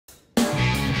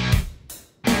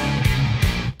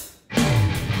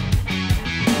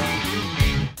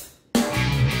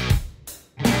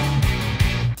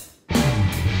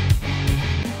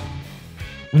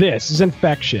This is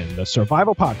Infection, the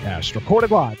survival podcast,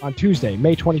 recorded live on Tuesday,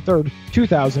 May 23rd,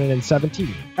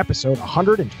 2017, episode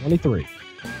 123.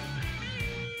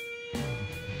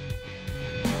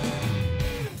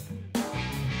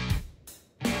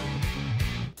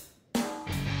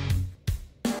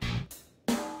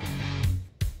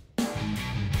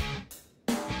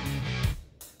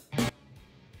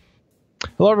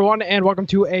 Hello, everyone, and welcome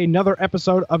to another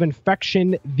episode of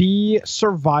Infection, the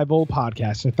survival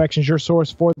podcast. Infection is your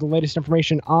source for the latest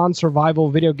information on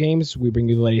survival video games. We bring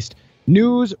you the latest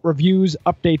news, reviews,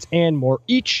 updates, and more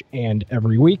each and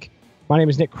every week. My name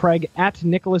is Nick Craig. At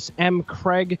Nicholas M.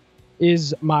 Craig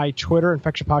is my Twitter.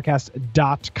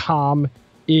 InfectionPodcast.com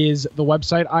is the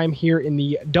website. I'm here in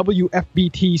the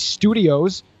WFBT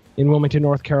studios in Wilmington,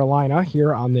 North Carolina,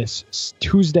 here on this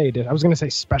Tuesday. I was going to say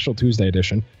special Tuesday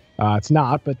edition. It's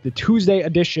not, but the Tuesday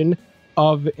edition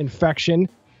of Infection.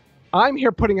 I'm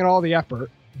here putting in all the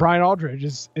effort. Brian Aldridge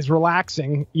is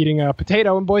relaxing, eating a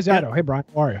potato in Boisato. Yeah. Hey, Brian,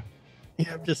 how are you?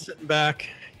 Yeah, I'm just sitting back,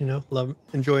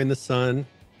 enjoying the sun,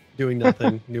 doing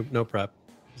nothing, no prep.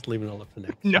 Just leaving it all up to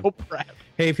Nick. No prep.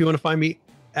 Hey, if you want to find me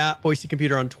at Boise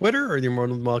Computer on Twitter, or you're more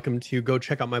than welcome to go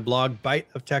check out my blog,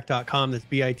 biteoftech.com. That's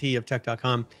BIT of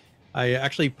tech.com. I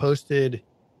actually posted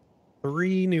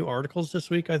 3 new articles this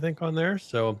week, I think, on there.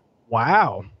 So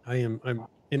wow, I'm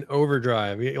in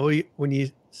overdrive. When you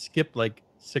skip like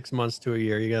 6 months to a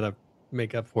year, you got to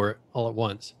make up for it all at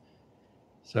once.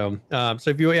 So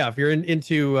if you're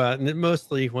into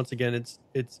mostly, once again,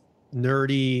 it's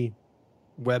nerdy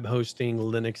web hosting,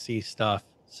 Linuxy stuff.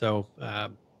 So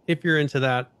if you're into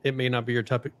that, it may not be your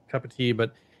cup of tea,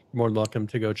 but you're more than welcome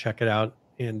to go check it out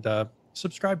and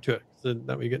subscribe to it, so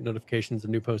that way you get notifications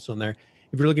of new posts on there.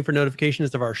 If you're looking for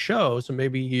notifications of our show, so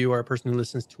maybe you are a person who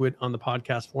listens to it on the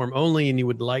podcast form only and you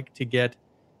would like to get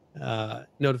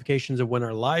notifications of when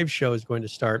our live show is going to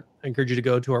start, I encourage you to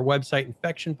go to our website,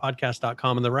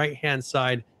 infectionpodcast.com. On the right-hand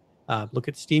side, look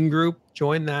at Steam Group,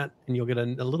 join that, and you'll get a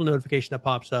little notification that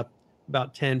pops up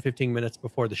about 10, 15 minutes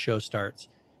before the show starts.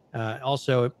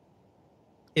 Also,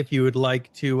 if you would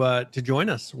like to join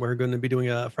us, we're going to be doing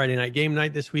a Friday night game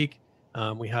night this week.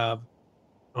 We have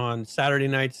on Saturday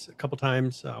nights a couple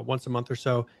times, once a month or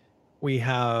so, we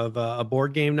have a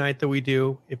board game night that we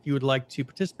do. If you would like to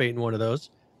participate in one of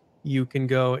those, you can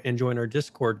go and join our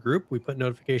Discord group. We put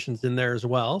notifications in there as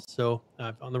well. So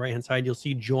on the right-hand side, you'll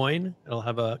see join. It'll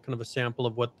have a kind of a sample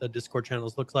of what the Discord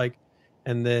channels looks like.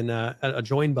 And then a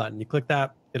join button. You click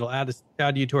that, it'll add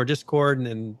you to our Discord.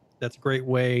 And that's a great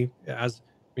way.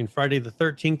 Friday the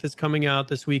 13th is coming out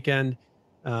this weekend.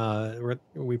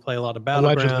 We play a lot of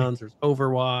Battlegrounds. There's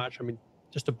Overwatch.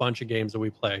 Just a bunch of games that we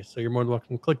play. So you're more than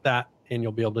welcome to click that, and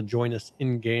you'll be able to join us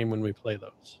in game when we play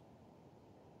those.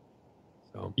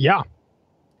 So yeah.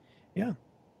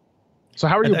 So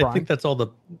how are you, Brian? I think that's all the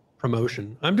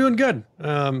promotion. I'm doing good.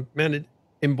 Man,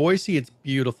 in Boise, it's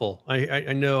beautiful.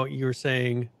 I know you were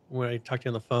saying when I talked to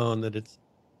you on the phone that it's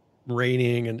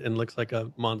raining and looks like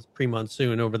a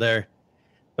pre-monsoon over there,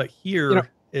 but here.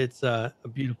 It's a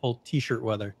beautiful t-shirt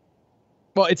weather.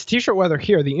 Well, it's t-shirt weather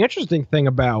here. The interesting thing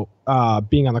about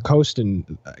being on the coast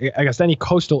and I guess any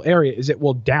coastal area is it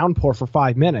will downpour for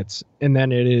 5 minutes and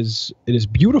then it is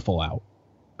beautiful out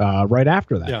right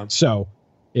after that. Yeah. So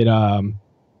it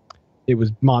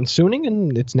was monsooning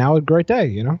and it's now a great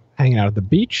day. Hanging out at the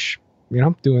beach.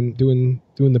 Doing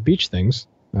the beach things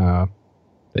that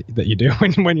you do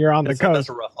when you're on the coast. That's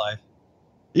a rough life.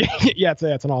 Yeah,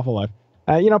 it's an awful life.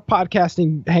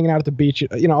 Podcasting, hanging out at the beach,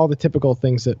 all the typical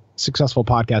things that successful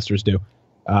podcasters do.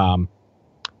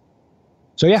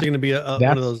 So you're going to be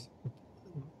one of those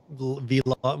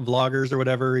vloggers or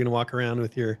whatever. You're going to walk around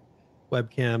with your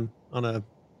webcam on a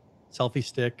selfie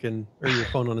stick or your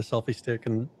phone on a selfie stick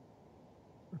and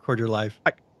record your life.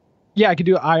 I could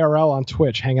do IRL on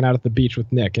Twitch, hanging out at the beach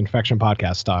with Nick, Infection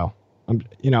Podcast style.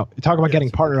 Talk about getting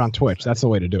partnered on Twitch. That's the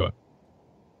way to do it.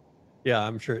 Yeah,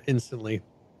 I'm sure instantly.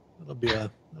 That'll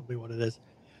be what it is.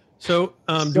 So,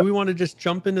 do we want to just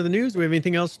jump into the news? Do we have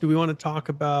anything else? Do we want to talk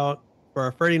about for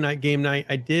our Friday night game night?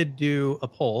 I did do a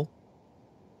poll.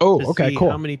 Oh, okay, cool.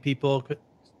 How many people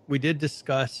we did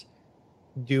discuss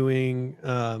doing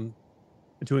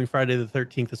Friday the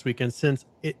 13th this weekend, since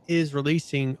it is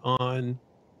releasing on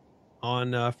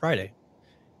Friday.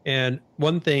 And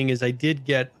one thing is I did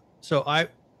get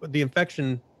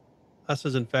Infection,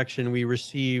 we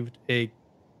received a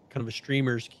kind of a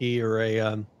streamer's key or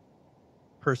a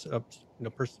person. I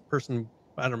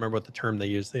don't remember what the term they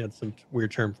used. They had some weird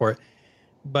term for it,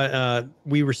 but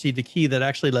we received a key that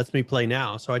actually lets me play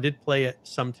now. So I did play it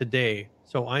some today.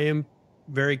 So I am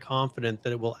very confident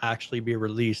that it will actually be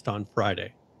released on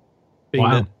Friday. being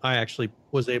that I actually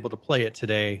was able to play it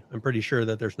today. I'm pretty sure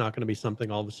that there's not going to be something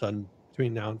all of a sudden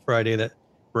between now and Friday that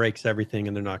breaks everything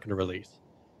and they're not going to release.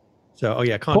 So,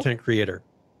 content creator.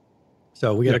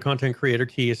 So we got a content creator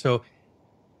key. So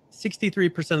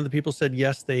 63% of the people said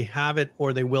yes, they have it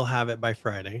or they will have it by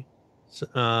Friday.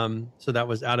 So that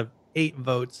was out of 8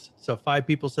 votes. So 5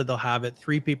 people said they'll have it.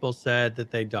 3 people said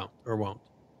that they don't or won't.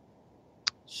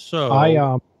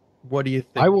 So what do you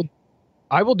think?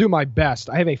 I will do my best.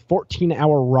 I have a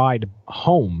 14-hour ride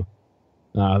home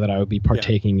that I will be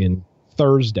partaking in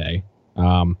Thursday.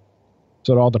 So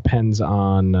it all depends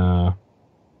on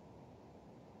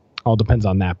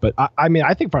that. But I mean,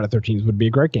 I think Friday the 13th would be a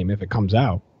great game if it comes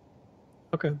out.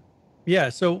 Okay. Yeah.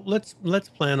 So let's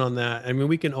plan on that. I mean,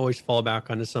 we can always fall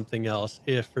back onto something else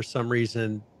if for some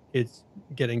reason it's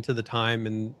getting to the time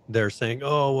and they're saying,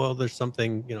 oh, well, there's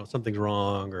something, something's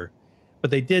wrong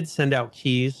but they did send out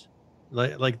keys.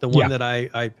 Like the one that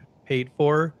I paid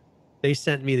for, they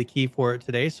sent me the key for it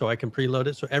today so I can preload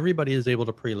it. So everybody is able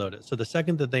to preload it. So the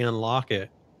second that they unlock it,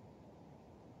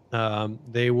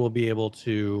 they will be able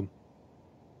to,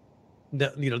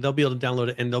 they'll be able to download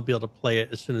it and they'll be able to play it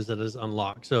as soon as it is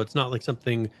unlocked. So it's not like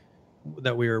something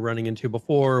that we were running into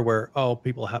before where,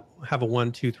 people have a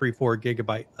 1, 2, 3, 4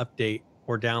 gigabyte update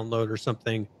or download or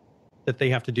something that they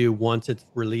have to do once it's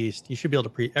released. You should be able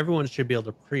to everyone should be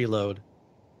able to preload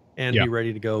and be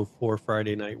ready to go for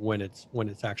Friday night when it's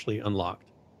actually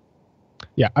unlocked.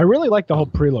 Yeah, I really like the whole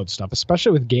preload stuff,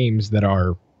 especially with games that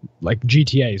are like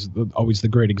GTA is always the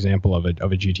great example of a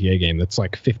GTA game that's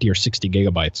like 50 or 60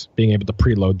 gigabytes. Being able to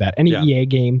preload that. Any EA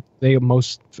game, they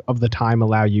most of the time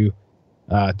allow you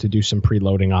to do some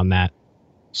preloading on that.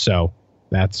 So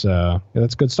that's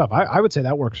good stuff. I would say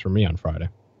that works for me on Friday.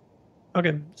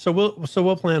 Okay, so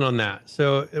we'll plan on that.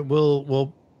 So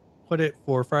we'll put it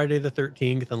for Friday the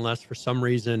 13th, unless for some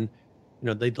reason,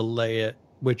 they delay it,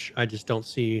 which I just don't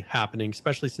see happening,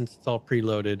 especially since it's all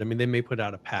preloaded. I mean, they may put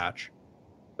out a patch,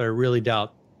 but I really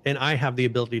doubt. And I have the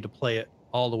ability to play it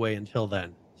all the way until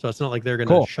then, so it's not like they're going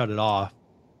to shut it off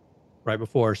right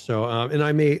before. So, and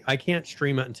I can't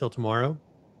stream it until tomorrow.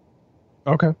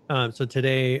 Okay. So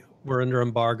today we're under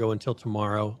embargo until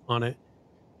tomorrow on it.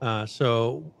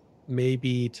 So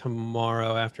maybe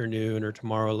tomorrow afternoon or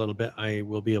tomorrow a little bit, I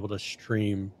will be able to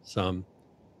stream some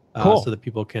so that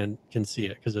people can see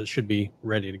it, because it should be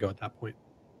ready to go at that point.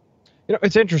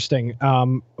 It's interesting.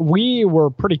 We were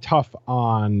pretty tough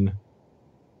on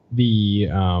the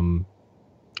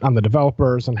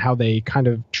developers and how they kind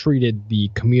of treated the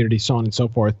community, so on and so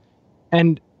forth.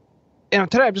 And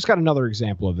today I've just got another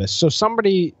example of this. So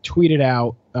somebody tweeted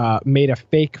out, made a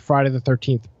fake Friday the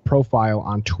 13th profile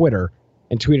on Twitter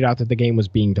and tweeted out that the game was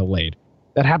being delayed.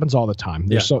 That happens all the time.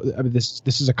 This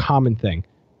is a common thing.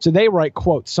 So they write,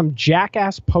 quote, "Some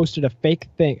jackass posted a fake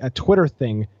thing, a Twitter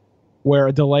thing where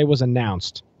a delay was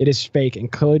announced. It is fake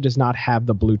and clearly does not have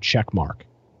the blue check mark."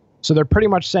 So they're pretty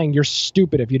much saying you're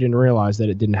stupid if you didn't realize that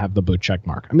it didn't have the blue check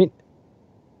mark. I mean,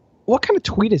 what kind of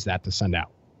tweet is that to send out?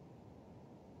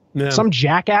 Yeah. Some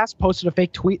jackass posted a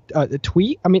fake tweet. I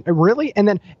mean, really?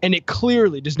 And it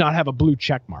clearly does not have a blue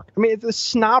check mark. I mean, the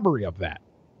snobbery of that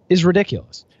is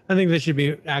ridiculous. I think they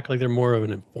should act like they're more of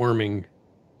an informing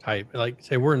type. Like,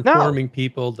 say, we're informing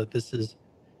people that this is.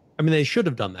 I mean, they should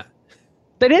have done that.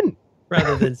 They didn't.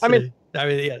 Rather than say,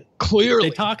 clearly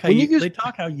they talk how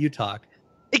you talk.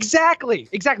 Exactly.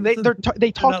 They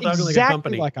talk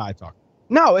exactly like I talk.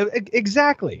 No,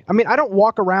 exactly. I mean, I don't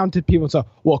walk around to people and say,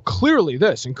 "Well, clearly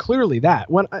this and clearly that."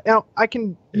 When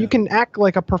you can act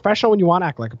like a professional when you want to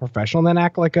act like a professional, and then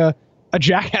act like a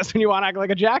jackass when you want to act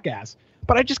like a jackass.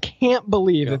 But I just can't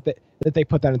believe that they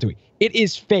put that into it. It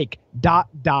is fake. ...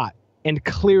 And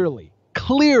clearly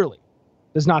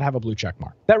does not have a blue check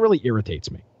mark. That really irritates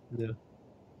me. Yeah.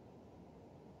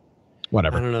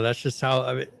 Whatever. I don't know. That's just how.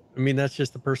 I mean, that's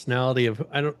just the personality of.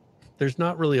 There's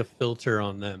not really a filter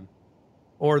on them.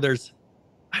 Or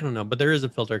I don't know, but there is a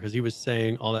filter, because he was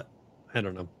saying all that. I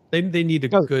don't know. They need a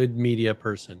good media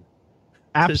person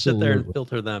to sit there and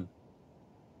filter them.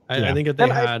 I think if they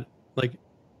had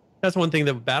that's one thing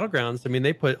that Battlegrounds. I mean,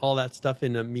 they put all that stuff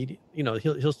in a media.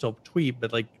 He'll still tweet,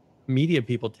 but like media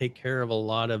people take care of a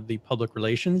lot of the public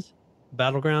relations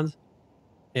Battlegrounds,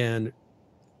 and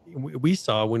we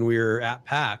saw when we were at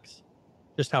PAX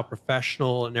just how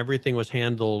professional and everything was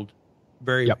handled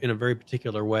in a very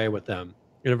particular way with them.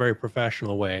 In a very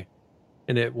professional way.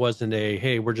 And it wasn't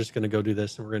hey, we're just going to go do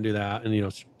this and we're going to do that.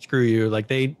 And, screw you. Like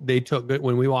they took good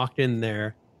when we walked in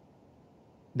there,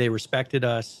 they respected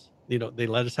us. They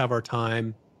let us have our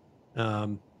time.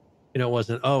 It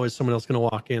wasn't, oh, is someone else going to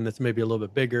walk in that's maybe a little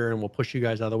bit bigger and we'll push you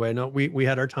guys out of the way. No, we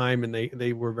had our time, and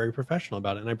they were very professional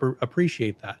about it, and I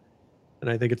appreciate that. And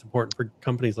I think it's important for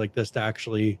companies like this to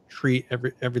actually treat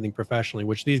everything professionally,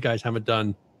 which these guys haven't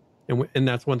done. And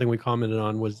that's one thing we commented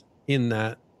on, was in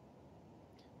that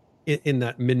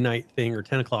midnight thing or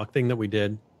 10 o'clock thing that we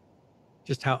did,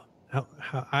 just how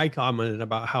I commented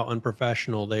about how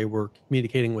unprofessional they were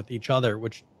communicating with each other,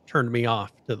 which turned me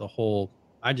off to the whole.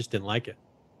 I just didn't like it.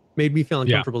 Made me feel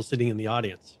uncomfortable sitting in the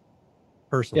audience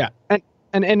personally. Yeah.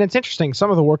 And it's interesting. Some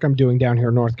of the work I'm doing down here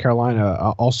in North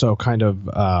Carolina also kind of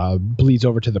bleeds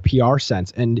over to the PR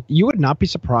sense. And you would not be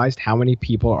surprised how many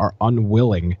people are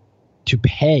unwilling to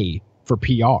pay for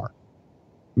PR. I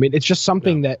mean, it's just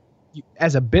something that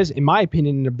as a business, in my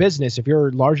opinion, in a business, if you're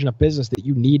a large enough business that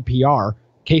you need PR,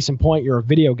 case in point, you're a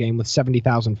video game with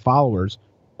 70,000 followers,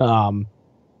 on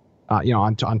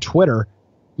Twitter,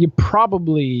 you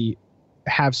probably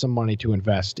have some money to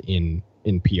invest in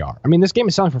PR. I mean, this game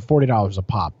is selling for $40 a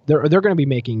pop. They're going to be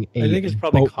making I think it's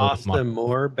probably cost them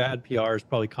more. Bad PR has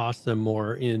probably cost them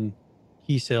more in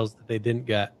key sales that they didn't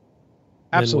get.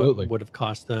 Absolutely. Would have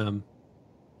cost them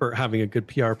for having a good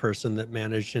PR person that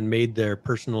managed and made their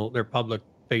public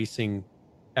facing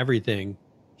everything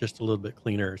just a little bit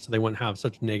cleaner, so they wouldn't have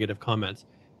such negative comments.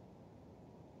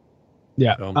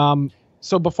 Yeah.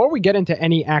 So before we get into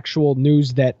any actual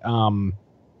news that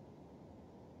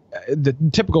the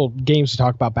typical games to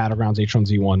talk about, Battlegrounds,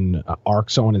 H1Z1, Ark,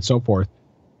 so on and so forth.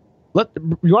 You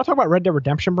want to talk about Red Dead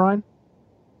Redemption, Brian?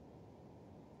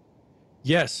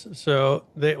 Yes. So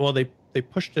they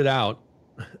pushed it out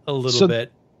a little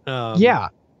bit. Yeah,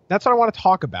 that's what I want to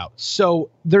talk about.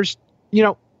 So there's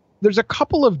a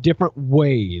couple of different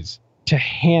ways to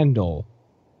handle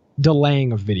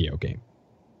delaying a video game.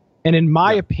 And in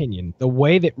my opinion, the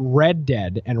way that Red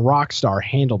Dead and Rockstar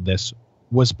handled this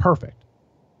was perfect.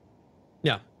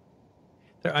 Yeah.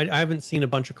 I haven't seen a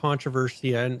bunch of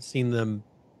controversy. I hadn't seen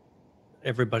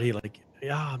everybody like,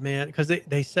 yeah, man, because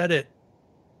they said it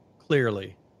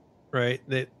clearly, right?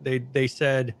 They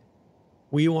said,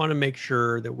 we want to make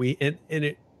sure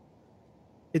that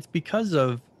it's because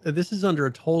of, this is under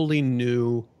a totally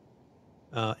new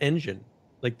engine.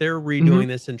 Like, they're redoing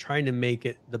this and trying to make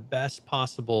it the best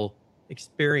possible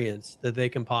experience that they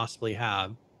can possibly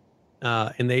have.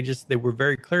 And they were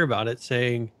very clear about it,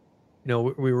 saying,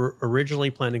 we were originally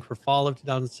planning for fall of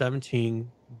 2017,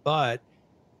 but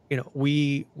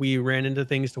we ran into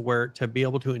things to be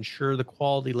able to ensure the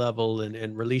quality level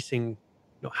and releasing,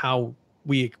 how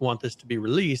we want this to be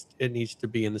released, it needs to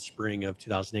be in the spring of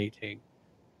 2018.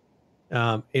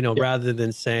 Rather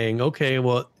than saying, okay,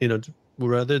 well,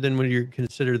 rather than when you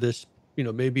consider this,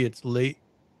 maybe it's late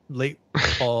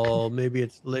fall, maybe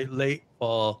it's late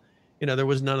fall, there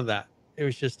was none of that. It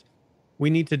was just,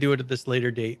 we need to do it at this later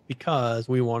date because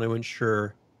we want to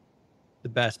ensure the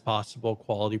best possible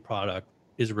quality product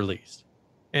is released.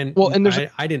 And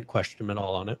I didn't question them at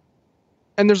all on it.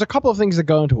 And there's a couple of things that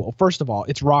go into it. Well, first of all,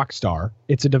 it's Rockstar.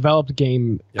 It's a developed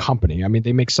game company. I mean,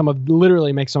 they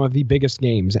literally make some of the biggest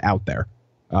games out there.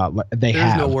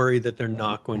 There's no worry that they're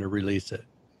not going to release it.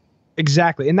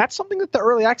 Exactly. And that's something that the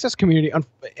early access community,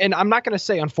 and I'm not going to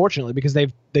say unfortunately, because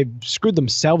they've screwed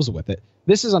themselves with it.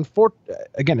 This is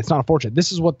again, it's not unfortunate.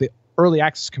 This is what the early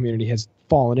access community has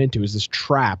fallen into, is this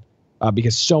trap,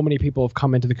 because so many people have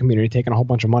come into the community, taken a whole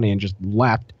bunch of money and just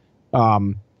left.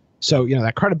 So,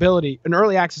 that credibility, an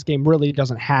early access game really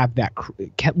doesn't have that,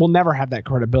 will never have that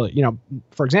credibility.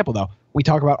 For example, though, we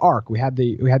talk about Ark. We had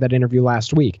that interview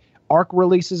last week. Ark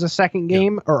releases a second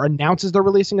game or announces they're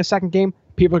releasing a second game.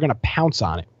 People are going to pounce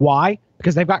on it. Why?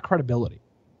 Because they've got credibility.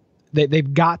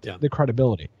 They've got the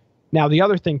credibility. Now, the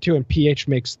other thing, too, and PH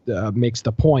makes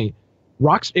the point,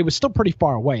 it was still pretty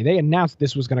far away. They announced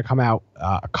this was going to come out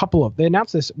they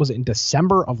announced this, was it in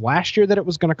December of last year that it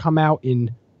was going to come out in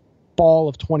fall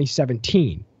of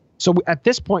 2017. So at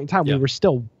this point in time, we were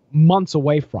still months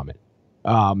away from it.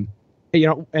 And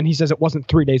he says it wasn't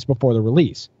 3 days before the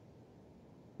release.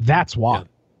 That's why.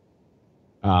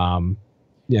 So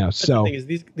the thing is,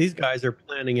 these guys are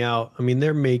planning out. I mean,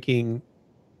 they're making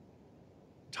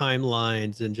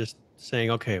timelines and just saying,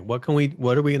 okay, what are we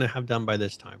going to have done by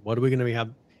this time? What are we going to have?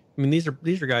 I mean, these are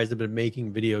guys that have been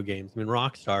making video games. I mean,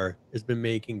 Rockstar has been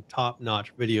making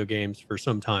top-notch video games for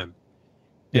some time.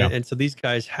 And so these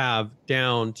guys have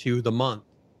down to the month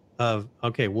of,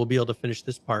 okay, we'll be able to finish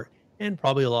this part. And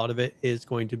probably a lot of it is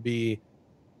going to be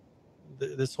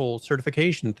this whole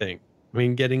certification thing. I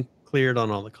mean, getting cleared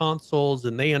on all the consoles,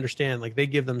 and they understand, like, they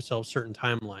give themselves certain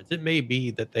timelines. It may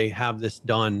be that they have this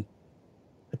done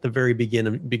at the very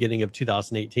beginning of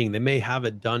 2018. They may have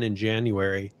it done in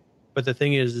January. But the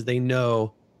thing is they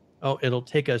know oh, it'll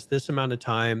take us this amount of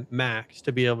time max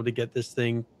to be able to get this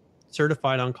thing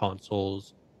certified on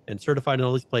consoles and certified in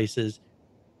all these places.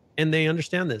 And they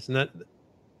understand this. And that,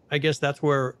 I guess that's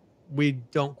where we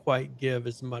don't quite give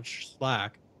as much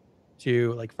slack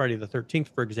to like Friday the 13th,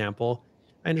 for example.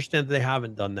 I understand that they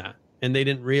haven't done that and they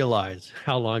didn't realize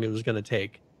how long it was going to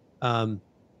take.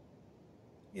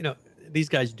 These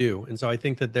guys do. And so I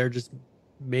think that they're just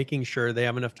making sure they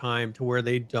have enough time to where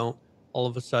they don't all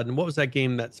of a sudden. What was that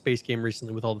game, that space game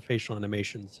recently with all the facial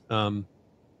animations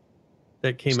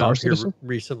that came Star out Citizen? here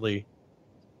recently?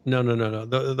 No.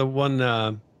 The one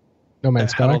No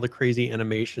Man's had Sky? all the crazy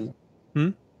animation.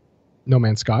 No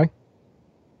Man's Sky?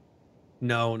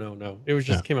 No. It was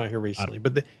just came out here recently,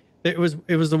 but it was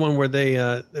the one where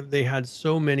they had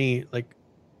so many like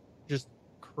just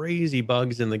crazy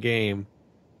bugs in the game.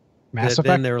 Mass Effect?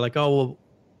 Then they were like, oh well,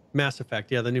 Mass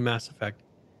Effect, yeah, the new Mass Effect.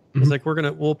 It's like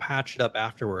we'll patch it up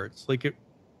afterwards. Like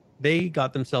they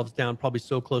got themselves down probably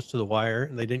so close to the wire,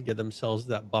 and they didn't give themselves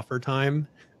that buffer time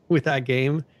with that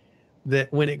game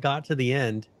that when it got to the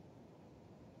end.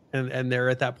 And they're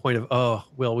at that point of, oh,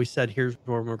 well, we said here's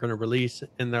where we're going to release.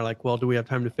 And they're like, well, do we have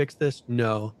time to fix this?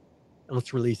 No.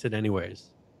 Let's release it anyways.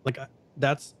 Like,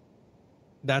 that's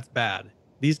bad.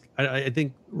 I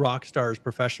think Rockstar is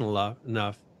professional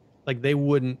enough. Like, they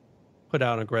wouldn't put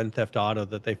out a Grand Theft Auto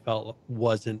that they felt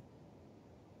wasn't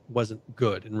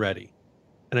good and ready.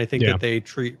 And I think that they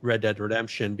treat Red Dead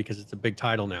Redemption, because it's a big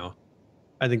title now,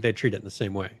 I think they treat it in the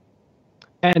same way.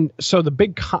 And so the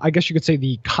big, I guess you could say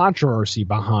the controversy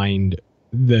behind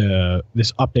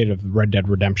this update of Red Dead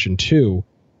Redemption 2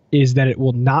 is that it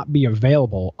will not be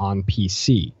available on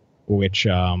PC, which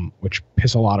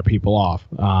piss a lot of people off.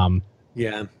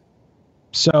 Yeah.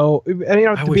 So, and,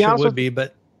 I to wish be honest, it would be,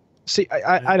 but see,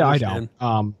 I don't.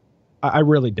 I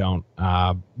really don't.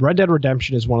 Red Dead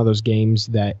Redemption is one of those games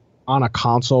that on a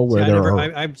console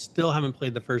where I still haven't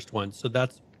played the first one, so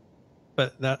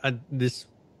this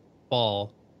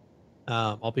fall,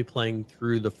 I'll be playing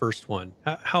through the first one.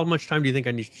 How much time do you think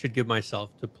I should give myself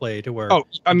to play to where? Oh,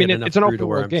 I mean, it's an open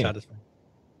world game. Satisfied?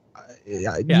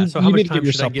 So how much time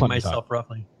should I give myself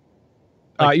roughly?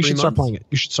 Like you should 3 start months? playing it.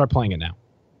 You should start playing it now.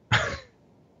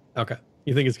 Okay.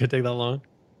 You think it's gonna take that long?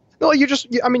 No,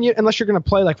 unless you're going to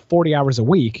play like 40 hours a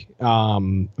week.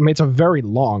 It's a very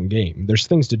long game. There's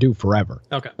things to do forever.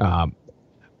 Okay.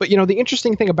 But the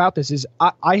interesting thing about this is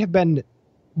I have been,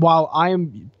 while I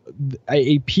am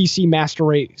a PC master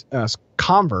race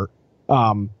convert,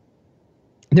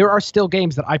 there are still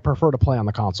games that I prefer to play on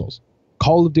the consoles.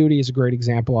 Call of Duty is a great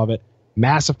example of it.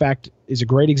 Mass Effect is a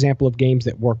great example of games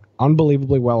that work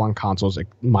unbelievably well on consoles,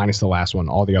 minus the last one.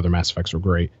 All the other Mass Effects were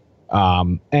great.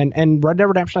 And Red Dead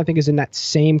Redemption, I think, is in that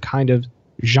same kind of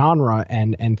genre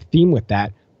and theme with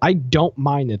that. I don't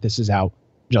mind that this is out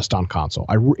just on console.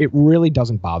 It really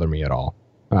doesn't bother me at all.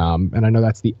 And I know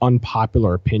that's the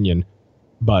unpopular opinion,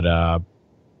 but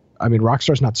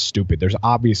Rockstar's not stupid. There's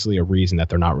obviously a reason that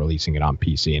they're not releasing it on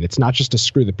PC, and it's not just to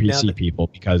screw the PC people,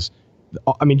 because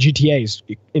GTA is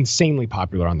insanely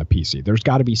popular on the PC. There's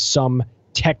got to be some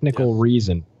technical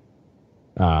reason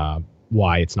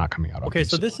why it's not coming out on PC.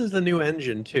 So this is the new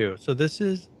engine too. So this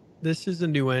is a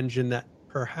new engine that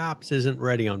perhaps isn't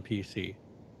ready on PC.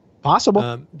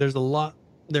 Possible. There's a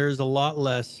lot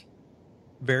less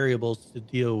variables to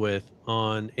deal with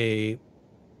on a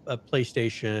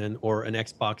PlayStation or an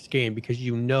Xbox game, because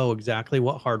you know exactly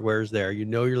what hardware is there. You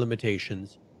know your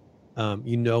limitations.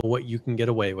 You know what you can get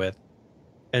away with.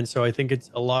 And so I think it's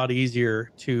a lot easier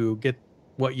to get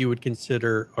what you would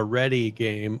consider a ready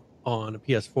game on a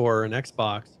PS4 or an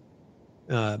Xbox,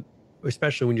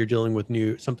 especially when you're dealing with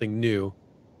something new.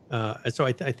 And so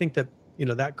I think that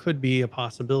that could be a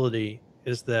possibility.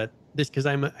 Is that this, because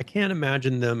I can't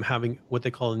imagine them having what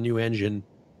they call a new engine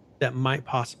that might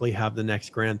possibly have the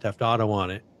next Grand Theft Auto on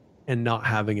it and not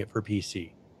having it for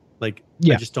PC. I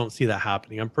just don't see that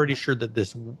happening. I'm pretty sure that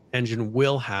this engine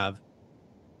will have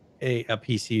a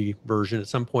PC version at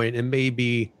some point, and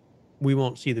maybe we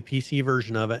won't see the PC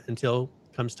version of it until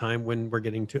comes time when we're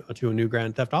getting to a new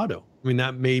Grand Theft Auto.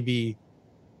 That may be,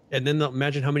 and then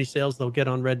imagine how many sales they'll get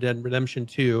on Red Dead Redemption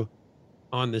 2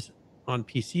 on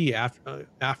PC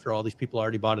after all these people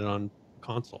already bought it on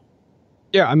console.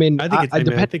 Yeah,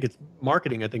 I think it's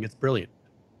marketing. I think it's brilliant.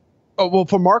 Oh, well,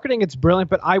 for marketing, it's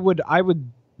brilliant, but I would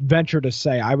venture to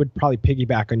say, I would probably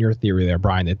piggyback on your theory there,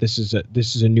 Brian, that this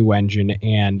is a new engine,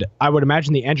 and I would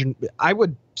imagine the engine, I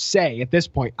would say at this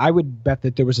point, I would bet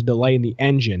that there was a delay in the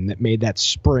engine that made that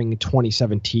spring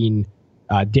 2017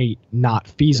 date not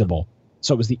feasible.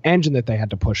 So it was the engine that they had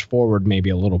to push forward maybe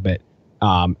a little bit.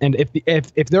 And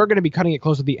if they're going to be cutting it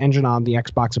close to the engine on the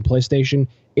Xbox and PlayStation,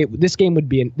 this game would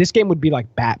be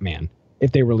like Batman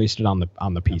if they released it on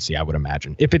the PC. I would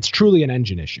imagine if it's truly an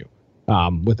engine issue,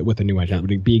 with a new engine, it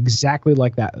would be exactly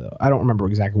like that. I don't remember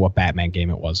exactly what Batman game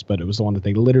it was, but it was the one that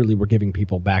they literally were giving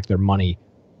people back their money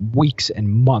weeks and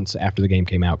months after the game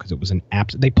came out because it was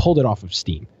they pulled it off of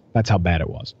Steam. That's how bad it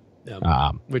was.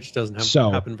 Yeah, which doesn't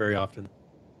happen very often.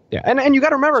 Yeah, and you got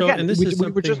to remember again. And we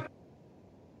were just.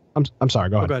 I'm sorry.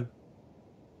 Go ahead. Go ahead.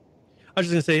 I was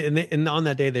just gonna say, and on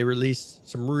that day they released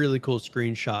some really cool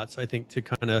screenshots. I think to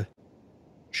kind of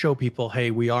show people,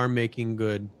 hey, we are making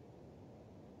good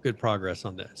progress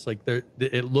on this. Like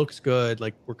it looks good.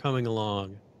 Like we're coming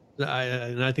along.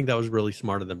 And I think that was really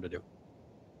smart of them to do.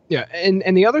 Yeah,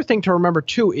 and the other thing to remember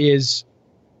too is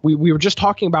we were just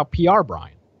talking about PR,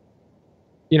 Brian.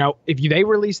 You know, if they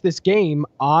release this game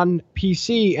on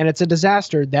PC and it's a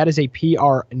disaster, that is a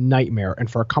PR nightmare. And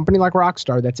for a company like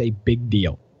Rockstar, that's a big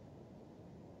deal.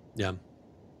 Yeah.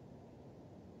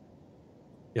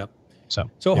 Yep. So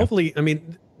yeah. Hopefully, I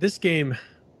mean, this game,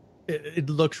 it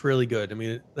looks really good. I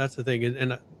mean, that's the thing.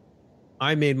 And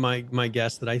I made my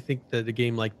guess that I think that a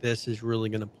game like this is really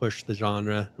going to push the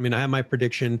genre. I mean, I have my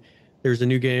prediction. There's a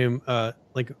new game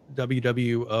like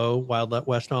WWO, Wild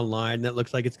West Online, that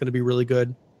looks like it's going to be really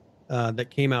good.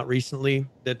 That came out recently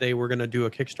that they were going to do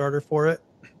a Kickstarter for it.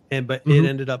 But it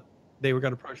ended up, they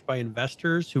got approached by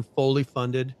investors who fully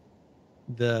funded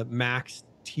the max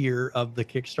tier of the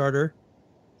Kickstarter.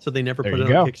 So they never put it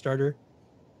on Kickstarter.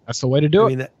 That's the way to do it. I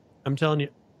mean, I'm telling you,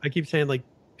 I keep saying like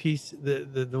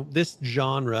this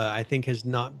genre, I think has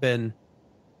not been,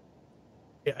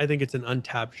 I think it's an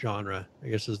untapped genre, I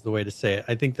guess is the way to say it.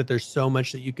 I think that there's so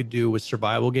much that you could do with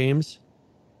survival games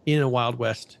in a Wild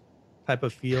West type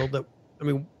of feel. That, I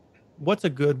mean, what's a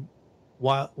good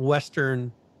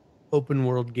Western open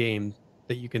world game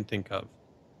that you can think of?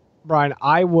 Brian,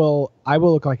 I will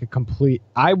look like a complete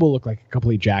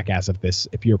jackass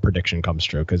if your prediction comes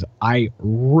true, because I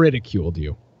ridiculed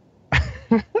you.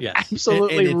 Yes,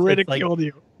 absolutely ridiculed like,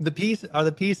 you.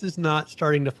 The pieces not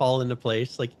starting to fall into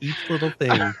place? Like each little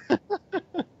thing.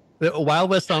 The Wild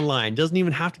West Online doesn't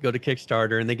even have to go to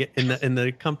Kickstarter, and they get and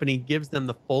the company gives them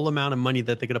the full amount of money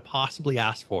that they could have possibly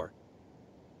asked for.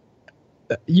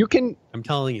 You can. I'm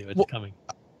telling you, it's coming.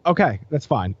 Okay, that's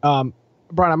fine.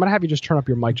 Brian, I'm gonna have you just turn up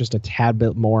your mic just a tad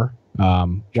bit more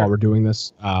while we're doing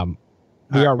this.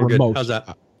 We are remote. Good. How's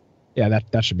that? Yeah,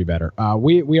 that should be better.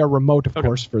 We are remote, of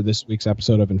course, for this week's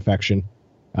episode of Infection.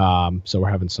 So we're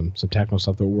having some technical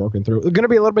stuff that we're working through. It's going to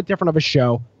be a little bit different of a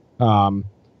show,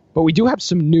 but we do have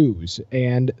some news.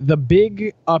 And the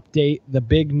big update, the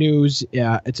big news,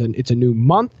 it's a new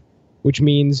month, which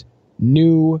means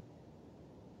new.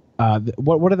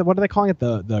 What are they calling it?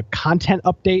 The content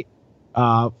update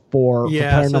for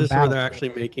yeah. So this is where they're actually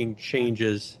making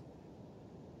changes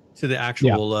to the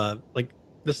actual like.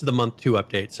 This is the month 2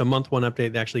 update. So month 1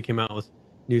 update, they actually came out with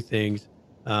new things.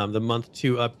 The month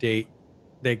 2 update,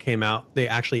 they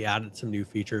actually added some new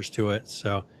features to it.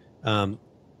 So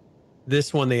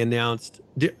this one they announced.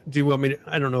 Do you want me to,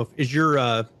 I don't know,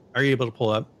 are you able to pull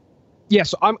up? Yeah,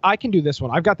 so I can do this one.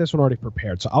 I've got this one already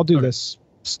prepared. So I'll do this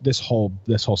whole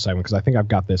segment because I think I've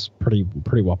got this pretty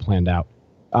well planned out.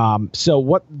 So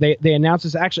what they announced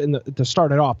is actually to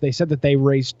start it off, they said that they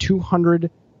raised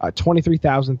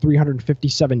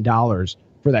 $23,357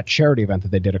 for that charity event that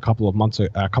they did a couple of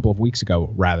weeks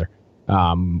ago, rather,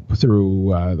 through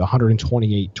the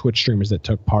 128 Twitch streamers that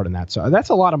took part in that. So that's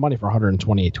a lot of money for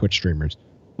 128 Twitch streamers.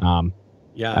 And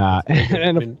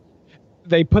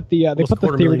they put the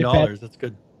theory to bed. That's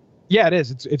good. Yeah, it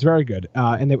is. It's very good.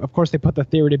 And they put the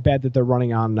theory to bed that they're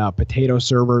running on potato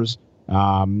servers.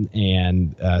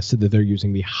 And said that they're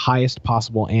using the highest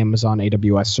possible Amazon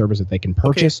AWS servers that they can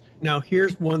purchase. Okay. Now,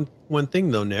 here's one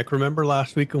thing, though, Nick. Remember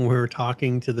last week when we were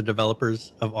talking to the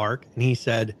developers of Ark, and he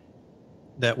said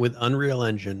that with Unreal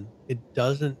Engine, it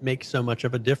doesn't make so much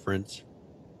of a difference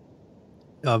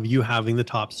of you having the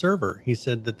top server. He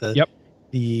said that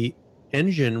the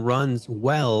engine runs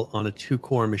well on a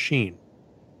 2-core machine.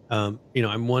 I'm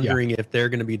wondering if they're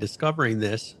going to be discovering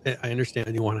this. I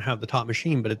understand you want to have the top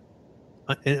machine, but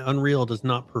Unreal does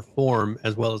not perform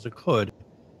as well as it could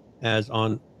as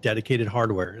on dedicated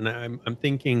hardware. And I'm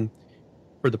thinking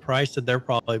for the price that they're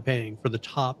probably paying for the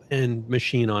top end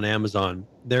machine on Amazon,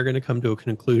 they're going to come to a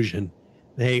conclusion.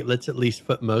 Hey, let's at least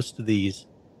put most of these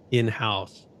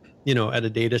in-house, at a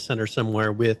data center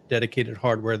somewhere with dedicated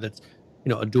hardware that's,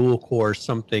 a dual core,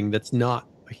 something that's not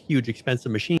a huge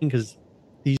expensive machine, because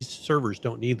these servers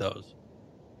don't need those.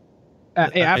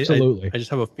 Absolutely. I just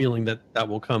have a feeling that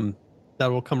will come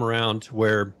around to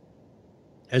where,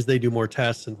 as they do more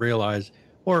tests and realize,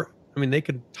 or I mean, they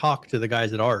could talk to the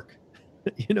guys at ARC,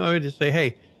 just say,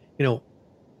 hey,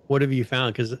 what have you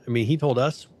found? Because I mean, he told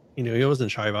us, he wasn't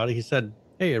shy about it. He said,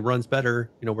 hey, it runs better.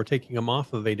 We're taking them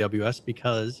off of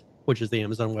AWS which is the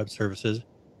Amazon Web Services,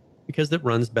 because it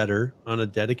runs better on a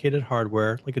dedicated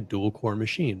hardware, like a dual core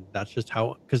machine. That's just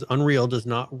because Unreal does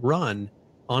not run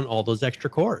on all those extra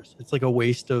cores. It's like a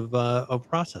waste of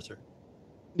processor.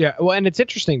 Yeah, well, and it's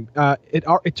interesting.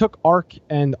 It took ARC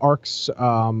and ARC's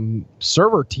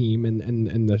server team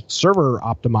and the server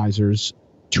optimizers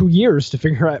 2 years to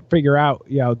figure out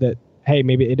that, hey,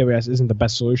 maybe AWS isn't the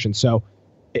best solution. So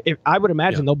if I would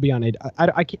imagine they'll be on it.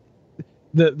 I can't,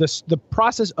 the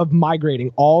process of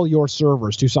migrating all your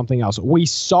servers to something else. We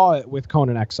saw it with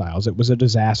Conan Exiles. It was a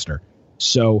disaster.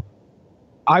 So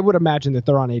I would imagine that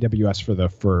they're on AWS for the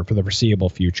foreseeable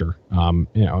future,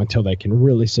 until they can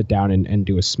really sit down and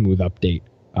do a smooth update.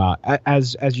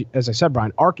 As I said,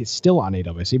 Brian, ARC is still on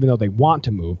AWS, even though they want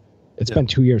to move. It's been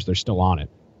 2 years; they're still on it.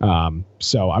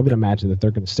 So I would imagine that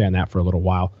they're going to stay on that for a little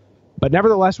while. But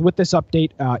nevertheless, with this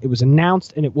update, it was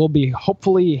announced, and it will be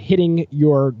hopefully hitting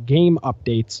your game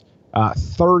updates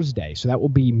Thursday. So that will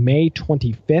be May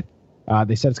 25th.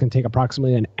 They said it's going to take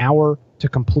approximately an hour to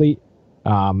complete.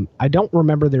 I don't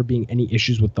remember there being any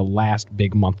issues with the last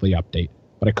big monthly update,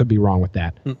 but I could be wrong with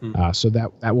that. So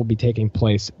that will be taking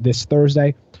place this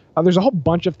Thursday. There's a whole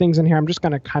bunch of things in here. I'm just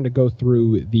going to kind of go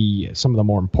through some of the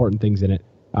more important things in it.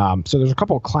 So there's a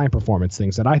couple of client performance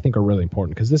things that I think are really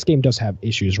important, because this game does have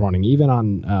issues running even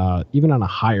on a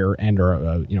higher end or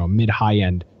a mid high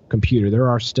end computer. There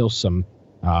are still some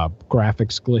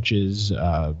graphics glitches,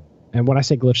 and when I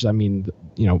say glitches, I mean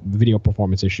video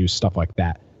performance issues, stuff like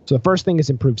that. So the first thing is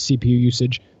improved CPU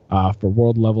usage for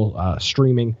world level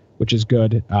streaming, which is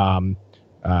good.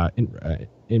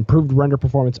 Improved render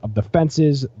performance of the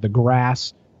fences, the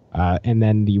grass, and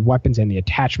then the weapons and the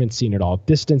attachments seen at all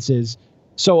distances.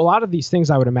 So a lot of these things,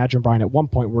 I would imagine, Brian, at one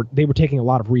point they were taking a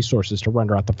lot of resources to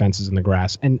render out the fences and the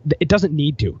grass, and it doesn't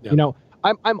need to. Yeah.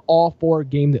 I'm all for a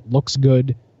game that looks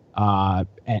good,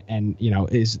 and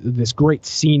is this great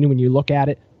scene when you look at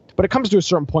it. But it comes to a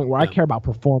certain point where I care about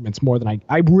performance more than I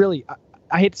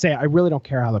hate to say it, I really don't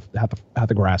care how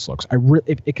the grass looks.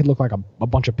 If it could look like a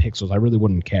bunch of pixels, I really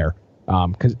wouldn't care.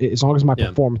 Because as long as my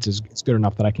performance is good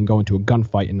enough that I can go into a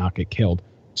gunfight and not get killed.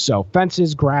 So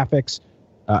fences, grasses,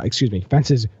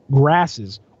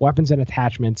 weapons and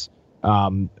attachments,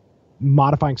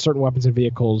 modifying certain weapons and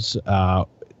vehicles,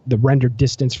 the render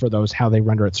distance for those, how they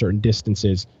render at certain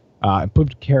distances,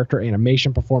 improved character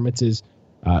animation performances,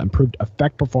 improved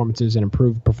effect performances, and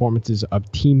improved performances of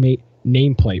teammate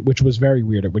nameplate, which was very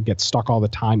weird. It would get stuck all the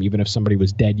time. Even if somebody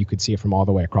was dead, you could see it from all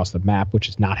the way across the map, which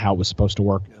is not how it was supposed to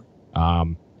work.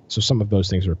 So some of those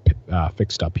things are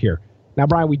fixed up here. Now,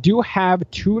 Brian, we do have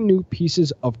 2 new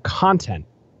pieces of content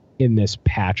in this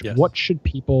patch. Yes. What should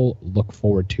people look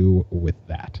forward to with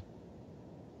that?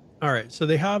 All right. So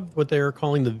they have what they are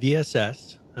calling the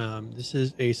VSS. This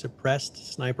is a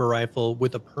suppressed sniper rifle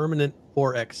with a permanent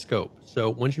 4x scope. So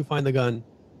once you find the gun,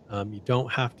 you don't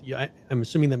have to. I'm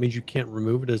assuming that means you can't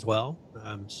remove it as well.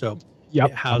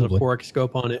 It has a 4x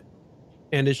scope on it,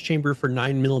 and it's chambered for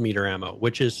 9mm ammo,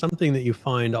 which is something that you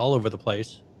find all over the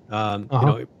place.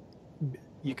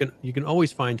 You can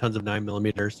always find tons of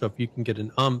 9mm. So if you can get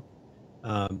an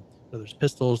there's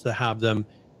pistols that have them.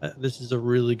 This is a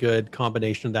really good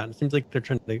combination of that. And it seems like they're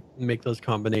trying to make those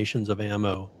combinations of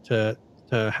ammo to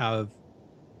have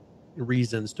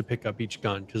reasons to pick up each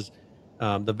gun, because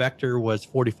the Vector was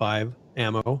 45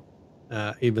 ammo,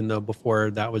 even though before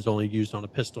that was only used on a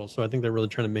pistol. So I think they're really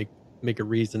trying to make a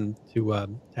reason to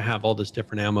have all this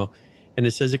different ammo. And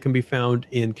it says it can be found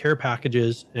in care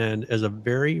packages and as a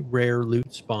very rare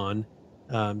loot spawn.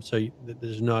 So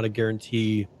there's not a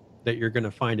guarantee that you're going to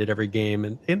find it every game,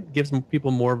 and it gives people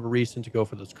more of a reason to go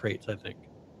for those crates, I think.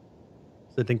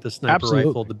 So I think the sniper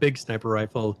rifle, the big sniper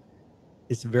rifle,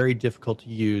 is very difficult to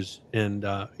use, and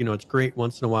it's great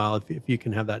once in a while if you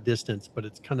can have that distance, but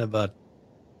it's kind of a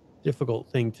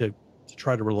difficult thing to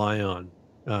try to rely on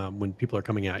when people are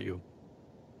coming at you.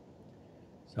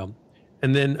 So,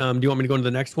 and then do you want me to go into the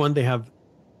next one? They have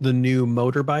the new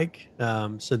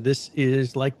motorbike. So this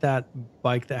is like that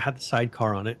bike that had the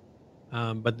sidecar on it.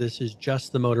 But this is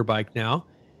just the motorbike now.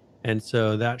 And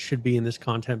so that should be in this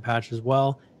content patch as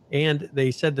well. And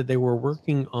they said that they were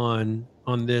working on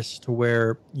this to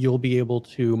where you'll be able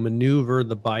to maneuver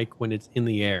the bike when it's in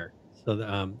the air. So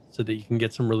that you can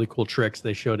get some really cool tricks.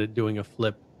 They showed it doing a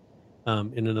flip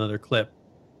in another clip.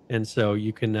 And so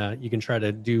you can try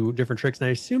to do different tricks. And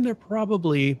I assume they're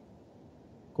probably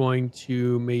going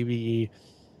to maybe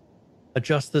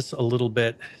adjust this a little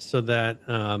bit so that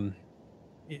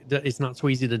it's not so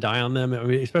easy to die on them. I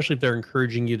mean, especially if they're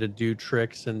encouraging you to do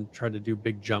tricks and try to do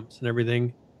big jumps and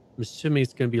everything. I'm assuming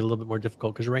it's going to be a little bit more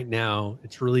difficult because right now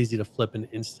it's really easy to flip and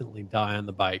instantly die on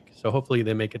the bike. So hopefully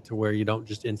they make it to where you don't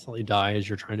just instantly die as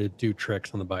you're trying to do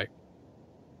tricks on the bike.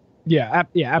 Yeah,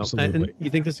 absolutely. And you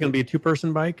think this is going to be a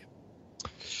 2-person bike?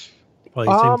 Probably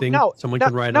the same thing. No, Someone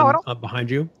can ride up behind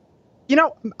you.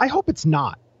 I hope it's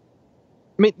not.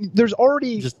 I mean, there's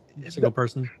already just a single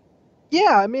person.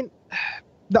 Yeah, I mean,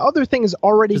 the other thing is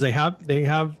already because they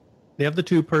have the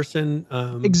 2-person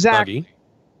exactly. buggy.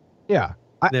 Yeah,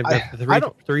 they've got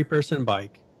the 3-person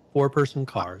bike, 4-person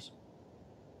cars.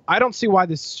 I don't see why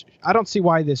this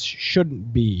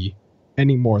shouldn't be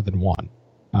any more than one.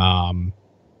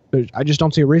 I just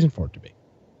don't see a reason for it to be.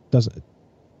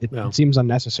 It seems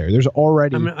unnecessary. There's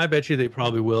already. I mean, I bet you they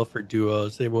probably will for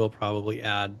duos. They will probably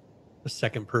add a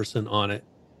second person on it.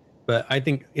 But I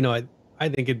think I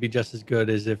think it'd be just as good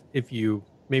as if you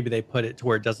maybe they put it to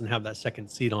where it doesn't have that second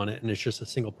seat on it and it's just a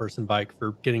single person bike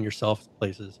for getting yourself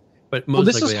places. But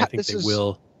most likely, I think they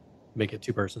will make it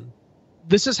 2-person.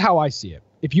 This is how I see it.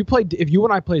 If you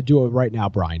and I play a duo right now,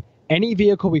 Brian, any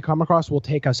vehicle we come across will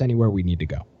take us anywhere we need to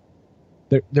go.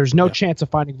 There's no chance of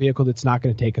finding a vehicle that's not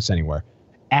going to take us anywhere.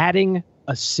 Adding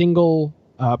a single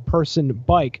person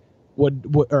bike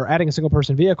or adding a single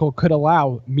person vehicle could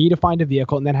allow me to find a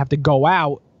vehicle and then have to go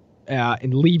out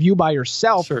and leave you by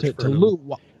yourself to loot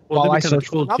while I search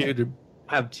for another. Too, to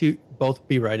have both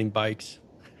be riding bikes,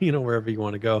 wherever you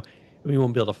want to go. We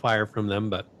won't be able to fire from them,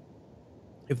 but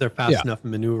if they're fast enough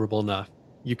and maneuverable enough,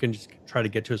 you can just try to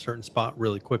get to a certain spot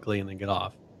really quickly and then get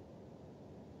off.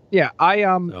 Yeah,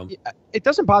 it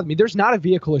doesn't bother me. There's not a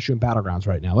vehicle issue in Battlegrounds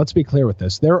right now. Let's be clear with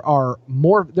this. There are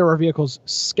vehicles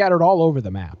scattered all over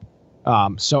the map.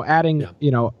 So adding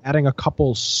a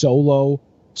couple solo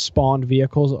spawned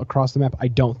vehicles across the map, I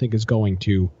don't think is going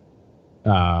to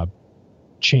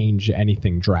change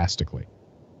anything drastically.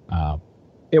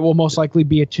 It will most likely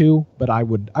be a 2, but I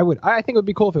think it would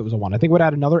be cool if it was a 1. I think it would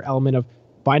add another element of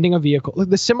finding a vehicle,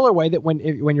 the similar way that when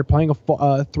you're playing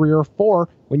a 3 or 4,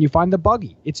 when you find the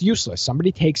buggy, it's useless.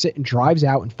 Somebody takes it and drives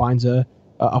out and finds a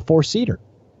 4-seater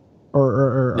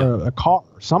or a car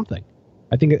or something.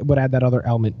 I think it would add that other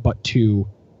element, but to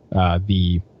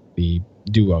the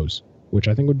duos, which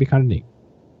I think would be kind of neat.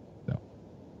 So.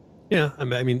 Yeah,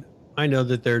 I mean, I know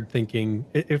that they're thinking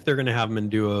if they're going to have them in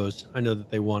duos, I know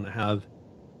that they want to have,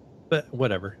 but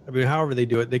whatever. I mean, however they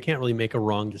do it, they can't really make a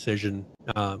wrong decision.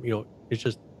 It's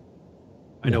just,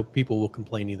 I know people will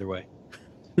complain either way.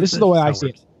 This is the way I see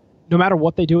it. No matter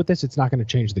what they do with this, it's not going to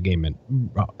change the game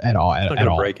at all. It's not going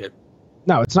to break it.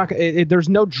 No, it's not. There's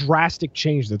no drastic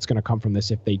change that's going to come from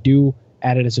this if they do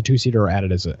add it as a 2-seater or add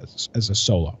it as a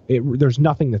solo. There's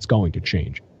nothing that's going to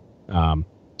change.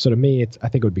 So to me, I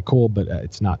think it would be cool, but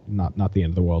it's not the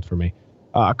end of the world for me.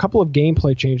 A couple of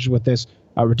gameplay changes with this: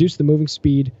 reduce the moving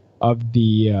speed of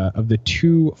the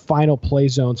 2 final play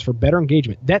zones for better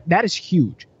engagement. That is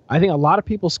huge. I think a lot of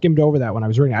people skimmed over that when I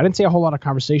was reading. I didn't see a whole lot of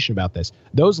conversation about this.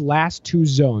 Those last 2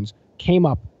 zones came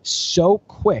up so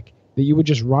quick that you would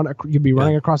just you'd be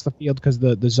running across the field because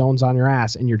the zone's on your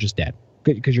ass and you're just dead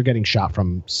because you're getting shot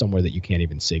from somewhere that you can't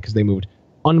even see because they moved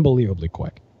unbelievably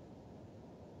quick.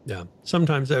 Yeah.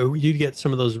 Sometimes though, you get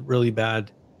some of those really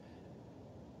bad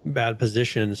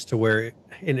positions to where,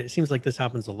 and it seems like this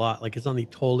happens a lot, like it's on the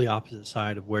totally opposite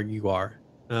side of where you are.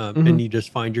 And you just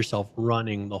find yourself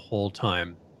running the whole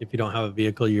time. If you don't have a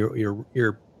vehicle,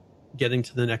 you're getting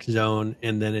to the next zone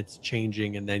and then it's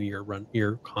changing and then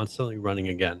you're constantly running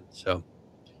again. So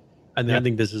I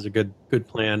think this is a good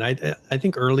plan. I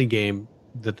think early game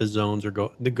that the zones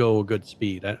go a good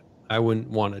speed. I wouldn't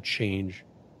want to change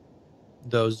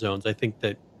those zones. I think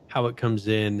that how it comes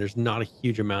in, there's not a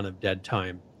huge amount of dead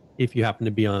time if you happen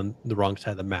to be on the wrong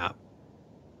side of the map.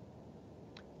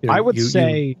 I would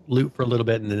say you loot for a little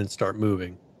bit and then start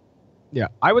moving. Yeah,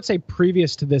 I would say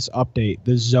previous to this update,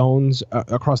 the zones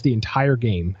across the entire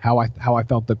game, how I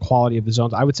felt the quality of the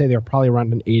zones, I would say they were probably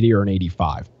around an 80 or an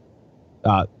 85.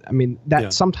 I mean,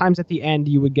 sometimes at the end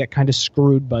you would get kind of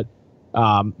screwed, but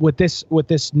with this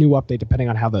new update, depending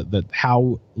on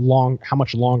how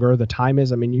much longer the time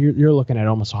is, I mean, you're looking at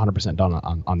almost 100% done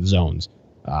on zones.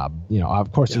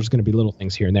 Of course, there's going to be little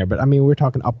things here and there, but I mean, we're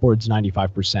talking upwards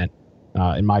 95%,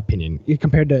 in my opinion,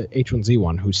 compared to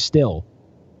H1Z1, who's still,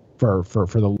 for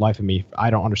the life of me,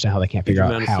 I don't understand how they can't figure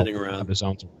out how the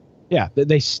zones. Yeah,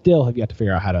 they still have yet to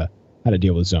figure out how to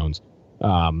deal with zones.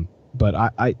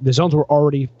 But the zones were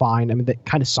already fine. I mean, they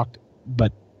kind of sucked,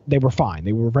 but they were fine.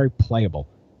 They were very playable.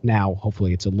 Now,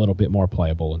 hopefully, it's a little bit more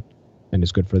playable, and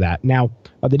is good for that. Now,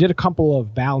 they did a couple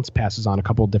of balance passes on a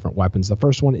couple of different weapons. The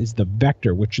first one is the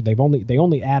Vector, which they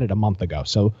only added a month ago.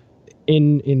 So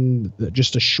in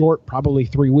just a short, probably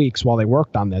 3 weeks while they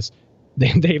worked on this,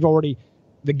 they already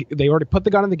put the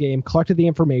gun in the game, collected the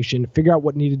information, figured out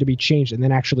what needed to be changed, and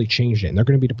then actually changed it. And they're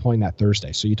going to be deploying that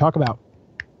Thursday. So you talk about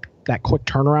that quick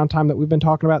turnaround time that we've been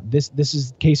talking about. This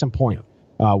is case in point,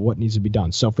 what needs to be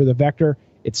done. So for the Vector,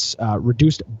 it's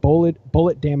reduced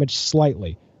bullet damage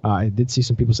slightly. I did see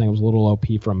some people saying it was a little OP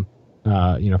from,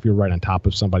 if you're right on top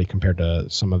of somebody compared to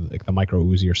some of the micro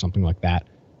Uzi or something like that.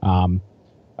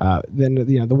 Then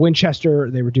the Winchester,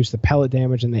 they reduced the pellet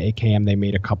damage, and the AKM, they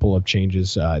made a couple of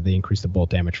changes. They increased the bullet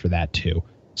damage for that too.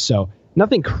 So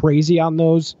nothing crazy on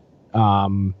those.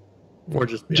 Or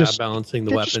just balancing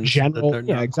the weapons. General, that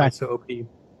they're exactly. So OP.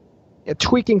 Yeah,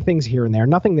 tweaking things here and there.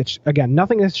 Nothing that's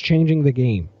changing the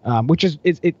game. Which is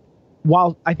it.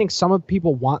 While I think some of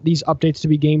people want these updates to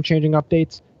be game-changing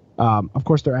updates, of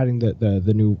course they're adding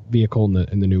the new vehicle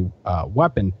and the new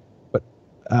weapon, but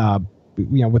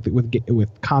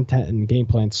with content and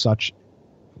gameplay and such,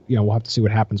 we'll have to see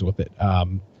what happens with it. A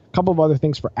couple of other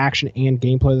things for action and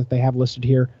gameplay that they have listed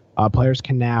here. Players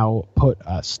can now put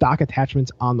stock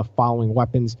attachments on the following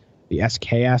weapons: the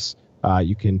SKS.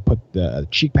 You can put the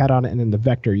cheek pad on it, and then the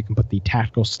Vector, you can put the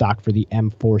tactical stock for the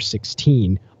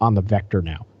M416 on the Vector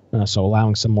now. So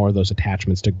allowing some more of those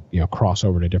attachments to cross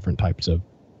over to different types of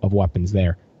weapons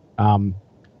there.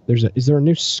 Is there a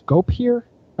new scope here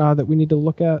that we need to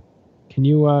look at? Can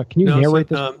you narrate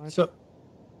this? All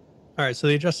right. So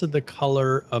they adjusted the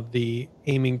color of the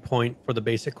aiming point for the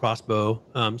basic crossbow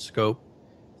scope.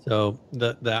 So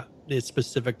that is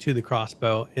specific to the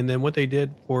crossbow. And then what they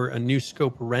did for a new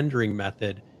scope rendering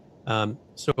method.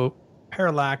 So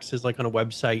parallax is like on a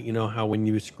website, how when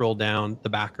you scroll down, the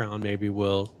background maybe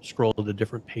will scroll at a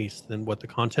different pace than what the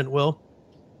content will.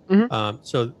 Mm-hmm.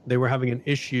 So they were having an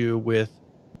issue with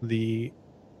the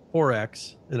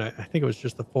 4X, and I think it was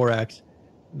just the 4X,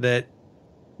 that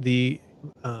the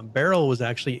barrel was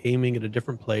actually aiming at a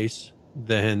different place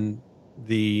than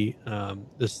the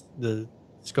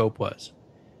scope was.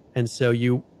 And so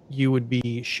you would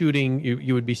be shooting,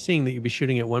 you would be seeing that you'd be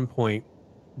shooting at one point,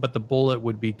 but the bullet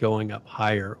would be going up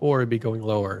higher or it'd be going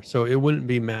lower. So it wouldn't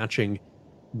be matching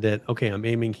that, okay, I'm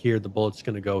aiming here, the bullet's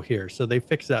going to go here. So they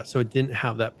fixed that so it didn't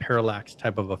have that parallax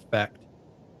type of effect,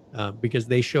 because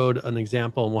they showed an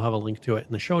example, and we'll have a link to it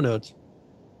in the show notes,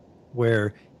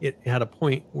 where it had a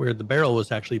point where the barrel was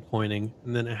actually pointing,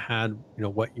 and then it had,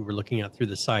 what you were looking at through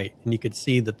the sight. And you could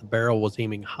see that the barrel was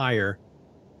aiming higher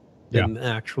than the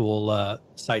actual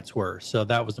sights were. So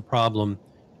that was the problem,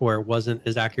 where it wasn't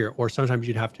as accurate, or sometimes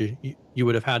you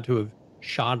would have had to have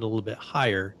shot a little bit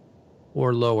higher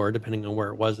or lower, depending on where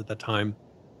it was at the time,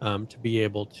 to be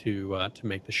able to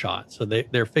make the shot. So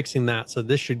they're fixing that. So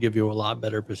this should give you a lot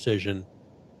better precision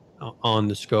on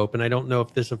the scope. And I don't know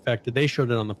if this affected, they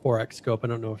showed it on the 4X scope. I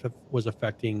don't know if it was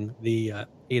affecting the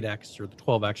 8X or the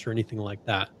 12X or anything like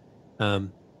that.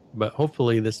 But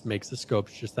hopefully this makes the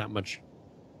scopes just that much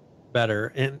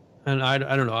better. And I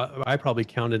don't know, I probably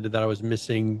counted that I was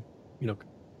missing,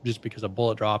 just because of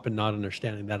bullet drop and not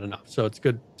understanding that enough. So it's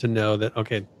good to know that,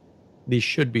 okay, these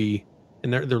should be,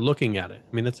 and they're looking at it.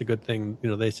 I mean, that's a good thing.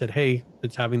 They said, hey,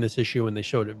 it's having this issue, and they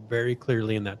showed it very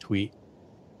clearly in that tweet,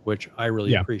 which I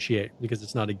really appreciate, because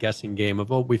it's not a guessing game of,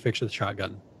 we fixed the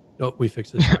shotgun. Oh, we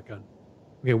fixed the shotgun.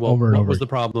 Okay, well, what was the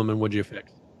problem and what'd you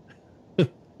fix?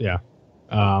 Yeah.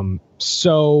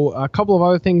 So a couple of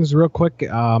other things real quick.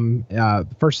 The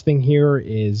first thing here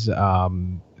is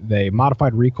they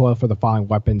modified recoil for the following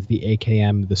weapons: the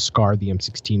AKM, the SCAR, the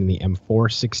M16, and the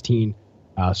M416.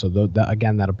 So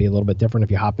again, that'll be a little bit different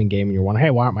if you hop in game and you're wondering,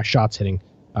 hey, why aren't my shots hitting?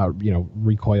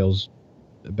 Recoil's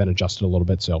been adjusted a little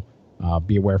bit, so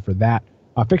be aware for that.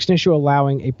 Fixed an issue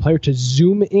allowing a player to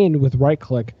zoom in with right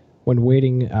click when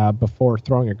waiting before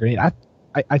throwing a grenade.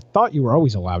 I thought you were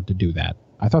always allowed to do that.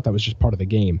 I thought that was just part of the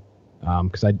game,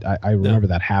 because I remember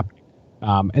that happening.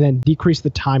 And then decrease the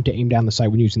time to aim down the sight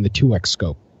when using the 2X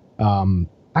scope.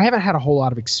 I haven't had a whole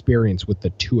lot of experience with the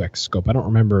 2X scope. I don't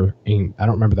remember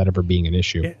that ever being an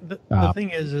issue. Yeah, the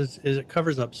thing is it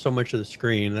covers up so much of the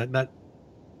screen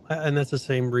and that's the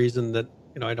same reason that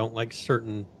I don't like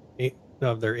certain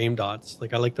of their aim dots.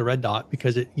 Like I like the red dot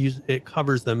because it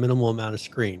covers the minimal amount of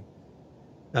screen.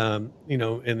 And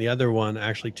the other one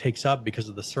actually takes up, because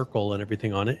of the circle and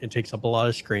everything on it, it takes up a lot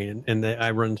of screen. And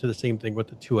I run into the same thing with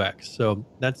the 2X. So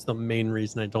that's the main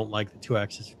reason I don't like the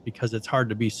 2X, is because it's hard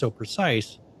to be so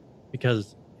precise,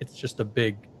 because it's just a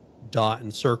big dot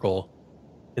and circle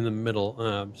in the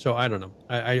middle. So I don't know.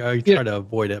 I try to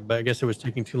avoid it, but I guess it was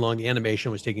taking too long. The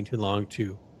animation was taking too long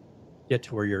to get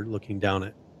to where you're looking down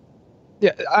it.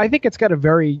 Yeah, I think it's got a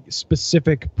very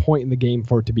specific point in the game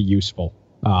for it to be useful.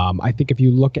 I think if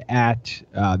you look at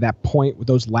that point with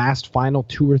those last final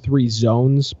 2 or 3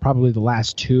 zones, probably the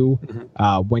last 2,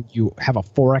 when you have a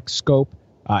 4x scope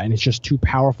and it's just too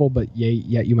powerful, but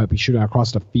yet you might be shooting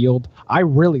across the field. I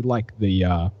really like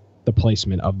the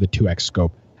placement of the 2x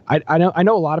scope. I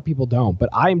know a lot of people don't, but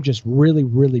I am just really,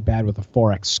 really bad with a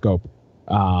 4x scope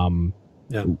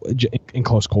in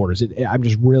close quarters. I'm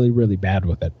just really, really bad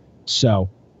with it. So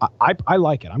I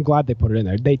like it. I'm glad they put it in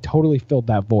there. They totally filled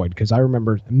that void, because I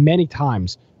remember many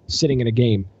times sitting in a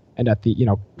game and at the,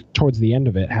 towards the end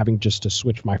of it, having just to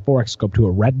switch my 4x scope to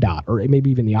a red dot, or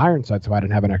maybe even the iron sights if I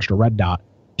didn't have an extra red dot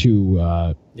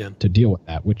to deal with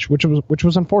that, which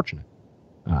was unfortunate.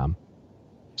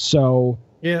 It'll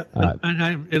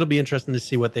be interesting to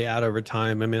see what they add over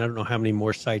time. I mean, I don't know how many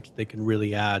more sites they can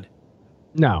really add.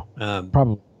 No,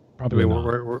 probably. I mean,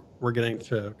 we're getting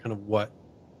to kind of what.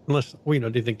 Unless, do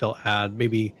you think they'll add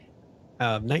maybe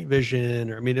night vision?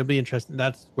 Or, I mean, it'll be interesting.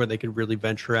 That's where they could really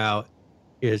venture out,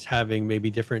 is having maybe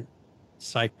different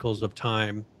cycles of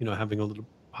time, having a little,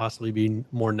 possibly be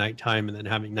more nighttime, and then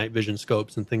having night vision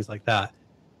scopes and things like that.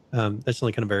 That's the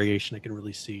only kind of variation I can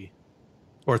really see.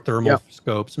 Or thermal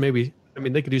scopes. Maybe, I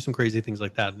mean, they could do some crazy things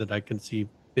like that I can see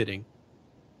fitting.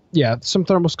 Yeah, some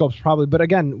thermal scopes probably. But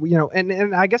again,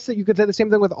 and I guess that you could say the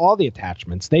same thing with all the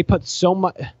attachments. They put so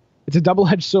much. It's a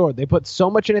double-edged sword. They put so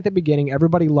much in at the beginning.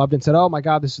 Everybody loved it and said, oh, my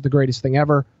God, this is the greatest thing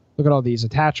ever. Look at all these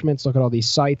attachments. Look at all these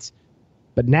sites.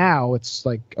 But now it's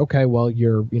like, okay, well,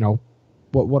 you're,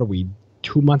 what are we,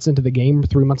 2 months into the game,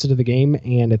 3 months into the game?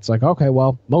 And it's like, okay,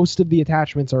 well, most of the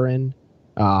attachments are in.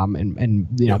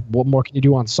 What more can you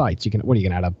do on sites? What are you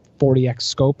going to add, a 40x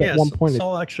scope at one point?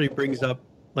 Saul actually brings up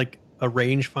like a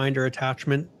rangefinder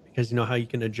attachment, because how you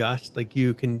can adjust. Like,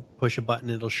 you can push a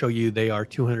button, it'll show you they are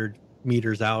 200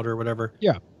 meters out or whatever.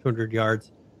 200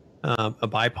 yards. A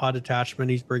bipod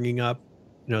attachment he's bringing up,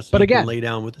 so you can lay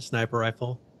down with a sniper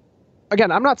rifle.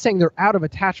 Again, I'm not saying they're out of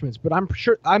attachments, but I'm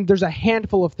sure there's a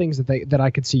handful of things that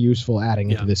I could see useful adding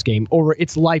into this game over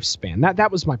its lifespan.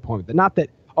 That was my point. Not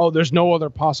that, there's no other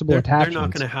possible attachments. They're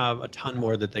not going to have a ton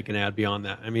more that they can add beyond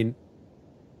that. I mean,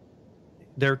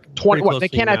 they're 20. What, they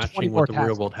can't add 20 more what the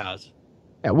real world has.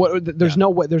 Yeah, there's no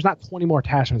way. There's not 20 more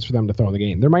attachments for them to throw in the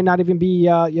game. There might not even be,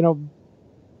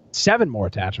 7 more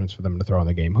attachments for them to throw in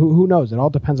the game. Who knows? It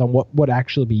all depends on what would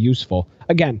actually be useful.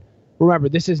 Again, remember,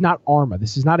 this is not ARMA.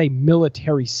 This is not a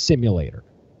military simulator.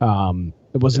 It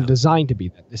wasn't designed to be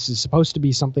that. This is supposed to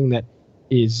be something that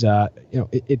is,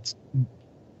 it's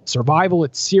survival.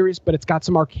 It's serious, but it's got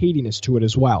some arcadiness to it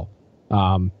as well.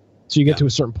 So you get to a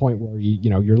certain point where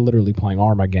you're literally playing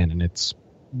ARMA again, and it's,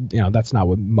 that's not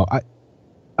what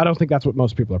I don't think that's what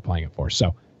most people are playing it for.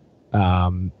 So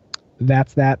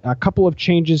that's that. A couple of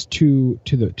changes to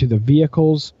the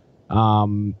vehicles.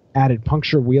 Added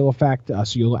puncture wheel effect,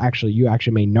 so you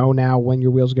actually may know now when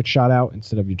your wheels get shot out,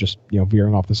 instead of you just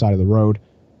veering off the side of the road.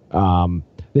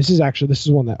 This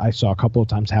is one that I saw a couple of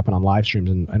times happen on live streams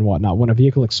and whatnot. When a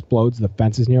vehicle explodes, the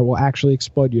fences near will actually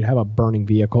explode. You'd have a burning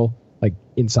vehicle like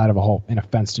inside of in a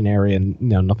fenced-in area, and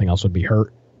nothing else would be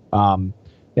hurt.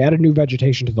 They added new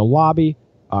vegetation to the lobby.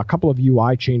 A couple of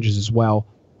UI changes as well.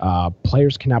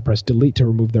 Players can now press delete to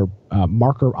remove their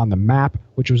marker on the map,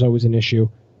 which was always an issue.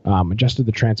 Adjusted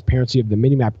the transparency of the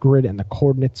minimap grid and the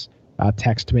coordinates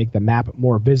text to make the map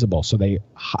more visible. So they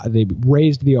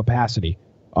raised the opacity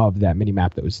of that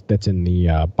minimap that's in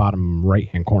the bottom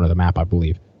right-hand corner of the map, I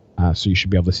believe. So you should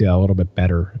be able to see that a little bit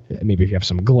better. Maybe if you have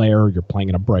some glare, you're playing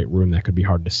in a bright room, that could be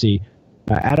hard to see.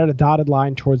 Added a dotted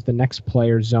line towards the next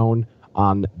player zone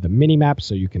on the minimap,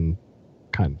 so you can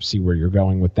kind of see where you're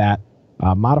going with that.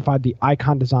 Modified the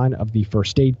icon design of the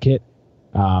first aid kit.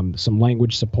 Some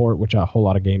language support, which a whole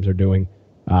lot of games are doing.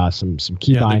 Some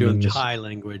key bindings. They're doing Thai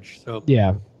language. So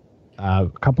a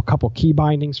couple key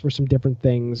bindings for some different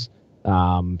things.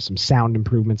 Some sound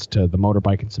improvements to the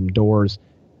motorbike and some doors,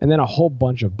 and then a whole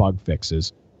bunch of bug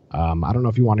fixes. I don't know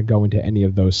if you want to go into any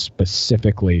of those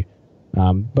specifically,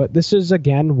 but this is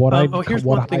again here's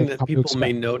one thing that people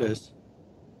may notice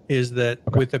is that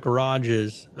with the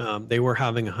garages, they were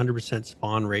having 100%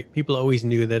 spawn rate. People always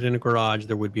knew that in a garage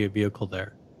there would be a vehicle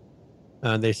there.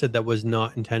 They said that was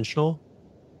not intentional,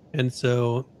 and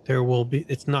so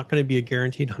it's not going to be a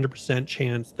guaranteed 100%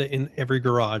 chance that in every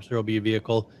garage there will be a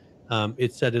vehicle.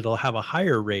 It said it'll have a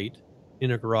higher rate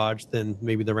in a garage than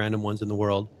maybe the random ones in the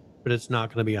world, but it's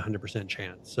not going to be 100%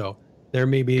 chance. So there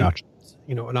may be,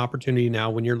 an opportunity now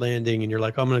when you're landing and you're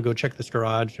like, I'm going to go check this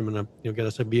garage. I'm going to, get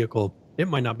us a vehicle. It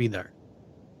might not be there.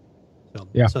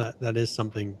 So that is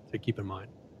something to keep in mind.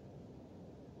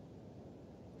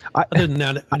 Other than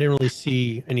that, I didn't really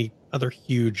see any other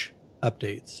huge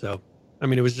updates. So, I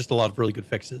mean, it was just a lot of really good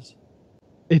fixes.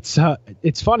 It's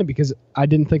funny because I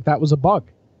didn't think that was a bug.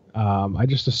 I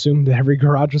just assumed that every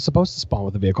garage was supposed to spawn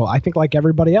with a vehicle. I think like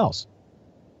everybody else.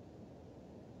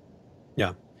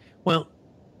 Yeah. Well,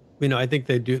 I think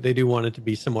they do want it to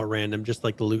be somewhat random, just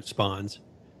like the loot spawns.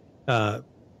 But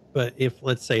if,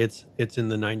 let's say, it's in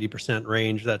the 90%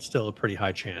 range, that's still a pretty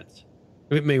high chance.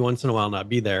 It may once in a while not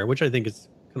be there, which I think is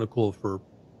kind of cool for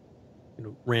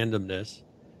randomness.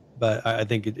 But I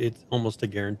think it's almost a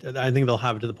guarantee. I think they'll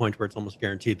have it to the point where it's almost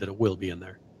guaranteed that it will be in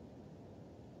there.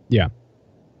 Yeah.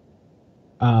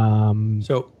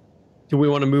 So, do we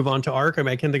want to move on to Ark? I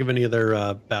mean, I can't think of any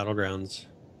other Battlegrounds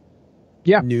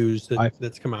news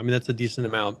that's come out. I mean, that's a decent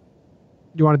amount.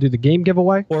 Do you want to do the game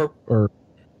giveaway? Or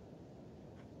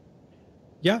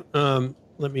yeah.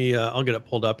 Let me. I'll get it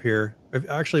pulled up here.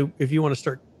 If you want to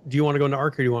start, do you want to go into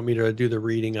Ark, or do you want me to do the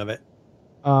reading of it?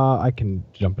 I can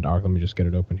jump into Ark. Let me just get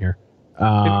it open here.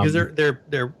 Because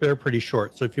they're pretty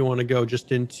short. So if you want to go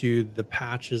just into the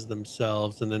patches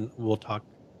themselves, and then we'll talk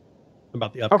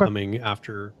about the upcoming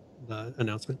after the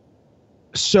announcement.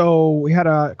 So we had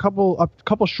a couple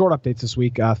short updates this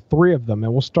week, 3 of them,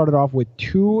 and we'll start it off with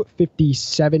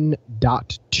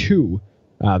 257.2.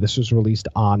 This was released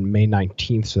on May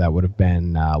 19th, so that would have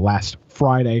been last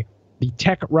Friday. The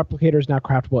tech replicator is now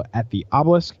craftable at the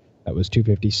obelisk. That was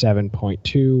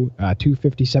 257.2,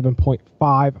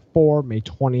 257.5 May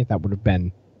 20th. That would have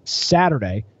been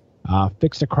Saturday.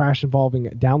 Fixed a crash involving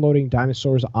downloading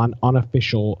dinosaurs on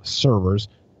unofficial servers.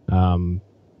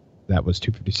 That was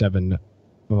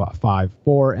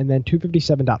 257.54, and then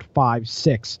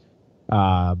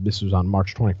 257.56. This was on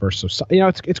March 21st. So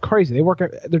it's crazy.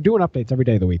 They're doing updates every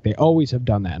day of the week. They always have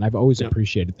done that, and I've always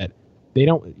appreciated that. They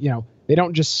don't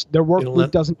just their work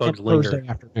week doesn't end Thursday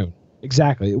afternoon.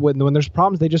 Exactly. When there's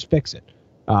problems, they just fix it.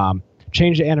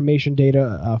 Change the animation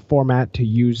data format to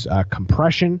use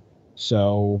compression.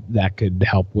 So that could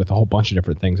help with a whole bunch of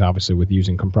different things, obviously, with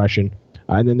using compression.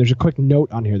 And then there's a quick note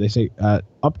on here. They say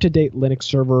up-to-date Linux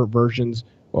server versions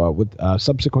with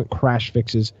subsequent crash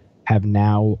fixes has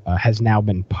now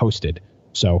been posted.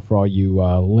 So for all you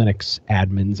Linux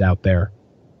admins out there,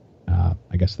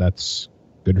 I guess that's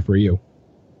good for you.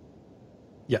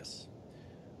 Yes.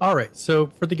 All right. So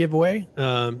for the giveaway,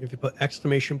 if you put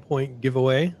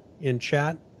 !giveaway in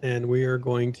chat, and we are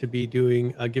going to be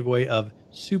doing a giveaway of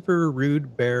Super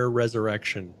Rude Bear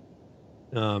Resurrection.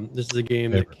 This is a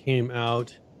game that came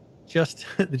out just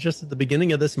at the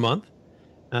beginning of this month.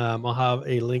 I'll have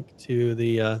a link to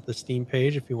the Steam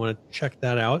page if you want to check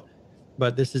that out.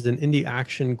 But this is an indie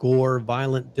action, gore,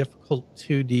 violent, difficult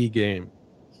 2D game.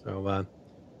 So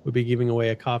we'll be giving away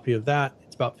a copy of that.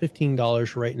 It's about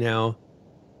 $15 right now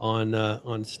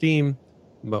on Steam,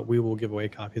 but we will give away a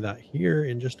copy of that here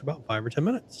in just about 5 or 10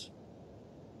 minutes.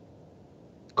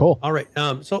 Cool. All right.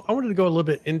 So I wanted to go a little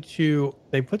bit into,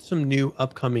 they put some new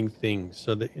upcoming things.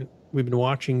 So that we've been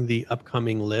watching the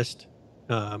upcoming list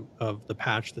of the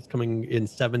patch that's coming in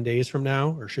 7 days from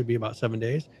now, or should be about 7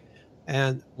 days.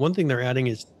 And one thing they're adding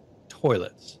is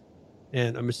toilets.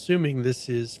 And I'm assuming this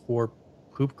is for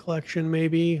poop collection,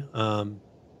 maybe. I'm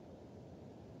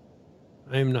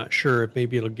not sure if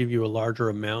maybe it'll give you a larger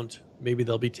amount. Maybe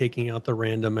they'll be taking out the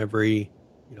random every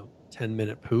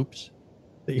 10-minute poops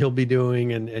that you'll be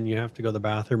doing, and you have to go to the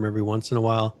bathroom every once in a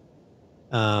while.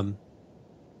 But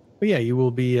yeah, you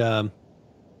will be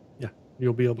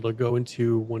you'll be able to go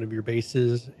into one of your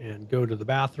bases and go to the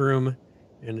bathroom,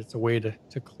 and it's a way to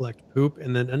collect poop.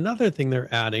 And then another thing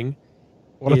they're adding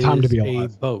what a time to be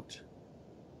alive. A boat.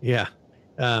 Yeah.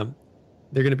 They're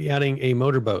going to be adding a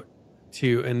motorboat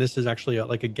and this is actually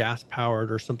like a gas powered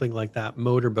or something like that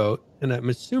motorboat. And I'm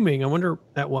assuming, I wonder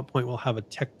at what point we'll have a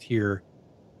tech tier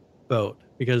boat,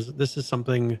 because this is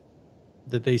something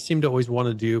that they seem to always want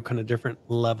to do, kind of different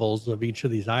levels of each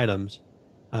of these items.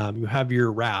 You have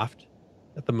your raft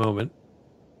at the moment,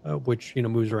 which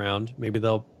moves around. Maybe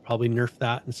they'll probably nerf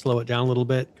that and slow it down a little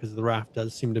bit, because the raft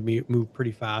does seem to move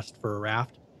pretty fast for a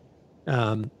raft.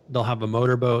 They'll have a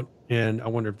motorboat, and I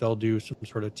wonder if they'll do some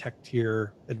sort of tech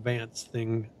tier advanced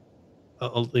thing,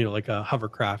 like a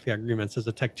hovercraft. Yeah, Agreement says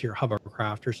a tech tier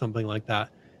hovercraft or something like that.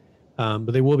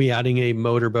 But they will be adding a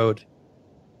motorboat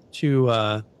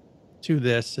to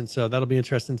this, and so that'll be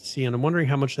interesting to see. And I'm wondering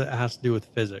how much that has to do with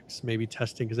physics, maybe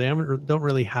testing, because they don't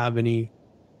really have any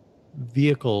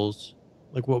vehicles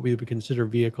like what we would consider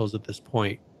vehicles at this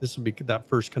point. This will be that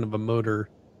first kind of a motor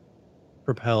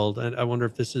propelled, and I wonder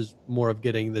if this is more of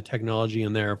getting the technology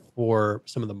in there for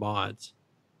some of the mods.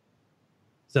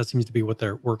 That seems to be what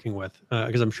they're working with,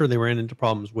 because I'm sure they ran into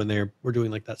problems when they were doing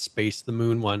like that the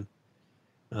moon one,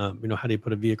 How do you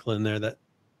put a vehicle in there that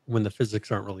when the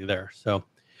physics aren't really there? So,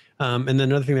 and then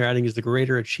another thing they're adding is the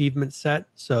greater achievement set.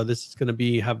 So this is going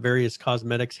to have various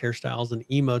cosmetics, hairstyles, and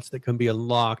emotes that can be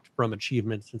unlocked from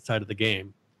achievements inside of the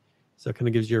game. So it kind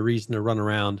of gives you a reason to run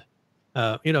around.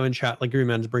 In chat, like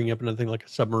Greenman's bringing up another thing like a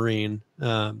submarine.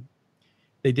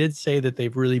 They did say that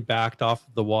they've really backed off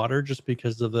of the water just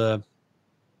because of the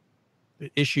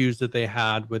issues that they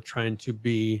had with trying to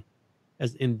be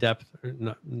as in depth,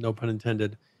 no pun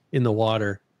intended, in the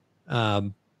water.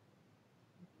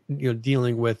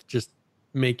 Dealing with just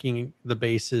making the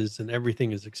bases and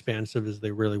everything as expansive as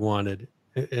they really wanted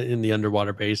in the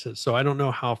underwater bases. So I don't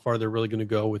know how far they're really going to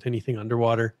go with anything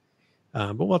underwater,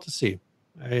 but we'll have to see.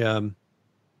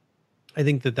 I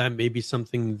think that may be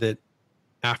something that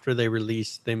after they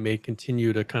release, they may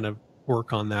continue to kind of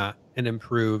work on that and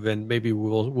improve, and maybe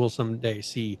we'll someday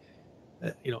see,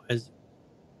 as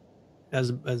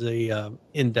a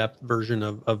in-depth version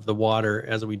of the water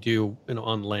as we do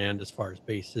on land as far as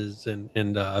bases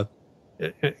and I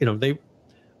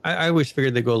always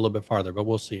figured they go a little bit farther, but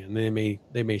we'll see, and they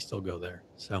may still go there.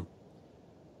 So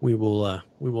we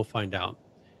will find out.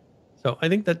 So I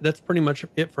think that's pretty much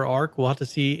it for ARC. We'll have to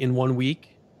see in 1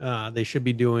 week. They should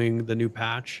be doing the new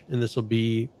patch, and this will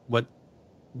be what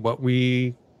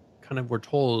we kind of were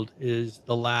told is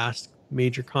the last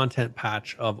major content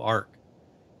patch of ARC.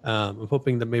 I'm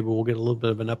hoping that maybe we'll get a little bit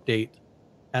of an update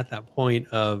at that point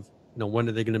of, when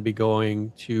are they going to be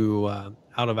going to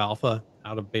out of alpha,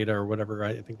 out of beta or whatever.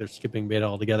 I think they're skipping beta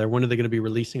altogether. When are they going to be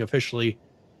releasing officially?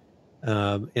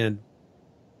 And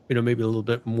maybe a little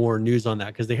bit more news on that,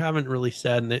 because they haven't really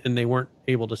said, and they weren't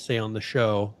able to say on the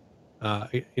show,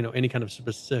 any kind of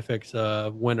specifics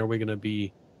of when are we going to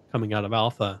be coming out of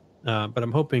alpha. But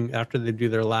I'm hoping after they do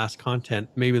their last content,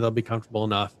 maybe they'll be comfortable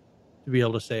enough to be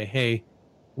able to say, hey,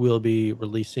 we'll be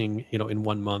releasing, in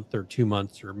 1 month or 2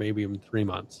 months or maybe even 3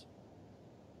 months.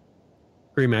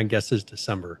 Greenman guesses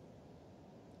December,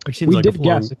 which seems like a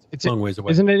long ways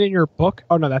away. Isn't it in your book?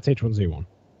 Oh no, that's H1Z1.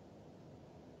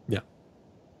 Yeah.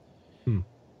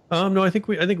 No, I think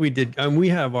we did. We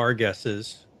have our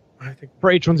guesses. I think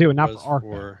for H1Z1, not for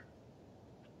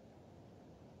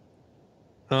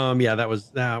ARC. Yeah, that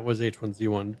was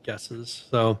H1Z1 guesses.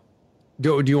 So,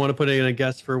 do you want to put in a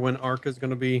guess for when ARC is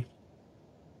going to be?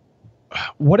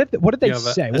 What did they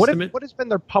say? What has been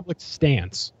their public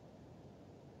stance?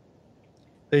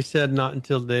 They said not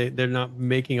until they're not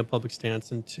making a public stance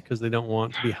because they don't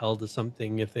want to be held to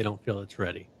something if they don't feel it's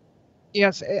ready.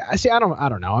 Yes, I see. I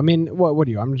don't know. I mean, what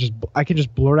do you? I can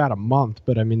just blurt out a month,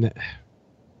 but I mean,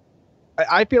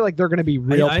 I feel like they're going to be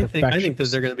real. I think that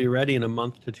they're going to be ready in a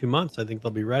month to 2 months. I think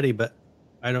they'll be ready, but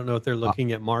I don't know if they're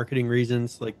looking at marketing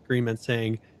reasons, like Greenman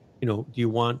saying, do you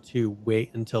want to wait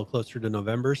until closer to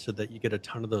November so that you get a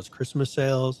ton of those Christmas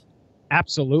sales?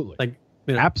 Absolutely.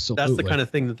 Absolutely. That's the kind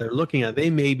of thing that they're looking at. They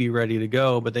may be ready to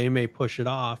go, but they may push it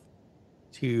off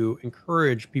to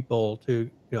encourage people to,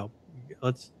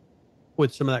 let's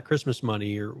with some of that Christmas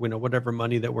money or, whatever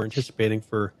money that we're anticipating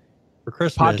for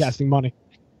Christmas. Podcasting money.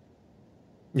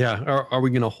 Yeah. Are we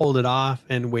going to hold it off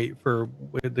and wait to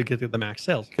get the max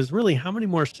sales? Because really, how many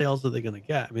more sales are they going to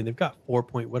get? I mean, they've got 4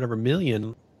 whatever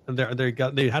million.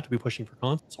 They have to be pushing for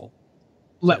console.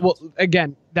 Well,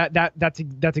 again, that's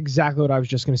exactly what I was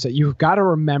just going to say. You've got to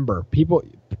remember,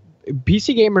 PC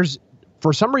gamers,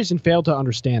 for some reason, fail to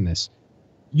understand this.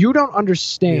 You don't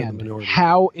understand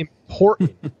how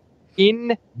important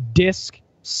in-disc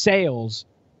sales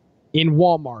in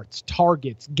Walmarts,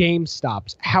 Targets,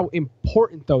 GameStops, how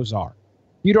important those are.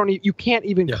 You can't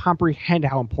even comprehend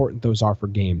how important those are for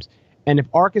games. And if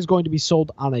ARC is going to be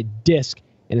sold on a disc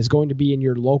and is going to be in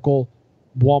your local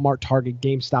Walmart, Target,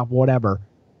 GameStop, whatever,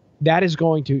 they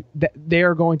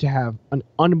are going to have an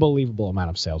unbelievable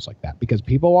amount of sales like that, because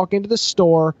people walk into the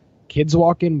store, kids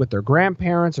walk in with their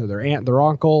grandparents or their aunt, their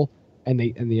uncle, and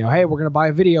they hey, we're going to buy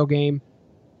a video game.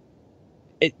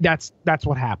 That's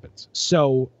what happens.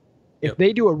 So if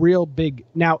they do a real big,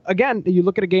 now again, you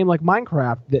look at a game like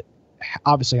Minecraft that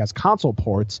obviously has console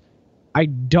ports. I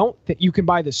don't think you can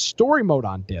buy the story mode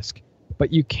on disc,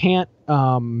 but you can't.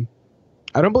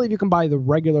 I don't believe you can buy the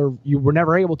regular. You were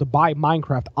never able to buy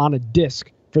Minecraft on a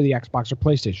disc for the Xbox or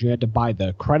PlayStation. You had to buy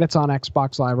the credits on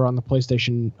Xbox Live or on the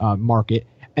PlayStation market,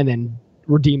 and then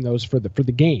redeem those for the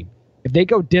game. If they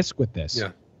go disc with this,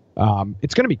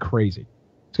 it's going to be crazy.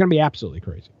 It's going to be absolutely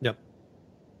crazy. Yep.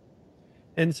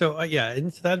 And so,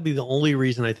 and so that'd be the only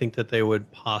reason I think that they would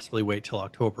possibly wait till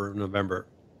October or November.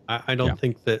 I don't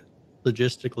think that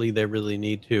logistically they really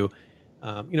need to.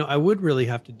 I would really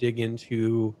have to dig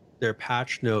into their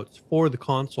patch notes for the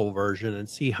console version and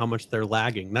see how much they're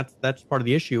lagging. That's part of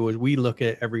the issue. Is we look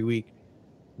at every week,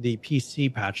 the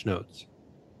PC patch notes.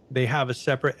 They have a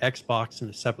separate Xbox and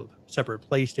a separate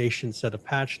PlayStation set of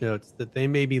patch notes that they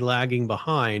may be lagging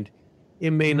behind.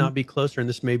 It may not be closer, and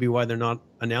this may be why they're not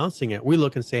announcing it. We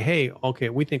look and say, hey, okay,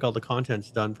 we think all the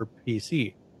content's done for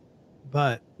PC,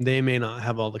 but they may not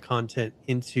have all the content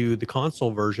into the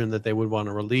console version that they would want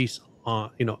to release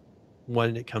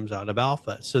when it comes out of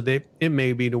alpha. So it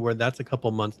may be to where that's a couple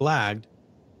months lagged.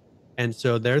 And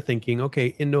so they're thinking,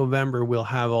 okay, in November, we'll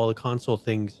have all the console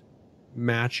things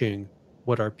matching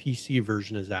what our PC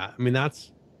version is at. I mean,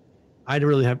 I'd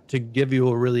really have to give you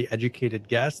a really educated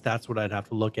guess. That's what I'd have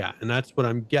to look at. And that's what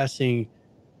I'm guessing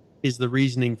is the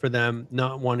reasoning for them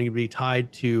not wanting to be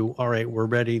tied to, all right, we're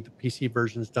ready. The PC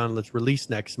version's done. Let's release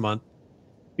next month,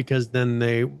 because then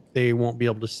they won't be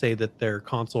able to say that their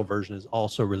console version is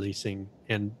also releasing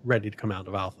and ready to come out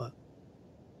of alpha.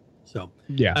 So,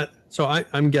 yeah. So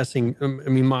I'm guessing, I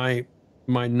mean, my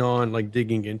non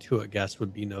digging into it guess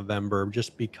would be November,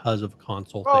 just because of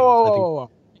console things.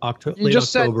 I think late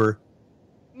October.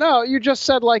 No, you just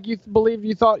said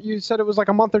you said it was like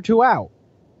a month or two out.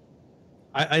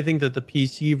 I think that the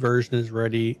PC version is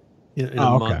ready in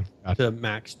a month to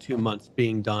max 2 months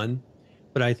being done,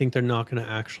 but I think they're not going to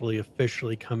actually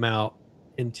officially come out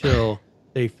until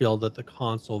they feel that the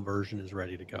console version is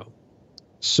ready to go.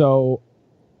 So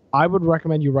I would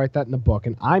recommend you write that in the book.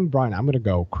 And Brian, I'm going to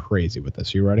go crazy with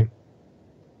this. You ready?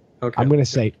 Okay. I'm going to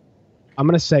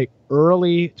say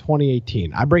early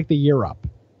 2018. I break the year up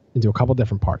into a couple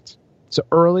different parts. So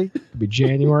early could be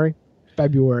January,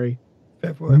 February,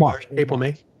 March, April,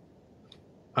 May.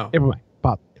 Oh, April, May.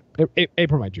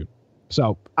 April, May, June.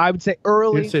 So I would say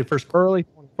early. You'd say early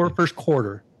or first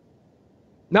quarter.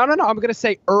 No. I'm going to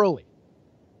say early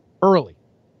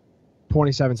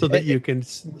 2017. So that you can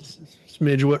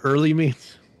smidge what early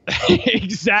means.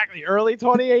 Exactly. Early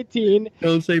 2018.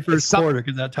 Don't say first quarter,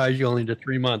 because that ties you only to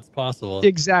 3 months possible.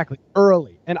 Exactly.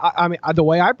 Early. And I mean, the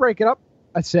way I break it up,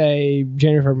 I say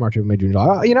January, February, March, April, May, June,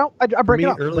 July. I break it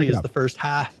up. Early is the first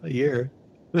half a year.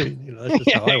 That's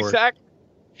just how I work. Exactly.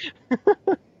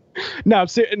 No,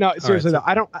 seriously, right, so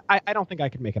I don't think I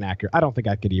could make an accurate. I don't think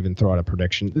I could even throw out a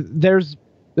prediction. There's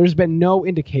been no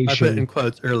indication. I put in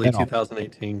quotes early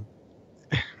 2018.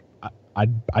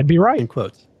 I'd be right. In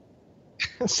quotes.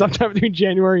 Sometime between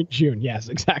January and June. Yes,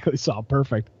 exactly. Saul.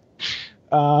 Perfect.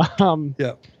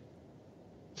 Yeah.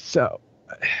 So,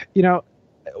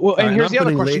 well, and here's the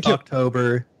other question late too.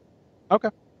 October. Okay.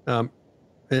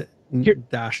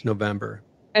 Dash November.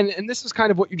 And this is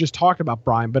kind of what you just talked about,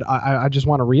 Brian, but I just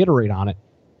want to reiterate on it.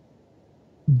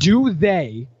 Do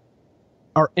they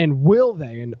are they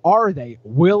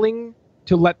willing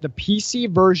to let the PC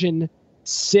version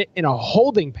sit in a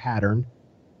holding pattern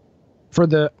for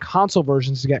the console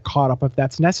versions to get caught up if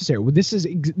that's necessary? This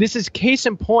is case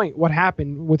in point what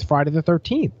happened with Friday the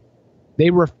 13th. They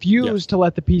refused to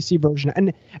let the PC version,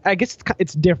 and I guess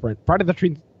it's different. Friday the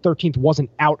 13th wasn't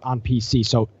out on PC,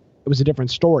 so it was a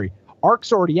different story.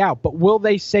 Ark's already out, but will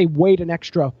they say wait an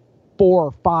extra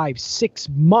 4, 5, 6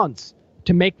 months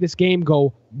to make this game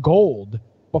go gold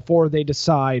before they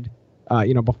decide?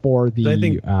 Before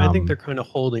the. I think they're kind of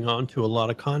holding on to a lot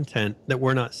of content that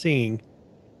we're not seeing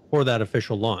for that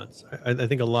official launch. I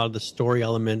think a lot of the story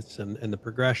elements and the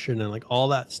progression and like all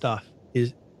that stuff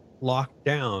is locked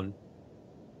down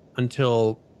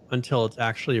until it's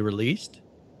actually released.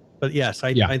 But yes,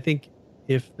 I think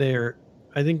if they're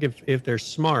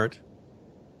smart,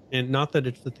 and not that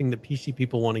it's the thing that PC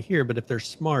people want to hear, but if they're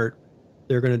smart,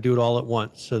 they're going to do it all at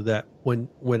once, so that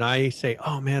when I say,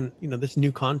 oh man, this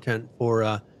new content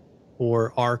for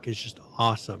Ark is just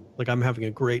awesome, like I'm having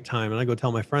a great time, and I go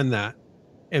tell my friend that,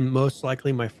 and most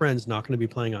likely my friend's not going to be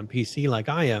playing on PC like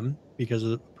I am, because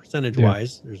of percentage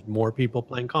wise, there's more people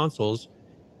playing consoles.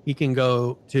 He can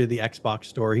go to the Xbox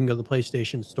store, he can go to the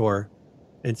PlayStation store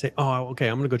and say, oh, okay,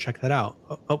 I'm going to go check that out.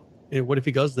 Oh, what if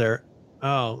he goes there?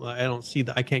 Oh, I don't see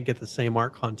that. I can't get the same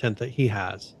Ark content that he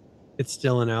has. It's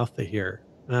still in alpha here.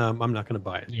 I'm not going to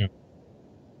buy it. Yeah.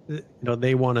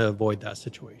 They want to avoid that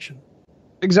situation.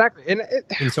 Exactly. And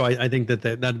so I think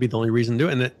that'd be the only reason to do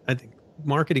it. And I think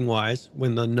marketing wise,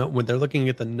 when they're looking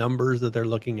at the numbers that they're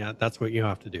looking at, that's what you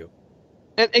have to do.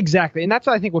 And exactly. And that's,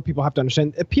 I think, what people have to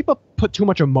understand. People put too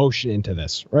much emotion into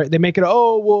this, right? They make it,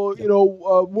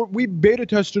 we beta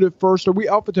tested it first, or we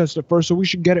alpha tested it first, so we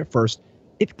should get it first.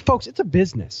 Folks, it's a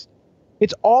business.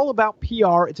 It's all about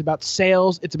PR. It's about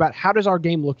sales. It's about how does our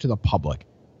game look to the public.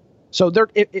 So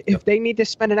if they need to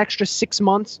spend an extra 6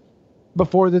 months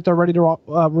before that they're ready to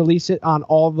release it on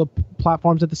all the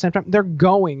platforms at the same time, they're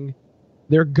going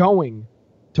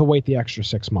to wait the extra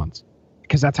 6 months,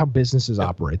 because that's how businesses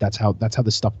operate. That's how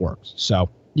this stuff works. So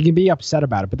You can be upset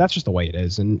about it, but that's just the way it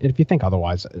is. And if you think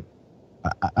otherwise,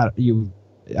 I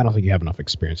don't think you have enough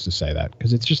experience to say that,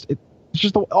 because it's just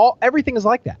everything is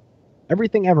like that.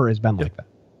 Everything ever has been like that.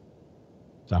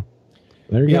 So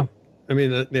there you go. I mean,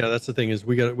 that's the thing, is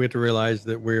we have to realize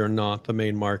that we are not the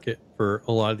main market for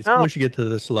a lot of these. No. Once you get to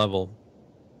this level,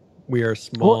 we are a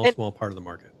small part of the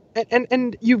market.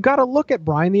 And you've got to look at,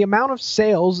 Brian, the amount of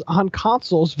sales on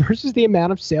consoles versus the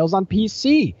amount of sales on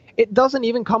PC. It doesn't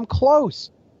even come close.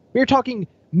 We're talking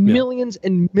millions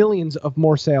and millions of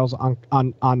more sales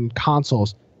on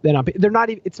consoles than on. They're not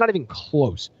even. It's not even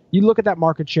close. You look at that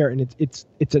market share, and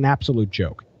it's an absolute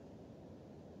joke.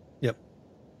 Yep.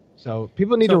 So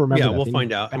people need to remember. Yeah, we'll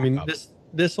find out. I mean,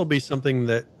 this will be something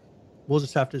that we'll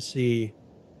just have to see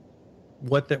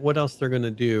what else they're going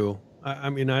to do. I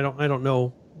mean, I don't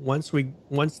know. Once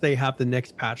they have the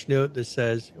next patch note that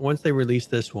says, once they release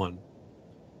this one,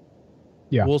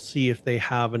 we'll see if they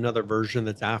have another version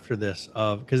that's after this,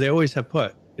 because they always have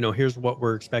put, here's what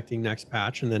we're expecting next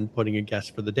patch, and then putting a guess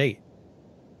for the date.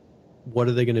 What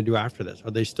are they going to do after this? Are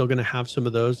they still going to have some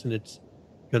of those, and it's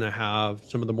going to have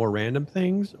some of the more random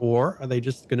things, or are they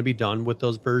just going to be done with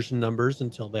those version numbers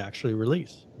until they actually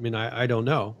release? I mean, I don't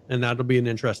know. And that'll be an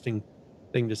interesting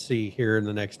thing to see here in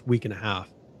the next week and a half,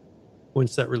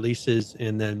 once that releases,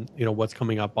 and then what's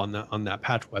coming up on that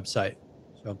patch website.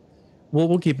 So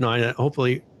we'll keep an eye on it.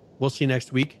 Hopefully we'll see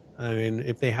next week. I mean,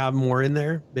 if they have more in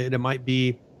there, it might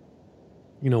be,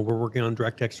 we're working on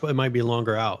DirectX 12. It might be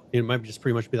longer out. It might just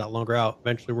pretty much be that longer out.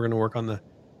 Eventually we're going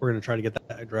to try to get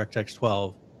that DirectX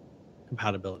 12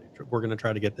 compatibility. We're going to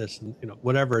try to get this, and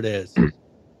whatever it is.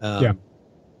 I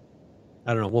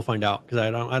don't know. We'll find out, because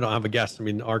I don't have a guess. I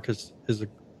mean, Arcus is a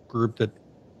group that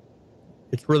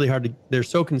it's really hard to. They're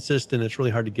so consistent. It's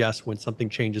really hard to guess when something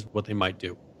changes what they might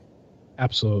do.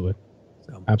 Absolutely.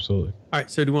 So, absolutely. All right.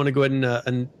 So do you want to go ahead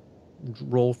and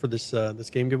roll for this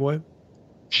game giveaway?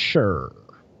 Sure.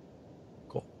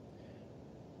 Cool.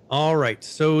 All right.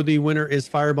 So the winner is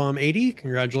Firebomb 80.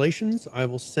 Congratulations. I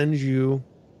will send you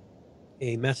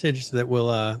a message that will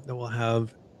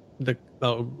have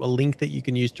a link that you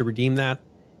can use to redeem that,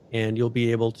 and you'll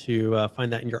be able to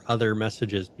find that in your other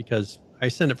messages, because I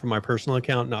send it from my personal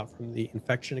account, not from the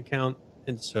infection account.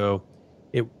 And so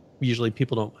usually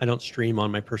I don't stream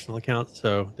on my personal account,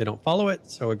 so they don't follow it.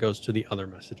 So it goes to the other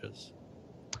messages.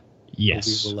 Yes.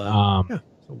 So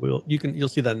so you'll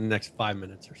see that in the next 5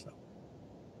 minutes or so.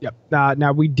 Yep.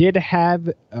 Now we did have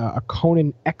a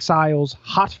Conan Exiles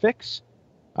hotfix.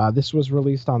 This was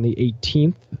released on the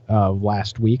 18th of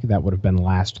last week. That would have been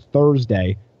last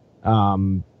Thursday.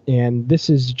 And this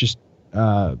is just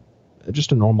a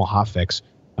normal hotfix.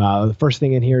 The first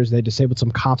thing in here is they disabled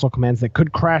some console commands that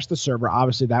could crash the server.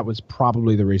 Obviously, that was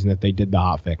probably the reason that they did the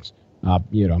hotfix.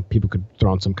 People could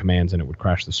throw in some commands and it would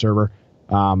crash the server.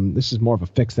 This is more of a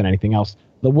fix than anything else.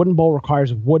 The wooden bowl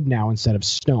requires wood now instead of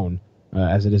stone,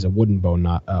 as it is a wooden bowl,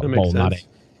 not a.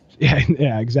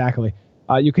 Yeah, exactly.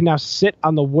 You can now sit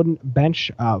on the wooden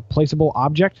bench, placeable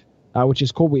object, which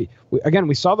is cool. We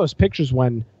saw those pictures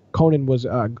when Conan was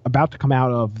about to come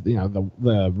out of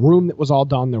the room that was all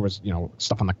done. There was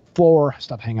stuff on the floor,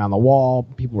 stuff hanging on the wall.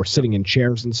 People were sitting in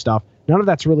chairs and stuff. None of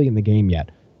that's really in the game yet.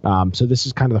 So this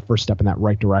is kind of the first step in that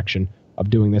right direction of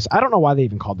doing this. I don't know why they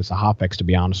even called this a hotfix, to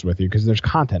be honest with you, because there's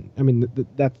content. I mean,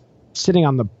 that sitting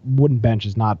on the wooden bench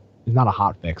is not a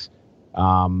hotfix.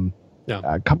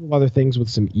 A couple of other things with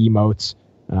some emotes.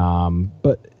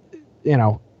 But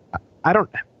I don't.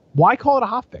 Why call it a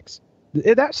hotfix?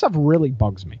 That stuff really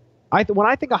bugs me. When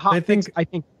I think of hotfix, I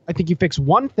think you fix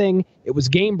one thing. It was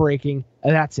game breaking,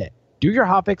 and that's it. Do your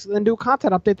hotfix, and then do a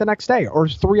content update the next day or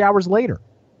 3 hours later.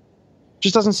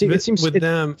 Just doesn't seem. It seems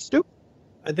stupid.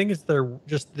 I think it's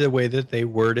just the way that they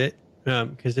word it.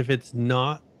 Because if it's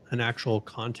not an actual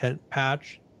content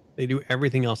patch, they do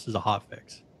everything else as a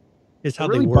hotfix. It's how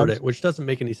they word it, which doesn't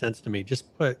make any sense to me.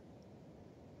 Just put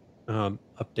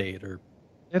update or.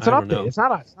 It's an update. It's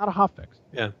not a hotfix.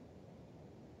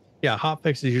 Yeah,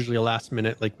 hotfix is usually a last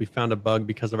minute, like we found a bug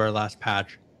because of our last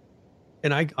patch.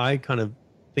 And I kind of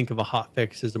think of a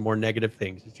hotfix as a more negative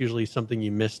thing. It's usually something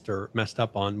you missed or messed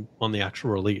up on the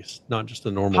actual release, not just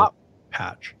a normal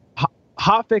patch.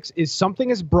 Hotfix is something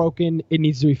is broken, it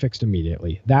needs to be fixed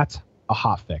immediately. That's a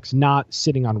hotfix, not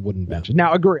sitting on wooden benches.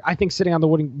 Now, agree. I think sitting on the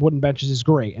wooden benches is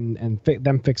great, and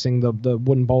them fixing the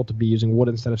wooden bowl to be using wood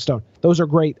instead of stone. Those are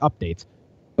great updates,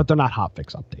 but they're not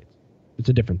hotfix updates. It's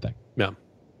a different thing. Yeah.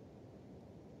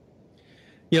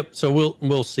 Yep. So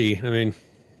we'll see. I mean,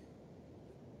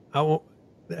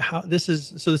 this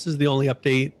is the only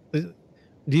update.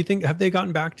 Do you think, have they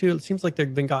gotten back to? It seems like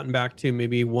they've been gotten back to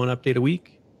maybe one update a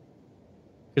week.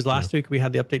 Because last week we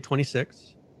had the update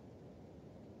 26.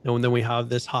 And then we have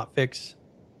this hot fix.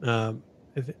 I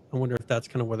wonder if that's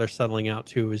kind of where they're settling out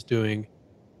to, is doing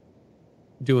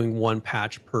one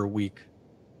patch per week.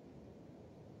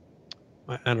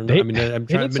 I don't know. I mean, I've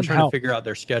been trying to figure out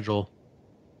their schedule.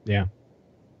 Yeah.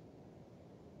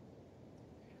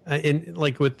 And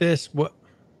like with this,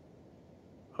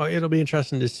 it'll be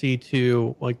interesting to see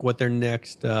too, like what their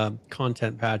next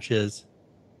content patch is,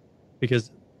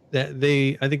 because I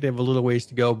think they have a little ways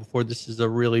to go before this is a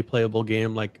really playable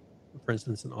game. Like, for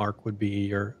instance, an Ark would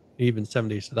be, or even 7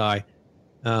 Days to Die.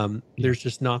 There's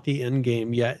just not the end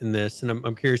game yet in this, and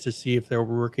I'm curious to see if they're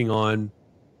working on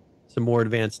some more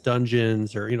advanced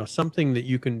dungeons, or something that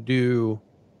you can do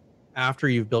after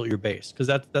you've built your base, because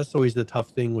that's always the tough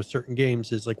thing with certain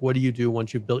games, is like, what do you do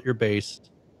once you've built your base?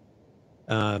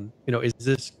 Are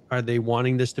they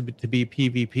wanting this to be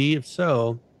PvP? If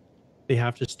so, they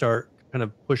have to start kind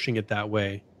of pushing it that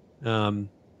way,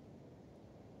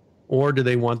 or do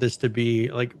they want this to be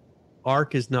like,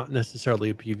 Ark is not necessarily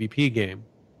a PvP game.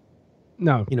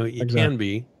 No, it can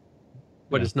be,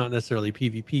 but it's not necessarily a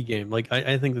PvP game. Like,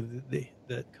 I think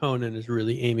that Conan is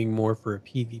really aiming more for a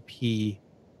PvP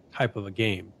type of a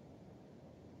game.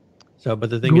 So, but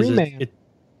the thing is, it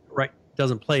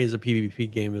doesn't play as a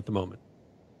PvP game at the moment.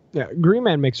 Yeah, Green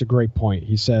Man makes a great point.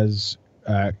 He says,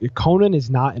 Conan is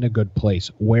not in a good place.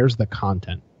 Where's the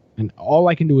content? And all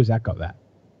I can do is echo that.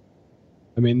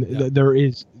 I mean,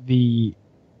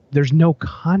 there's no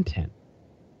content.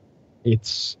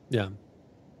 It's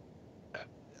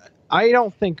I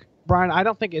don't think, Brian,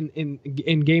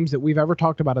 in games that we've ever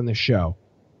talked about on this show,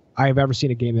 I have ever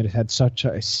seen a game that has had such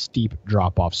a steep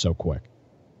drop off so quick.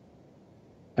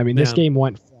 I mean, this game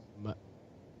went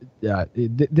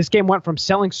from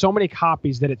selling so many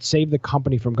copies that it saved the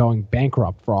company from going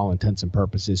bankrupt for all intents and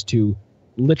purposes, to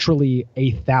literally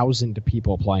 1,000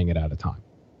 people playing it at a time.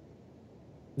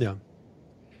 Yeah.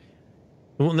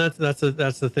 Well, that's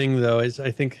the thing, though, is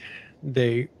I think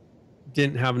they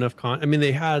didn't have enough I mean,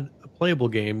 they had a playable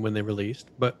game when they released,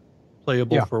 but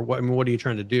playable for what? I mean, what are you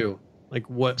trying to do? Like,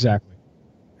 what exactly?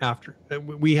 After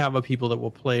we have a people that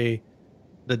will play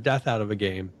the death out of a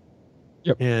game,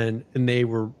 and they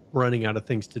were running out of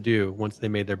things to do once they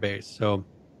made their base. So,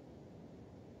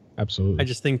 absolutely, I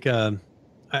just think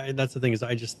that's the thing, is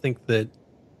I just think that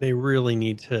they really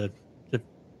need to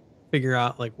figure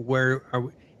out, like, where are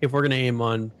we, if we're going to aim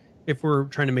on, if we're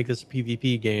trying to make this a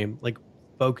PvP game, like,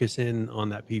 focus in on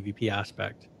that PvP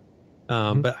aspect.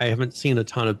 But I haven't seen a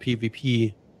ton of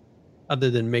PvP other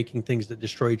than making things that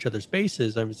destroy each other's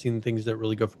bases. I haven't seen things that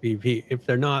really go for PvP. If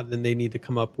they're not, then they need to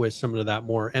come up with some of that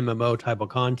more MMO type of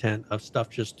content, of stuff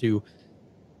just to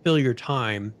fill your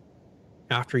time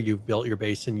after you've built your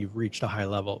base and you've reached a high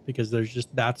level, because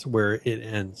that's where it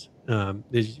ends.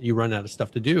 Is you run out of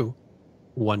stuff to do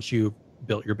once you've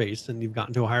built your base and you've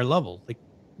gotten to a higher level. Like,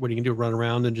 what are you gonna do? Run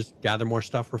around and just gather more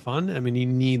stuff for fun? I mean, you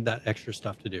need that extra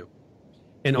stuff to do.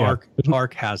 And Ark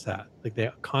has that. Like,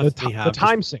 they constantly have the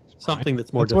time sinks, something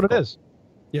that's more difficult. What it is.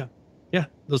 Yeah,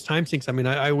 those time sinks. I mean,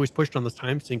 I always pushed on those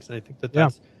time sinks, and I think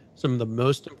that's some of the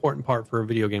most important part for a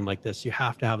video game like this. You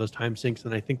have to have those time sinks,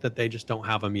 and I think that they just don't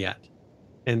have them yet.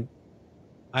 And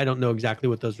I don't know exactly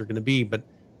what those are going to be, but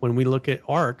when we look at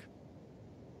Ark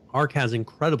has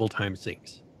incredible time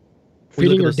sinks.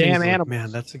 Feeding your damn animals.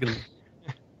 Man, that's going to...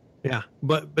 Yeah,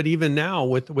 but even now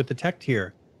with the tech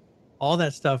tier, all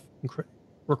that stuff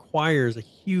requires a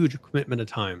huge commitment of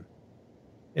time,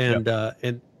 and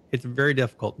it's very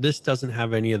difficult. This doesn't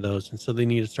have any of those, and so they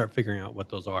need to start figuring out what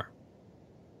those are.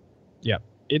 Yeah,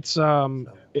 it's in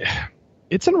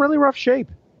really rough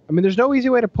shape. I mean, there's no easy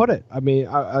way to put it. I mean,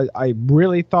 I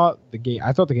really thought the game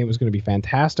was going to be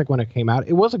fantastic when it came out.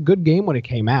 It was a good game when it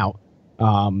came out,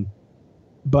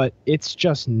 but it's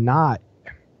just not.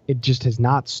 It just has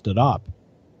not stood up.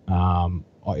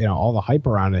 All the hype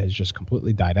around it has just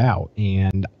completely died out.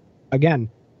 And again,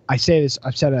 I say this,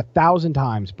 I've said it 1,000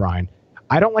 times, Brian.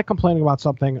 I don't like complaining about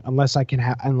something unless I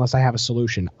have a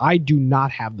solution. I do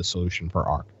not have the solution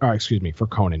for for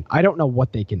Conan. I don't know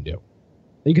what they can do.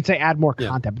 You could say add more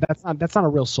content, but that's not a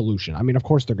real solution. I mean, of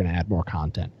course they're going to add more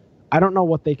content. I don't know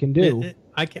what they can do.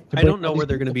 I don't know where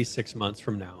they're going to be 6 months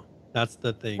from now. That's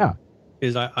the thing. Yeah.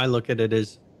 Is I look at it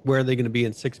as, where are they going to be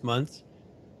in 6 months?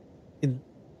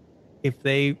 If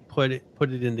they put it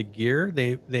into gear,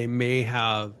 they may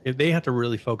have, if they have to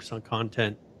really focus on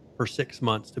content for 6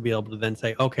 months to be able to then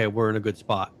say, okay, we're in a good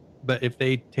spot. But if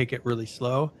they take it really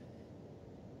slow,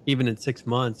 even in 6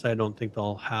 months, I don't think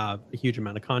they'll have a huge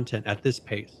amount of content at this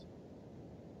pace.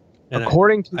 And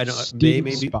according to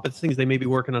but things, they may be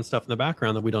working on stuff in the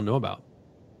background that we don't know about.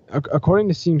 According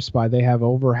to SteamSpy, they have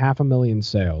over 500,000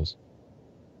 sales,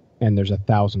 and there's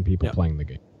 1,000 people playing the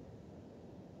game.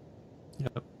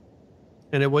 Yep.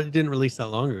 And it didn't release that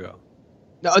long ago.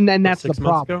 No, and then that's the 6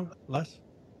 months problem. ago? Less?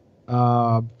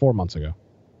 4 months ago,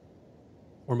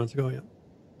 4 months ago, yeah.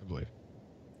 I believe.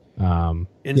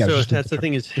 And yeah, so that's the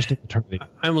thing is, just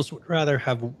I almost would rather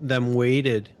have them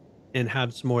waited and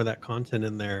have some more of that content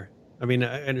in there. I mean,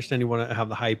 I understand you want to have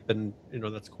the hype, and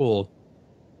that's cool,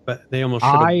 but they almost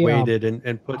should have waited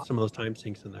and put some of those time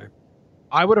sinks in there.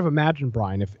 I would have imagined,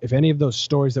 Brian, if any of those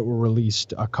stories that were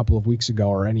released a couple of weeks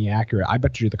ago are any accurate, I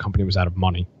bet you the company was out of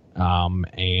money,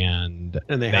 and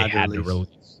they had to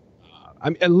release.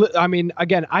 I mean,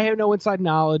 again, I have no inside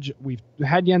knowledge. We've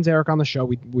had Jens Erik on the show.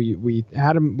 We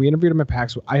had him. We interviewed him at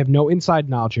PAX. I have no inside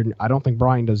knowledge here. I don't think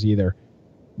Brian does either.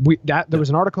 There was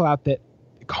an article out that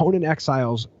Conan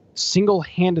Exiles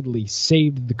single-handedly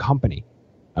saved the company.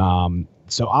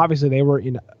 So obviously they were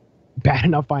in a bad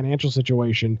enough financial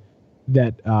situation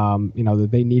that that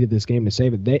they needed this game to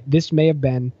save it. This may have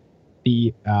been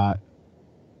the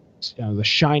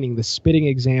spitting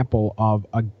example of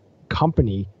a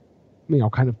company,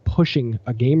 kind of pushing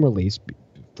a game release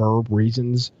for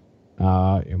reasons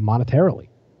monetarily.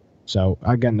 So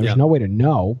again, there's no way to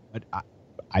know, but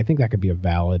I think that could be a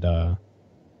valid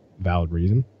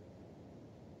reason.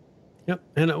 Yep,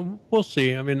 and we'll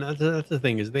see. I mean, that's the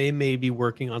thing, is they may be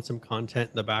working on some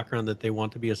content in the background that they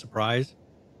want to be a surprise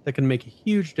that can make a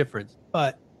huge difference.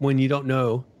 But when you don't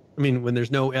know, I mean, when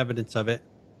there's no evidence of it,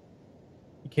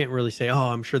 you can't really say, "Oh,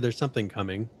 I'm sure there's something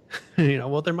coming."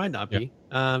 Well, there might not be,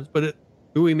 but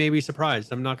we may be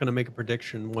surprised. I'm not going to make a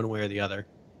prediction one way or the other.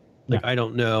 I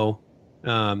don't know,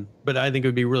 but I think it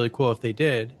would be really cool if they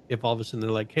did. If all of a sudden they're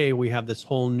like, "Hey, we have this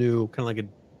whole new kind of like an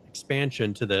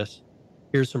expansion to this.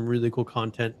 Here's some really cool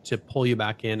content to pull you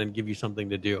back in and give you something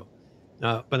to do."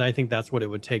 But I think that's what it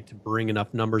would take to bring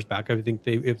enough numbers back. I think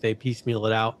if they piecemeal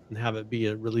it out and have it be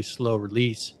a really slow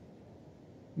release,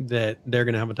 that they're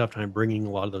going to have a tough time bringing a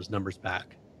lot of those numbers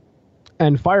back.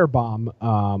 And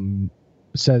Firebomb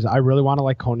says, "I really want to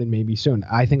like Conan maybe soon."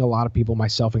 I think a lot of people,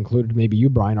 myself included, maybe you,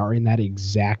 Brian, are in that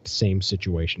exact same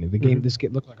situation. The game, this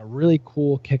looked like a really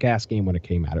cool, kick-ass game when it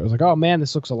came out. It was like, oh man,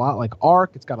 this looks a lot like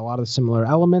Ark. It's got a lot of similar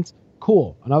elements.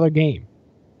 Cool, another game.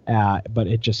 But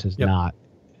it just has not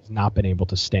been able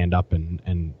to stand up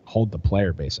and hold the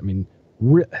player base. I mean,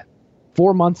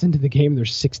 4 months into the game,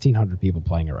 there's 1,600 people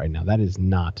playing it right now. That is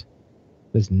not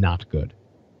good.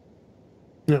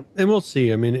 Yeah, and we'll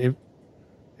see. I mean,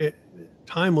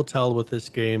 time will tell with this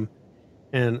game,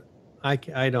 and I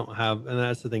don't have, and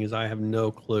that's the thing, is I have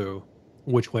no clue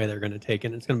which way they're going to take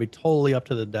it. It's going to be totally up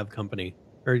to the dev company,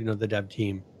 or the dev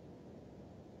team,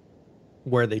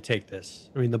 where they take this.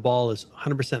 I mean, the ball is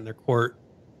 100% in their court.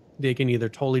 They can either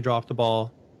totally drop the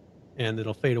ball and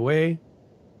it'll fade away,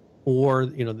 or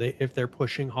if they're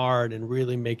pushing hard and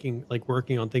really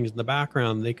working on things in the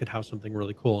background, they could have something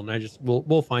really cool. And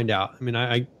we'll find out. I mean,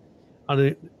 I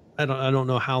don't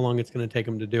know how long it's going to take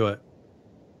them to do it,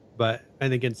 but I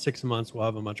think in 6 months we'll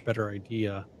have a much better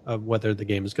idea of whether the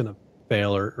game is going to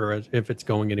fail or if it's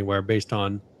going anywhere based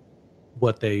on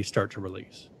what they start to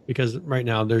release. Because right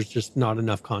now there's just not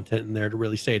enough content in there to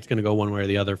really say it's going to go one way or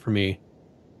the other for me.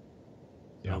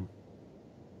 Yeah.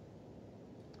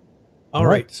 All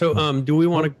right. So, do we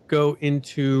want to go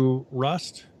into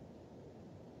Rust?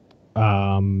 You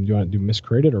want to do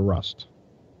Miscreated or Rust?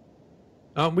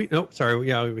 We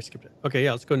skipped it. Okay,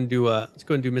 yeah, let's go and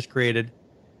do Miscreated.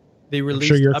 They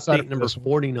released update number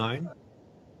 49.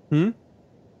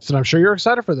 So I'm sure you're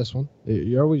excited for this one.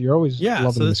 You're always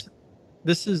loving this.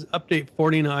 This is update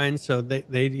 49. So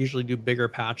they usually do bigger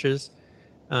patches.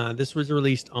 This was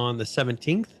released on the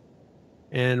 17th.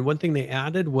 And one thing they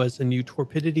added was a new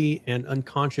torpidity and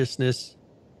unconsciousness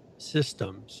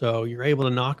system. So you're able to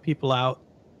knock people out,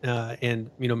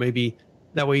 and maybe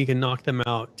that way you can knock them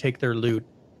out, take their loot,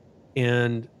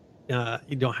 and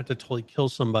you don't have to totally kill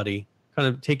somebody, kind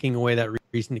of taking away that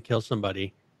reason to kill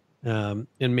somebody, and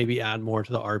maybe add more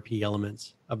to the RP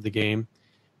elements of the game.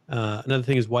 Another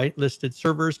thing is whitelisted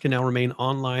servers can now remain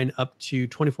online up to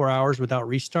 24 hours without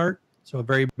restart. So a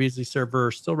very busy server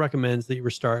still recommends that you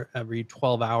restart every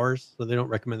 12 hours. So they don't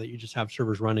recommend that you just have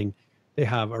servers running. They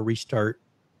have a restart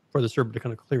for the server to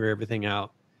kind of clear everything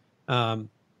out.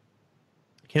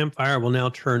 Campfire will now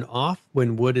turn off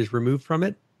when wood is removed from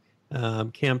it.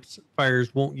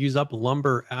 Campfires won't use up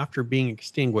lumber after being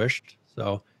extinguished.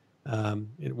 So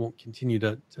it won't continue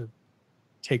to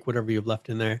take whatever you've left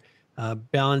in there.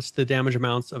 Balance the damage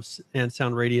amounts and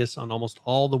sound radius on almost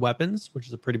all the weapons, which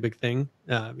is a pretty big thing.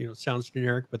 It sounds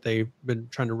generic, but they've been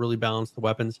trying to really balance the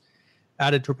weapons.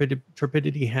 Added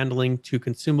torpidity handling to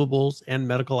consumables and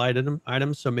medical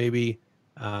items. So maybe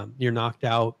you're knocked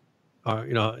out or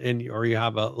you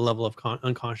have a level of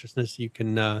unconsciousness, you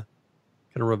can kind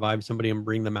of revive somebody and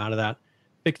bring them out of that.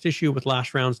 Fixed issue with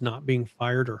last rounds not being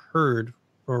fired or heard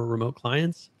for remote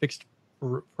clients. Fixed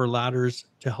for ladders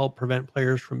to help prevent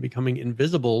players from becoming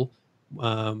invisible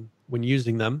when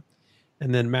using them.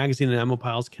 And then magazine and ammo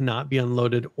piles cannot be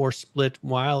unloaded or split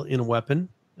while in a weapon.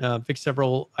 Fix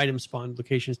several item spawn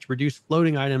locations to reduce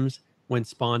floating items when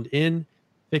spawned in.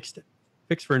 Fix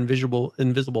for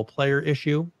invisible player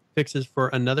issue. Fixes for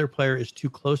another player is too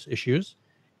close issues.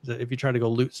 So if you try to go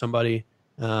loot somebody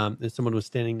and someone was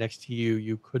standing next to you,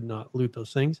 you could not loot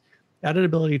those things. Added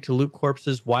ability to loot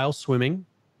corpses while swimming.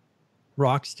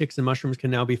 Rocks, sticks, and mushrooms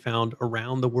can now be found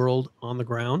around the world on the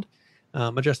ground.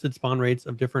 Adjusted spawn rates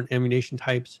of different ammunition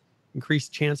types.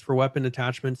 Increased chance for weapon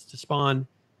attachments to spawn.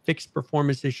 Fixed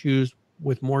performance issues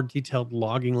with more detailed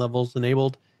logging levels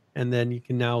enabled. And then you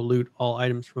can now loot all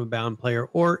items from a bound player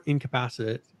or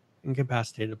incapacitated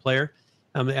player.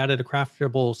 They added a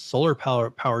craftable solar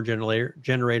power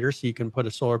generator, so you can put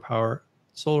a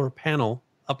solar panel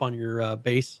up on your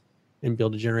base and be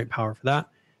able to generate power for that.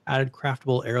 Added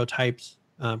craftable arrow types.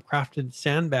 Crafted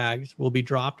sandbags will be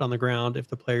dropped on the ground if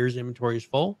the player's inventory is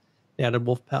full. They added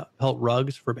wolf pelt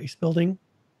rugs for base building.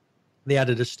 They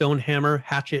added a stone hammer,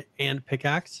 hatchet, and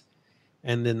pickaxe.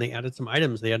 And then they added some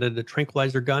items. They added a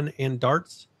tranquilizer gun and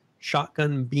darts,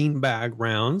 shotgun beanbag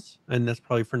rounds, and that's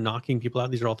probably for knocking people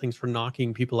out. These are all things for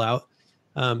knocking people out.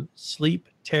 Sleep,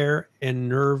 tear, and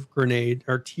nerve grenade,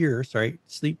 or tier, sorry.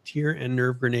 Sleep, tear, and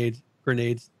nerve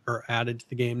grenades are added to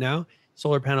the game now.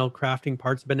 Solar panel crafting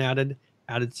parts have been added.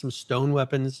 Added some stone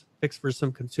weapons, fixed for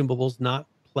some consumables, not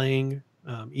playing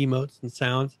emotes and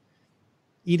sounds.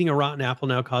 Eating a rotten apple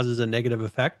now causes a negative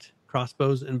effect.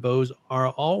 Crossbows and bows are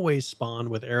always spawned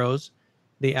with arrows.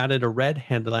 They added a red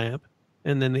headlamp,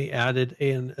 and then they added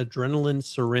an adrenaline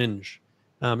syringe.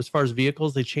 As far as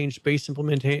vehicles, they changed base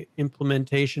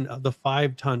implementation of the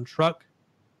 5-ton truck.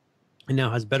 It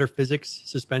now has better physics,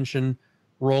 suspension,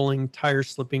 rolling, tire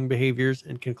slipping behaviors,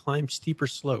 and can climb steeper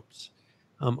slopes.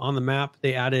 On the map,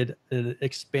 they added an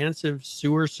expansive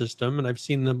sewer system, and I've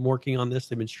seen them working on this.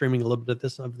 They've been streaming a little bit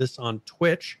of this on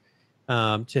Twitch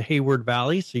to Hayward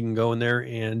Valley, so you can go in there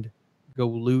and go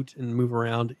loot and move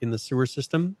around in the sewer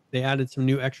system. They added some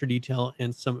new extra detail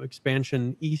and some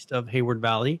expansion east of Hayward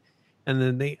Valley, and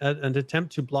then they an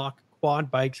attempt to block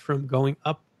quad bikes from going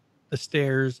up the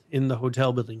stairs in the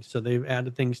hotel building. So they've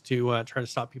added things to try to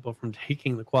stop people from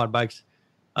taking the quad bikes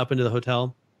up into the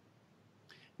hotel.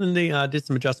 Then they did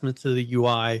some adjustments to the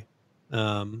UI.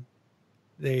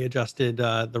 They adjusted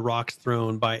the rocks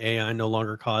thrown by AI no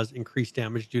longer cause increased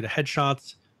damage due to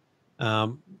headshots.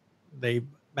 They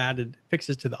added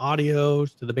fixes to the audio,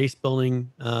 to the base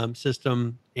building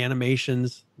system,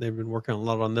 animations. They've been working a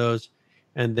lot on those.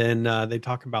 And then they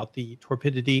talk about the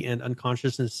torpidity and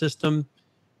unconsciousness system.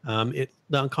 The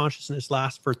unconsciousness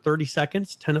lasts for 30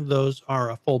 seconds. 10 of those are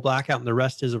a full blackout, and the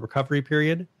rest is a recovery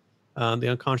period. The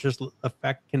unconscious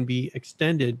effect can be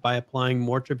extended by applying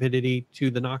more torpidity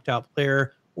to the knocked out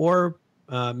player, or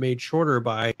made shorter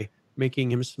by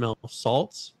making him smell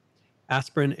salts.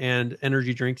 Aspirin and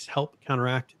energy drinks help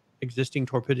counteract existing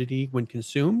torpidity when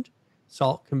consumed.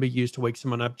 Salt can be used to wake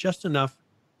someone up just enough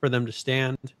for them to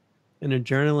stand. An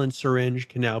adrenaline syringe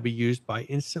can now be used by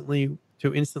instantly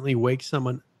wake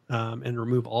someone and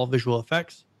remove all visual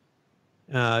effects.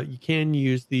 You can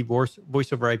use the voice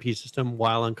over IP system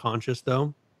while unconscious,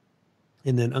 though.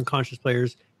 And then unconscious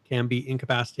players can be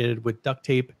incapacitated with duct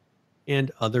tape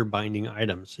and other binding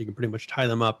items. So you can pretty much tie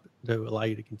them up to allow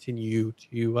you to continue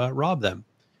to rob them.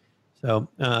 So,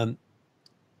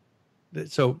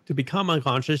 so to become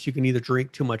unconscious, you can either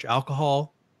drink too much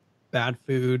alcohol, bad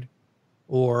food,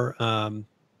 or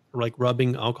like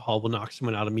rubbing alcohol will knock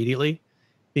someone out immediately.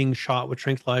 Being shot with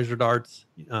tranquilizer darts,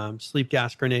 sleep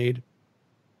gas grenade,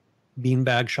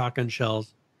 beanbag shotgun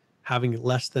shells, having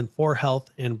less than 4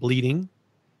 health and bleeding,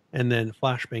 and then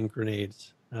flashbang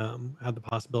grenades have the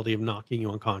possibility of knocking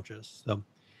you unconscious. So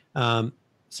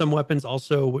some weapons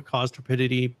also would cause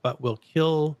torpidity, but will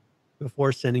kill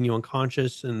before sending you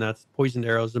unconscious, and that's poisoned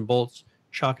arrows and bolts,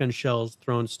 shotgun shells,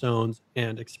 thrown stones,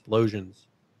 and explosions.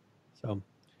 So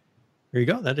there you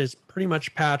go. That is pretty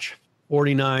much patch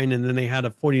 49, and then they had a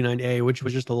 49A, which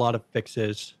was just a lot of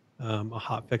fixes, a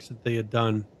hot fix that they had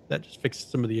done that just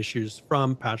fixed some of the issues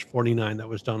from patch 49 that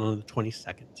was done on the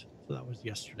 22nd. So that was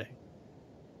yesterday.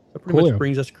 So pretty much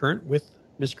brings us current with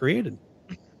Miscreated.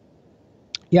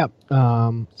 Yeah.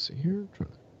 Let's see here.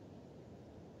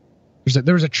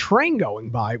 There was a train going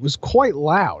by. It was quite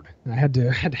loud. I had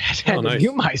to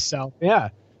mute myself. Yeah.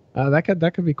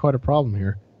 That could be quite a problem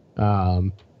here.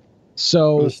 For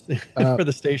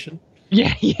the station.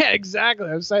 Yeah, yeah, exactly.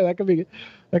 I'm saying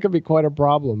that could be quite a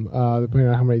problem, depending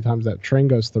on how many times that train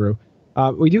goes through.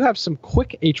 We do have some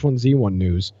quick H1Z1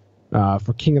 news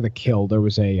for King of the Kill. There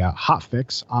was a hot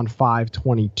fix on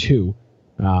 5/22.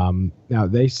 Now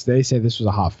they say this was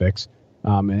a hot fix,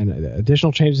 and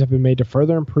additional changes have been made to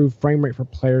further improve frame rate for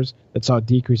players that saw a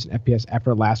decrease in FPS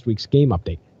after last week's game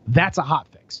update. That's a hot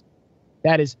fix.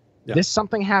 That is, this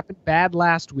something happened bad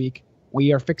last week.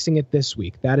 We are fixing it this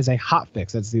week. That is a hot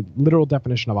fix. That's the literal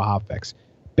definition of a hot fix.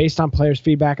 Based on players'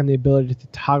 feedback, and the ability to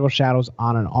toggle shadows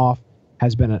on and off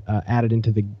has been added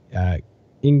into the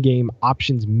in-game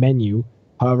options menu.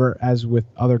 However, as with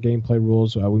other gameplay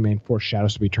rules, we may enforce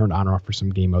shadows to be turned on or off for some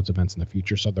game modes events in the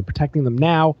future. So they're protecting them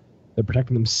now. They're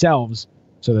protecting themselves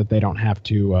so that they don't have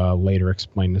to later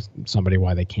explain to somebody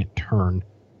why they can't turn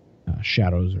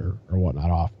shadows or whatnot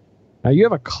off. Now, you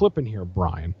have a clip in here,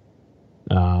 Brian.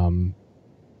 So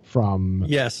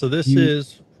this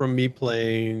is from me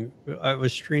playing. I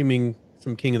was streaming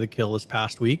some King of the Kill this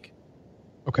past week.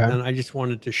 Okay. And I just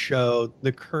wanted to show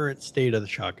the current state of the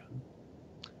shotgun.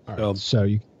 All right. So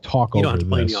you talk over this. You don't have to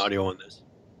play any audio on this.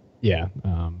 Yeah.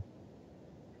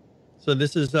 So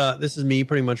this is me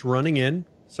pretty much running in.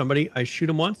 Somebody, I shoot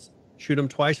him once, shoot him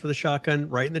twice with a shotgun,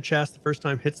 right in the chest. The first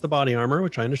time hits the body armor,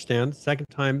 which I understand. The second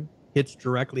time hits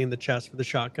directly in the chest with the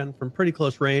shotgun from pretty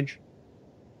close range.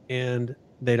 And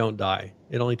they don't die.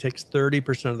 It only takes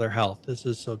 30% of their health. This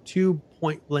is 2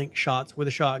 point blank shots with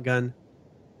a shotgun.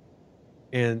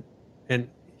 And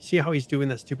see how he's doing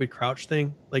that stupid crouch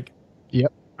thing? Like,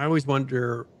 yep. I always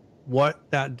wonder what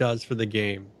that does for the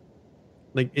game.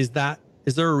 Like, is there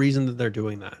a reason that they're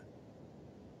doing that?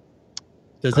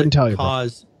 Does it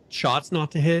cause shots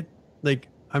not to hit? Like,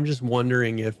 I'm just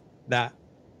wondering if that.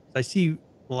 I see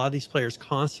a lot of these players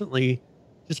constantly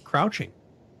just crouching.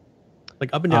 Like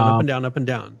up and down, up and down, up and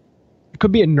down. It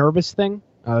could be a nervous thing.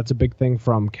 That's a big thing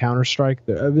from Counter-Strike.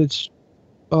 It's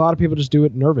a lot of people just do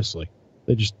it nervously.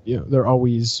 They just, they're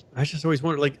always. I just always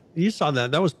wonder. Like, you saw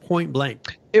that was point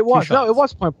blank. It was it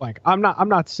was point blank. I'm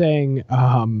not saying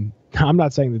I'm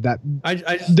not saying that. I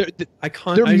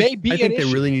think they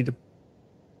really need to.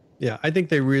 Yeah, I think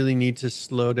they really need to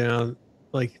slow down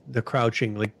like the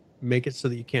crouching, like make it so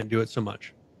that you can't do it so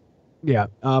much. Yeah.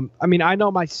 I mean, I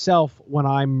know myself when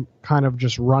I'm kind of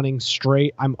just running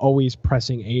straight, I'm always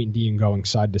pressing A and D and going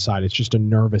side to side. It's just a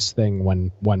nervous thing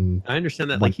when I understand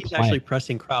that. Like he's actually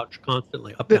pressing crouch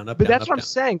constantly, up, down, up, but down. That's what I'm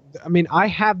saying. I mean, I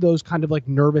have those kind of like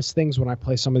nervous things when I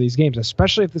play some of these games,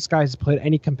 especially if this guy has played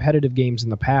any competitive games in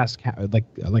the past,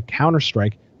 like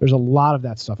Counter-Strike. There's a lot of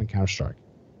that stuff in Counter-Strike.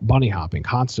 Bunny hopping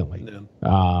constantly.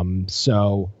 Yeah.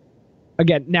 So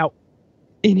again, now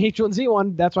in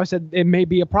H1Z1, that's why I said it may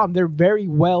be a problem. There very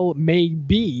well may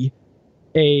be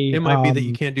it might be that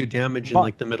you can't do damage in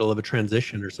like the middle of a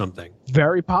transition or something.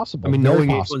 Very possible. I mean, knowing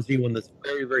H1Z1, that's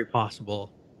very, very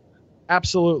possible.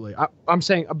 Absolutely. I'm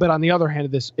saying, but on the other hand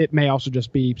of this, it may also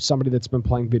just be somebody that's been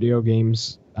playing video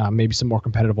games, maybe some more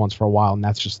competitive ones for a while, and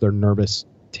that's just their nervous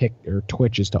tick or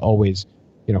twitches to always,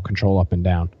 control up and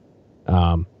down.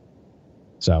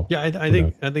 So yeah,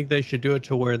 I think they should do it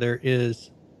to where there is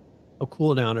a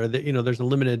cooldown, or that there's a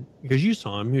limited, because you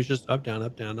saw him, he was just up, down,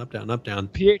 up, down, up, down, up, down.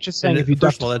 PH is saying if you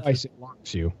duck twice, it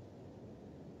locks you.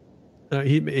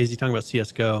 Is he talking about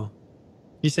CS:GO?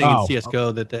 He's saying in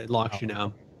CS:GO that locks you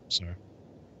now. Sorry,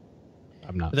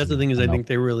 I'm not. But that's the thing is, I think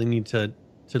they really need to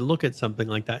look at something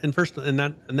like that.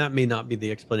 And that may not be the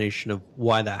explanation of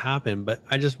why that happened, but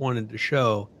I just wanted to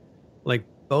show, like,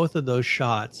 both of those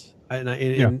shots.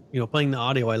 Playing the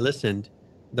audio, I listened.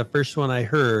 The first one I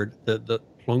heard the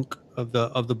plunk of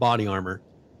the body armor.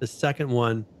 The second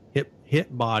one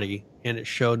hit body, and it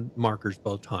showed markers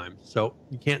both times. So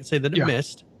you can't say that it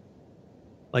missed.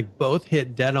 Like, both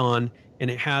hit dead on,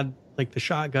 and it had, like, the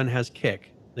shotgun has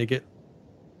kick. Like it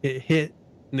hit,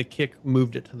 and the kick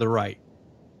moved it to the right.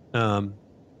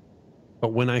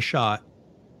 But when I shot,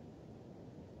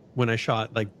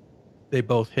 like, they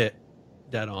both hit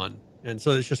dead on, and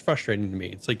so it's just frustrating to me.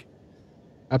 It's like,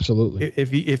 absolutely,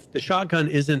 if the shotgun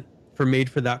isn't made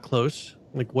for that close,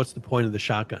 like, what's the point of the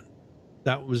shotgun?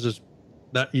 That was just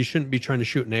that you shouldn't be trying to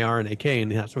shoot an AR and AK,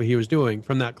 and that's what he was doing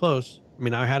from that close. I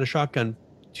mean, I had a shotgun,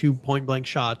 2 point blank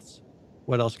shots.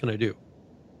 What else can I do?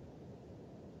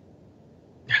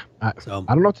 I don't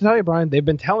know what to tell you, Brian. They've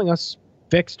been telling us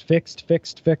fixed.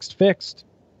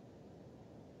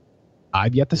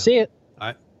 I've yet to see it.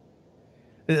 I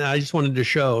just wanted to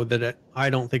show that I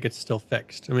don't think it's still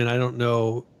fixed. I mean, I don't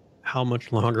know how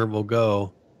much longer we'll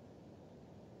go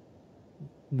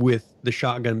with the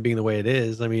shotgun being the way it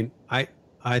is. I mean, I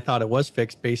I thought it was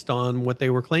fixed based on what they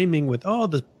were claiming with,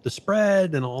 the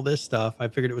spread and all this stuff. I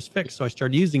figured it was fixed. So I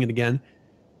started using it again,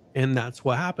 and that's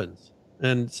what happens.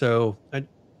 And so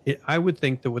I would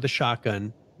think that with a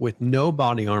shotgun with no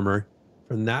body armor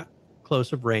from that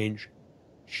close of range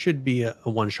should be a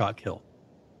one-shot kill.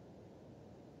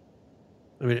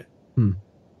 I mean,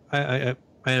 I mean,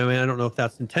 I don't know if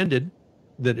that's intended,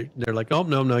 that they're like, oh,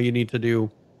 no, you need to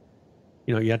do,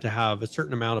 you have to have a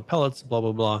certain amount of pellets, blah,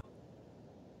 blah, blah.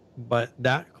 But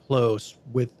that close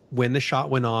with when the shot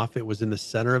went off, it was in the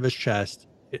center of his chest.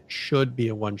 It should be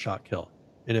a one-shot kill.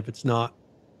 And if it's not,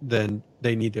 then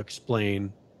they need to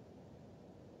explain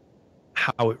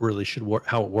how it really should work,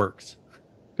 how it works.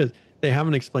 Because they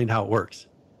haven't explained how it works.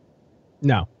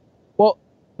 No.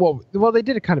 Well, they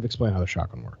did kind of explain how the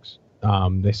shotgun works.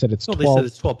 They said it's 12. They said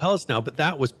it's 12 pellets now, but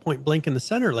that was point blank in the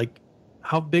center. Like,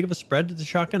 how big of a spread did the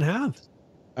shotgun have?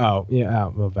 Oh, yeah,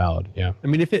 well, valid, yeah. I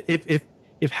mean,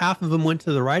 if half of them went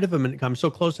to the right of him and it comes so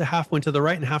close to half went to the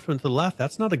right and half went to the left,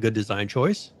 that's not a good design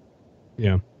choice.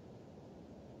 Yeah.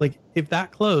 Like, if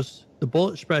that close, the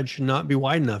bullet spread should not be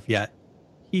wide enough yet.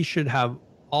 He should have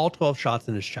all 12 shots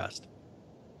in his chest.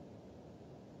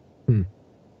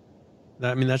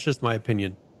 I mean, that's just my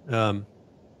opinion. I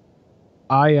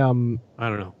don't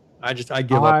know. I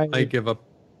give up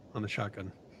on the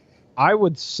shotgun. I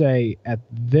would say at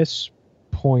this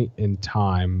point in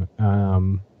time,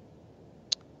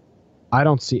 I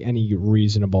don't see any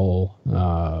reasonable.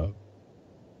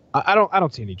 I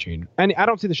don't see any change. I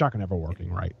don't see the shotgun ever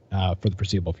working right for the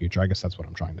foreseeable future. I guess that's what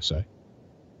I'm trying to say.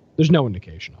 There's no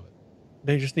indication of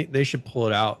it. They should pull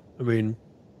it out. I mean,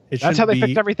 that's how they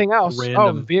fixed everything else.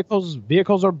 Random. Oh,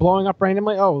 vehicles are blowing up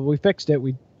randomly. Oh, we fixed it.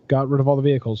 We got rid of all the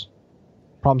vehicles.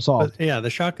 Problem solved. But yeah, the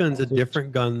shotgun's a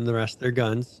different gun than the rest of their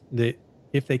guns.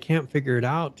 If they can't figure it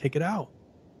out, take it out.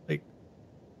 Like,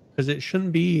 because it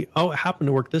shouldn't be, it happened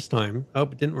to work this time. Oh,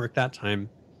 it didn't work that time.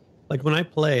 Like, when I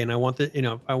play and I want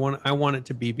I want it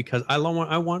to be because I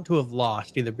want to have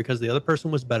lost either because the other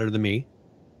person was better than me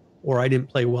or I didn't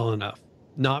play well enough.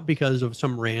 Not because of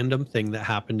some random thing that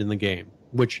happened in the game,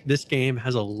 which this game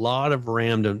has a lot of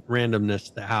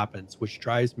randomness that happens, which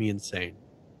drives me insane.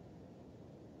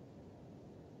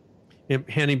 And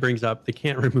Hanny brings up they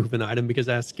can't remove an item because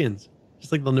it has skins.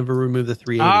 Just like they'll never remove the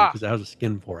 380 because it has a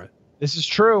skin for it. This is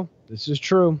true. You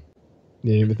didn't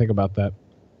even think about that.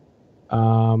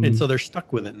 And so they're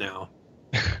stuck with it now.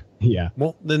 Yeah.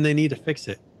 Well, then they need to fix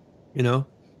it. They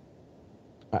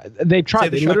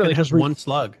tried. They literally just one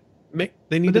slug.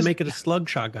 They need to make it a slug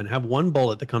shotgun. Have one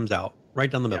bullet that comes out right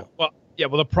down the middle. Well,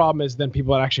 the problem is then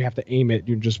people that actually have to aim it,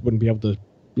 you just wouldn't be able to,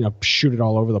 shoot it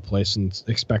all over the place and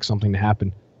expect something to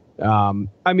happen.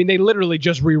 I mean, they literally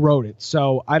just rewrote it,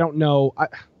 so I don't know.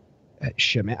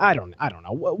 Shit, man, I don't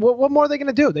know. What more are they going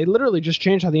to do? They literally just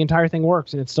changed how the entire thing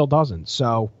works, and it still doesn't.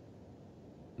 So,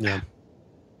 yeah,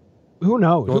 who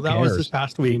knows? Well, that was this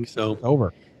past week, so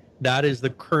over. That is the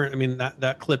current. I mean,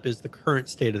 that clip is the current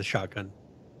state of the shotgun.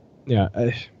 Yeah.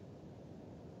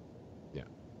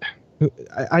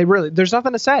 I really, there's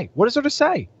nothing to say. What is there to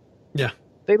say? Yeah.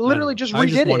 They literally just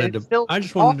redid it. I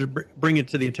just wanted to bring it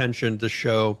to the attention to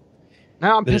show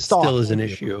now I'm pissed off. Still is an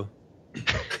issue.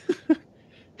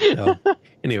 So,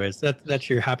 anyways, that's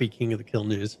your happy king of the kill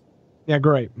news. Yeah,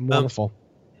 great. Wonderful.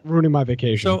 Ruining my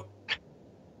vacation. So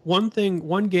one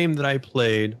game that I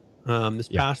played this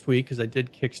past week, because I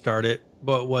did kickstart it,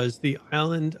 but was the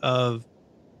Island of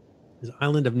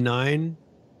 9.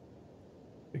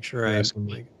 Make sure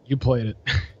you played it.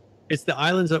 It's the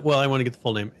Islands of, I want to get the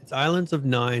full name. It's Islands of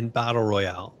 9 Battle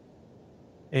Royale.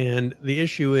 And the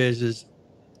issue is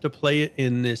to play it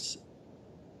in this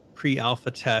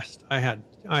pre-alpha test, I had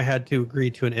to agree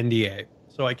to an NDA.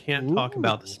 So I can't talk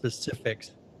about the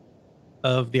specifics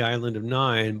of the Island of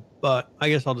 9, but I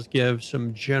guess I'll just give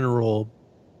some general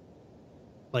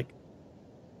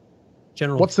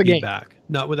What's the feedback. Game?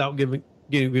 Not without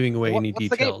giving away any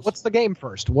details. What's the game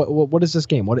first? What is this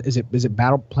game? What is it? Is it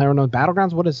PlayerUnknown's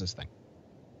Battlegrounds? What is this thing?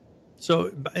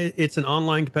 So it's an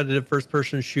online competitive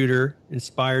first-person shooter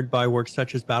inspired by works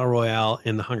such as Battle Royale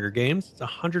and the Hunger Games. It's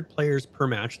 100 players per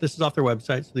match. This is off their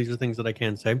website, so these are things that I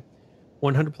can say.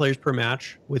 100 players per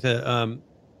match with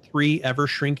 3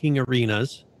 ever-shrinking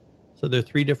arenas. So there are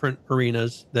 3 different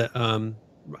arenas that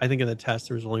I think in the test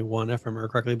there was only 1, if I remember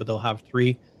correctly, but they'll have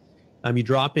 3. You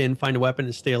drop in, find a weapon,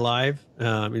 and stay alive.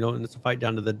 And it's a fight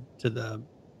down to the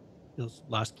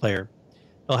last player.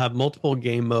 They'll have multiple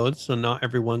game modes, so not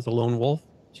everyone's a lone wolf.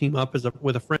 Team up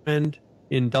with a friend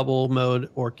in double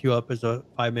mode, or queue up as a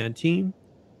 5-man team.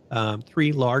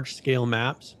 3 large-scale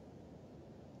maps.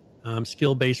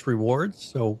 Skill-based rewards,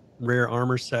 so rare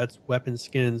armor sets, weapon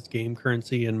skins, game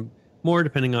currency, and more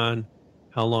depending on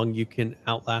how long you can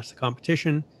outlast the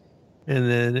competition. And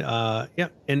then,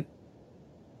 and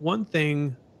one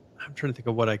thing, I'm trying to think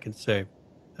of what I can say.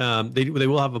 They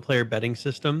will have a player betting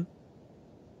system,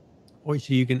 or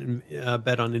so you can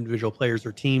bet on individual players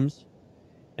or teams,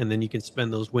 and then you can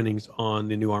spend those winnings on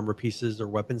the new armor pieces or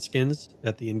weapon skins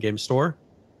at the in-game store.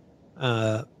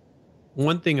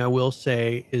 One thing I will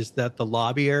say is that the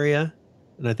lobby area,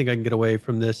 and I think I can get away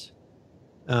from this,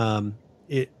 the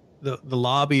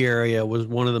lobby area was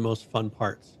one of the most fun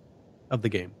parts of the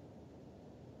game.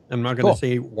 I'm not going to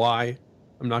say why.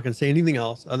 I'm not going to say anything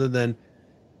else other than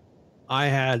I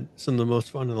had some of the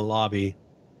most fun in the lobby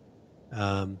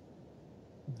than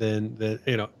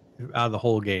out of the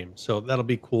whole game. So that'll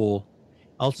be cool.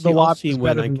 I'll see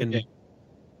when I can.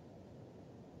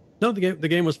 No, the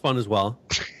game was fun as well,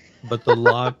 but the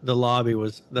lobby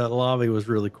was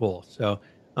really cool. So,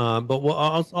 but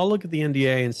I'll look at the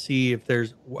NDA and see if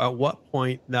there's at what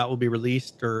point that will be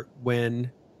released or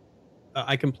when.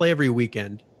 I can play every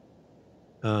weekend.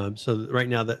 So right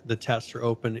now the tests are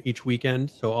open each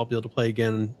weekend, so I'll be able to play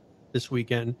again this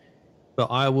weekend. But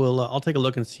I'll take a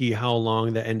look and see how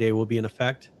long the NDA will be in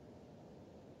effect.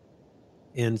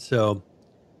 And so,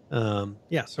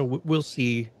 so we'll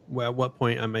see at what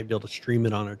point I might be able to stream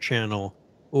it on our channel,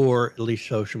 or at least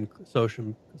show some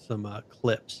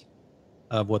clips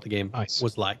of what the game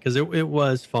was like, because it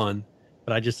was fun.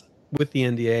 But I just, with the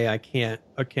NDA, I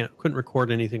couldn't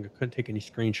record anything. I couldn't take any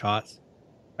screenshots.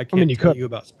 I can't tell you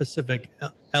about specific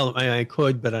element. I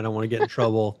could, but I don't want to get in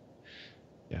trouble.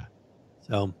 Yeah.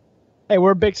 So. Hey,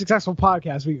 we're a big successful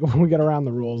podcast. We get around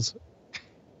the rules.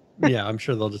 Yeah, I'm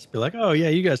sure they'll just be like, "Oh yeah,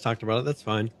 you guys talked about it. That's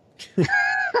fine."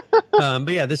 But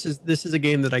yeah, this is a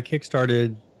game that I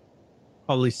kickstarted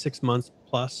probably 6 months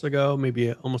plus ago,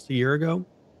 maybe almost a year ago.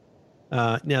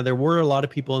 Now there were a lot of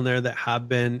people in there that have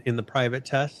been in the private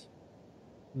tests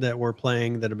that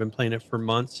have been playing it for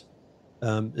months,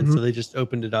 and so they just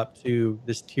opened it up to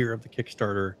this tier of the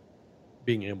Kickstarter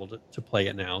being able to play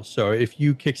it now. So if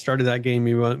you kickstarted that game,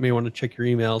 you may want to check your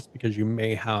emails, because you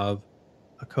may have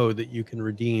a code that you can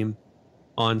redeem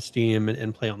on Steam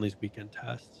and play on these weekend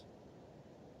tests.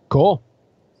 Cool.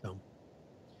 So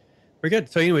very good.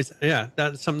 So anyways, yeah,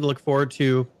 that's something to look forward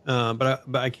to. But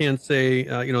I can say,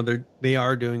 they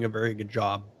are doing a very good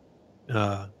job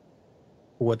for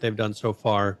what they've done so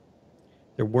far.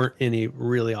 There weren't any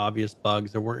really obvious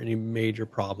bugs. There weren't any major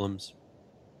problems.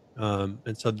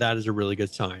 And so that is a really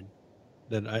good sign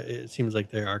that it seems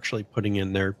like they're actually putting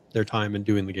in their time and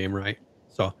doing the game right.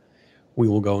 So we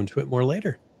will go into it more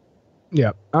later.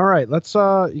 Yeah. All right. Let's.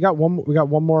 We got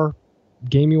one more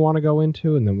game you want to go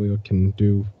into, and then we can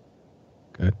do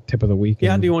a tip of the week.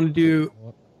 Yeah. Do you want to do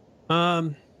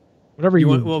whatever you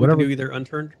want? We can do either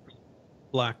Unturned,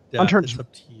 Black Death. Unturned. It's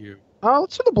up to you.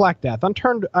 Let's do the Black Death.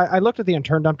 Unturned. I looked at the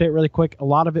Unturned update really quick. A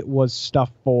lot of it was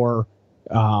stuff for.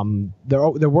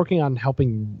 They're working on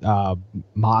helping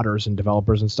modders and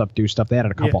developers and stuff do stuff. They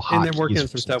added a couple hotkeys. And they're working on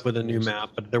some stuff with a new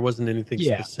map, but there wasn't anything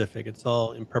specific. It's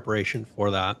all in preparation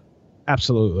for that.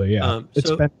 Absolutely, yeah.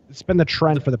 It's been the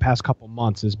trend for the past couple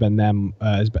months. Has been them.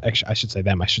 I should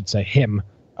say him,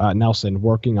 Nelson,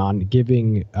 working on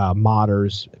giving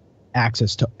modders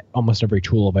access to almost every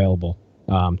tool available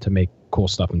to make cool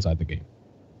stuff inside the game.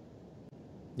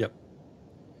 Yep.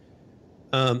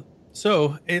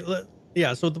 So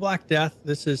the Black Death,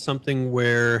 this is something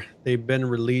where they've been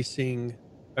releasing.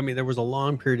 I mean, there was a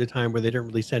long period of time where they didn't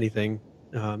release anything.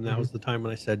 That was the time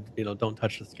when I said, don't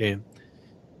touch this game.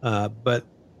 But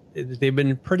they've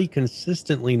been pretty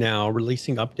consistently now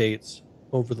releasing updates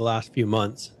over the last few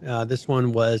months. This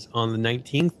one was on the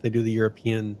 19th. They do the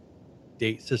European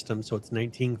date system, so it's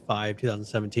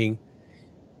 19/5/2017.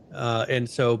 And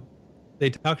so they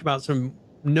talked about some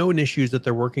known issues that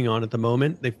they're working on at the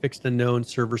moment. They fixed a known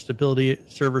server stability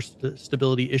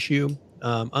issue,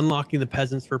 unlocking the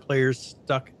peasants for players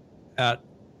stuck at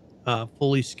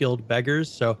fully skilled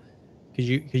beggars. So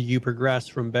because you progress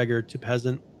from beggar to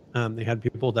peasant, they had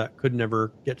people that could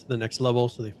never get to the next level,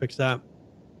 so they fixed that.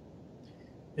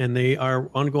 And they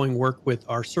are ongoing work with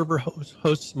our server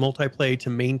hosts multiplay to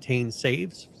maintain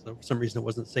saves. So for some reason it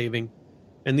wasn't saving,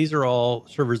 and these are all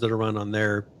servers that are run on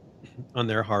their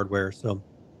hardware. So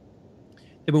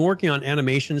they've been working on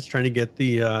animations, trying to get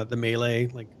the melee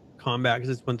like combat, because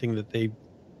it's one thing that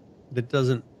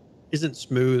isn't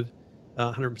smooth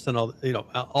 100%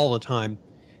 all the time.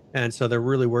 And so they're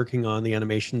really working on the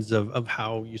animations of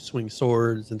how you swing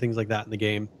swords and things like that in the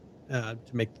game to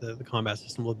make the combat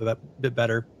system a little bit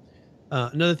better.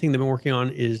 Another thing they've been working on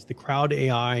is the crowd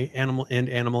AI, animal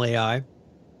AI.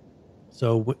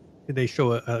 So they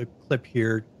show a clip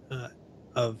here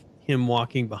of him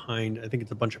walking behind, I think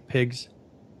it's a bunch of pigs,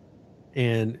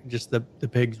 and just the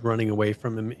pigs running away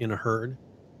from him in a herd.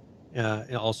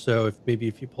 And also, if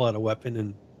you pull out a weapon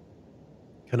and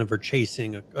kind of are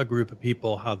chasing a group of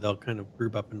people, how they'll kind of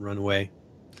group up and run away.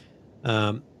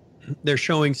 They're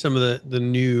showing some of the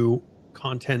new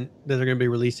content that they're going to be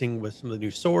releasing with some of the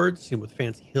new swords, with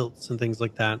fancy hilts and things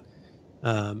like that.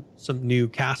 Some new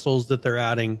castles that they're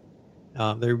adding.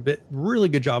 They're really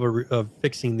good job of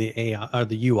fixing the AI or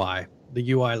the UI.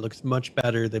 The UI looks much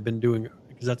better. They've been doing,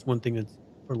 because that's one thing that's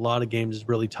for a lot of games is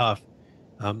really tough.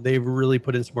 They've really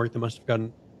put in some work. They must have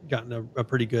gotten a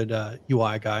pretty good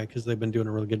UI guy, because they've been doing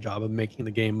a really good job of making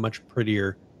the game much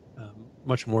prettier,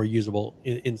 much more usable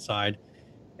inside.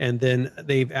 And then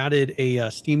they've added a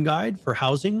Steam guide for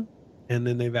housing, and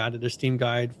then they've added a Steam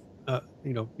guide,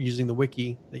 using the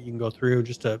wiki that you can go through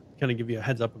just to kind of give you a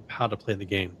heads up of how to play the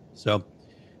game. So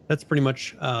that's pretty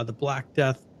much the Black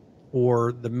Death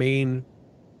or the main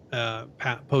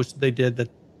post they did. That,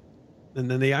 and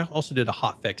then they also did a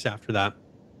hot fix after that,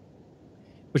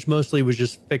 which mostly was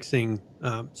just fixing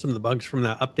some of the bugs from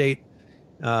that update.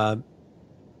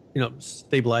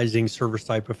 Stabilizing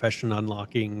server-side profession,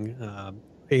 unlocking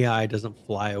AI doesn't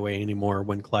fly away anymore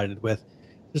when collided with.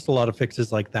 Just a lot of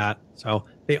fixes like that. So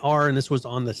they are, and this was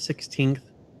on the 16th.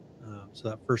 So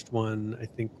that first one, I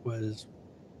think, was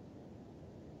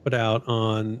put out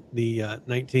on the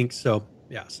 19th. So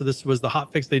yeah, so this was the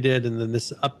hot fix they did. And then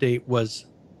this update was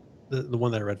the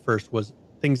one that I read first, was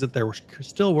things that they were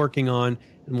still working on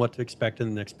and what to expect in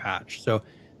the next patch. So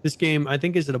this game, I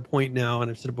think, is at a point now,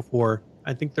 and I've said it before,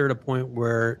 I think they're at a point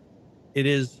where it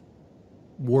is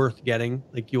worth getting.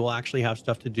 Like, you will actually have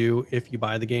stuff to do if you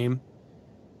buy the game.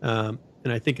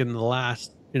 And I think in the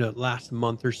last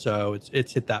month or so,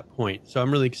 it's hit that point. So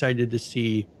I'm really excited to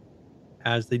see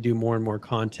as they do more and more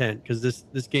content, because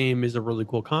this game is a really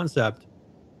cool concept,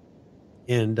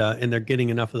 and they're getting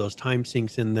enough of those time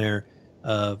sinks in there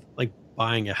of like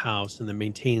buying a house and then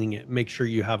maintaining it. Make sure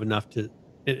you have enough to.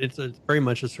 It's very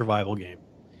much a survival game,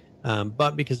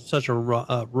 but because it's such a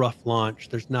rough launch,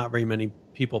 there's not very many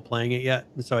people playing it yet.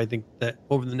 And so I think that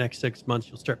over the next 6 months,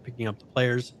 you'll start picking up the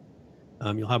players.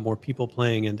 You'll have more people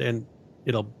playing, and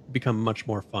it'll become much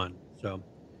more fun. So,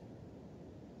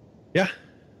 yeah.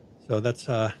 So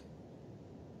that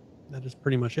is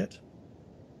pretty much it.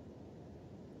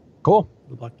 Cool.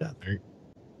 The Black Death.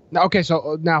 Now, okay,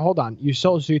 so now hold on.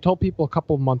 So you told people a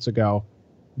couple of months ago,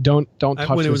 don't touch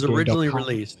when it this was game, originally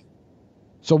released.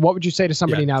 So what would you say to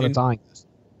somebody now that's eyeing this?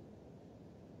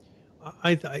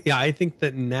 I think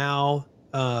that now,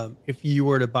 if you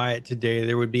were to buy it today,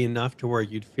 there would be enough to where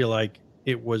you'd feel like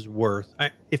it was worth.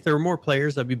 If there were more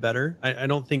players, that'd be better. I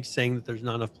don't think saying that there's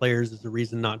not enough players is the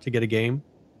reason not to get a game.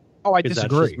 Oh, I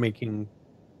disagree. That's just making.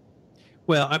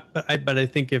 Well, but I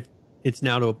think if it's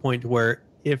now to a point where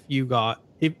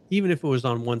even if it was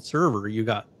on one server, you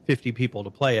got 50 people to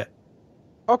play it.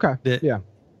 Okay. Yeah.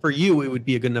 For you, it would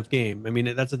be a good enough game. I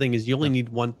mean, that's the thing, is you only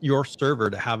need your server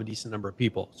to have a decent number of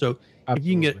people. So If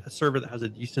you can get a server that has a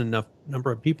decent enough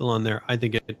number of people on there, I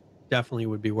think it definitely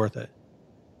would be worth it.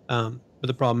 But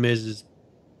the problem is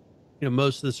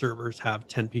most of the servers have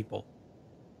 10 people.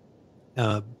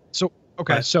 So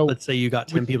let's say you got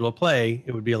 10 people to play,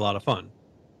 it would be a lot of fun.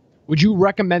 Would you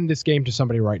recommend this game to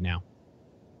somebody right now?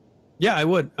 Yeah, I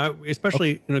would.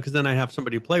 Especially, because then I have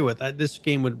somebody to play with. This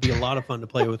game would be a lot of fun to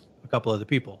play with a couple other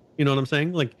people. You know what I'm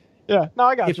saying? Like, yeah, no,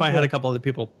 I got you. If I had a couple other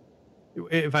people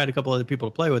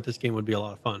to play with, this game would be a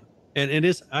lot of fun. And it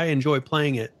is. I enjoy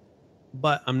playing it,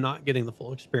 but I'm not getting the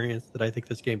full experience that I think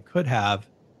this game could have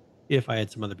if I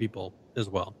had some other people as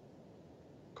well.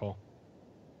 Cool.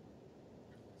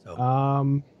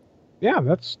 So, yeah,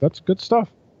 that's good stuff.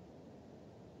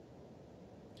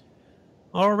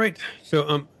 All right.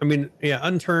 So,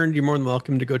 Unturned, you're more than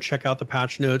welcome to go check out the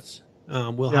patch notes.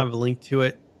 We'll have a link to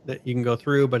it that you can go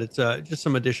through, but it's just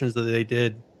some additions that they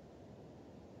did,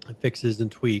 fixes and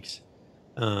tweaks.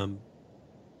 One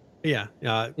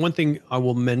thing I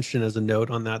will mention as a note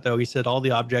on that, though, he said all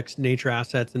the objects, nature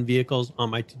assets, and vehicles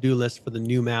on my to-do list for the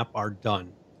new map are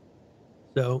done.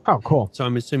 So, cool. So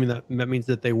I'm assuming that means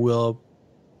that they will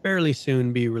fairly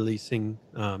soon be releasing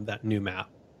that new map.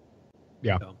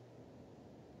 Yeah.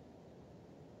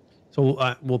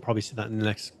 So we'll probably see that in the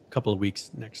next couple of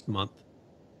weeks, next month.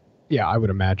 Yeah, I would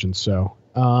imagine so.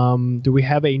 Do we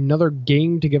have another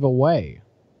game to give away?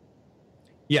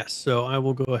 Yes, so I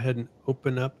will go ahead and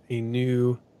open up a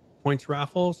new points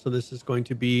raffle. So this is going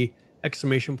to be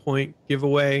exclamation point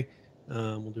giveaway.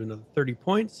 We'll do another 30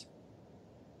 points.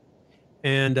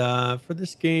 And for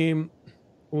this game,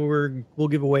 we'll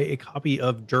give away a copy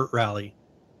of Dirt Rally.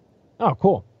 Oh,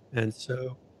 cool. And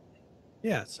so,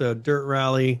 Yeah, so Dirt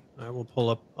Rally, I will pull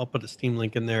up. I'll put a Steam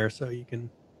link in there so you can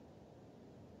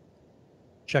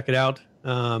check it out.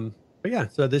 But yeah,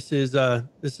 so this is a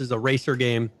racer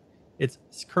game. It's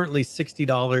currently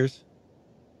 $60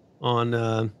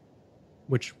 on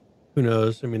which who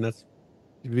knows? I mean, that's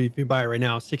if you buy it right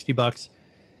now, $60.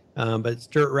 But it's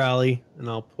Dirt Rally, and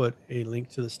I'll put a link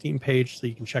to the Steam page so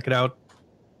you can check it out.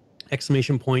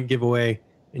 Exclamation point giveaway,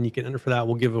 and you can enter for that.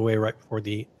 We'll give away right before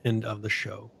the end of the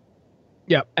show.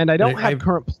 Yeah, and I don't have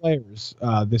current players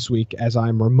this week as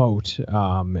I'm remote,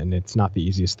 and it's not the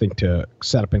easiest thing to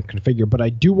set up and configure. But I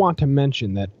do want to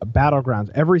mention that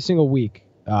Battlegrounds, every single week,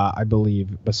 I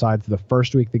believe, besides the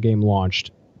first week the game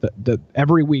launched,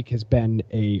 every week has been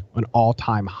an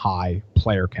all-time high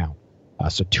player count.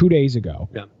 So 2 days ago,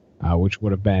 which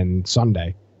would have been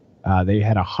Sunday, they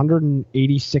had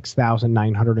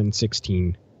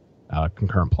 186,916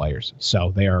 concurrent players.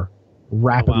 So they are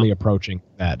rapidly approaching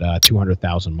that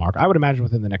 200,000 mark. I would imagine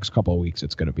within the next couple of weeks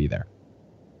it's going to be there.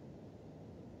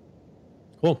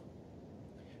 Cool.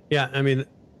 Yeah, I mean,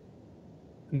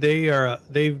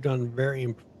 they've done very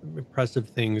impressive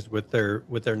things with their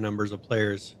numbers of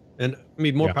players, and I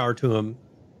mean, more power to them.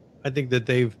 I think that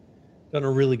they've done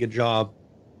a really good job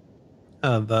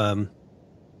of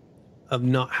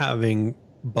not having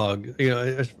bugs. You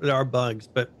know, there are bugs,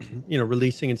 but you know,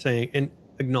 releasing and saying and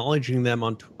acknowledging them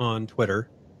on Twitter,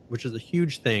 which is a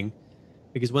huge thing,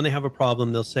 because when they have a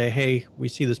problem, they'll say, "Hey, we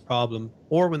see this problem,"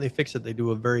 or when they fix it, they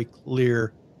do a very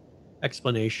clear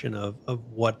explanation of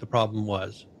what the problem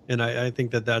was. And I think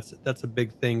that's a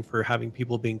big thing for having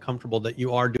people being comfortable that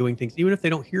you are doing things, even if they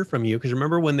don't hear from you. Because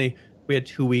remember when we had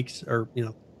 2 weeks or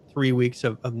 3 weeks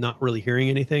of not really hearing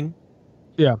anything.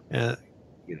 Yeah.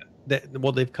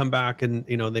 They've come back and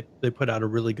they put out a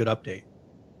really good update.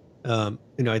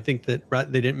 I think that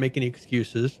they didn't make any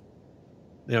excuses.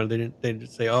 They didn't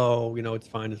say, oh, it's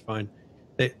fine.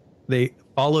 They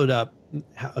followed up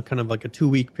a kind of like a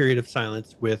 2-week period of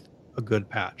silence with a good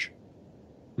patch.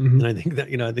 And I think that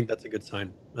I think that's a good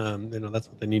sign. That's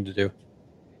what they need to do.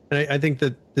 And I think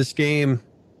that this game,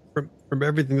 from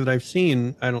everything that I've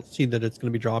seen, I don't see that it's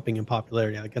going to be dropping in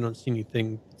popularity. Like, I don't see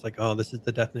anything. It's like, oh, this is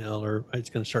the death knell, or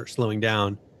it's going to start slowing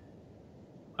down.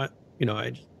 For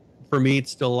me,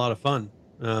 it's still a lot of fun.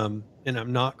 And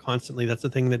I'm not constantly. That's the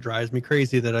thing that drives me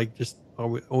crazy. That I just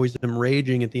always am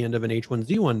raging at the end of an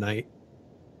H1Z1 night.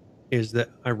 Is that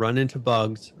I run into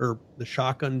bugs, or the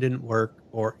shotgun didn't work,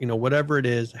 or whatever it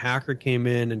is, a hacker came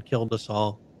in and killed us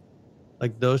all.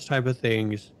 Like, those type of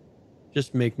things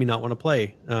just make me not want to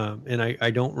play. And I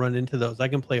don't run into those. I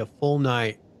can play a full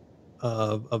night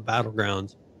of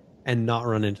Battlegrounds and not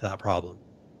run into that problem.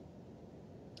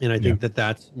 And I think that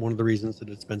that's one of the reasons that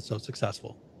it's been so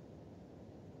successful.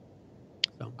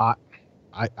 So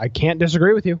I can't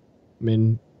disagree with you. I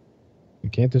mean, I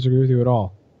can't disagree with you at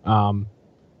all. Not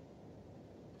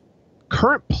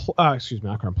current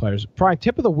players. Probably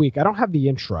tip of the week. I don't have the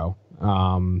intro.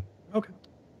 Okay.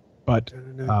 But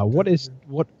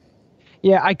what?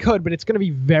 Yeah, I could, but it's going to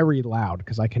be very loud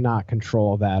because I cannot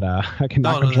control that. I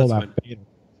cannot control that fader.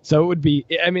 So it would be.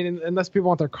 I mean, unless people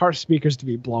want their car speakers to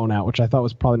be blown out, which I thought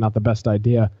was probably not the best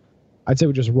idea. I'd say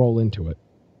we just roll into it.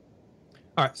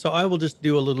 All right. So I will just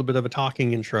do a little bit of a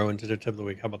talking intro into the tip of the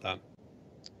week. How about that?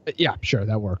 Yeah, sure,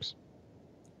 that works.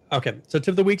 Okay, so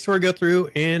tip of the week, so I go through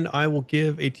and I will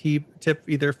give a tip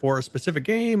either for a specific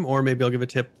game, or maybe I'll give a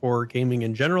tip for gaming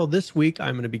in general. This week,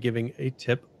 I'm going to be giving a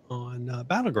tip on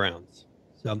Battlegrounds.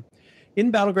 So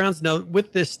in Battlegrounds, now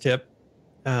with this tip,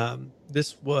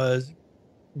 this was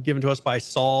given to us by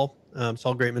Saul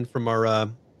Greatman from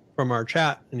our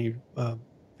chat, and he's a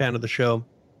fan of the show.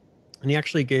 And he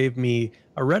actually gave me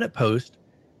a Reddit post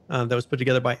that was put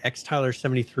together by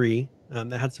xtyler73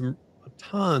 that had a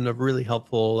ton of really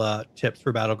helpful tips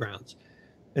for Battlegrounds.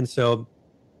 And so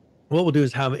what we'll do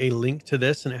is have a link to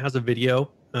this, and it has a video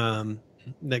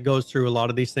that goes through a lot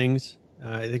of these things.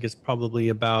 I think it's probably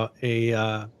about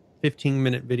a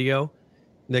 15-minute video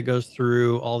that goes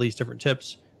through all these different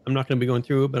tips. I'm not going to be going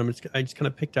through it, but I just kind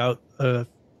of picked out a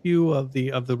few of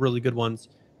the really good ones.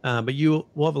 But we'll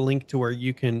have a link to where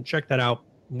you can check that out,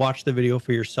 watch the video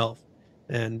for yourself,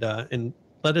 and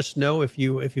let us know if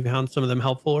you found some of them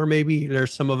helpful, or maybe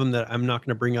there's some of them that I'm not going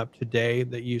to bring up today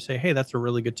that you say, hey, that's a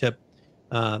really good tip.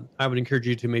 I would encourage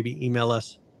you to maybe email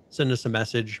us, send us a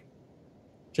message,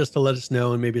 just to let us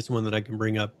know, and maybe it's one that I can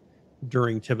bring up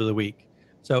during tip of the week.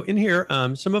 So in here,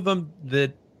 some of them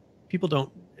that people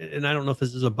don't, and I don't know if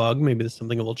this is a bug, maybe this is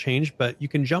something that will change, but you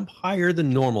can jump higher than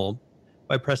normal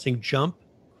by pressing jump,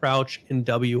 crouch, and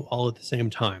W all at the same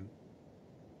time.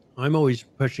 I'm always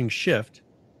pushing shift,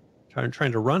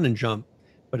 trying to run and jump,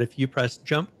 but if you press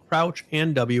jump, crouch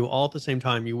and W all at the same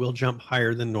time, you will jump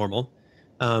higher than normal.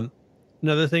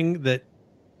 Another thing that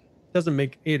doesn't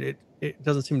make it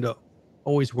doesn't seem to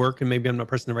always work, and maybe I'm not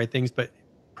pressing the right things, but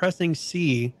pressing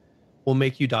C will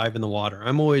make you dive in the water.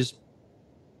 I'm always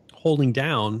holding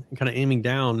down and kind of aiming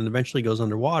down, and eventually goes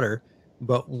underwater.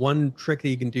 But one trick that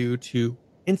you can do to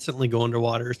instantly go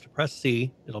underwater is to press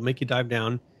C. It'll make you dive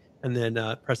down, and then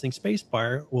pressing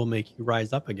spacebar will make you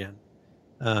rise up again.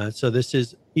 So this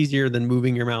is easier than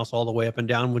moving your mouse all the way up and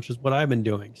down, which is what I've been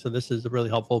doing. So this is really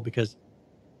helpful, because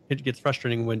it gets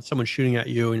frustrating when someone's shooting at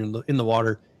you and you're in the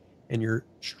water and you're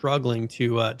struggling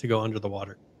to go under the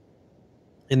water.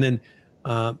 And then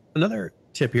another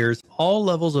tip here is all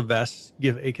levels of vests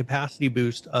give a capacity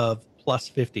boost of plus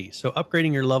 50. So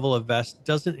upgrading your level of vest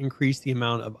doesn't increase the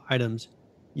amount of items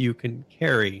you can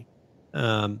carry.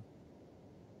 So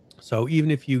even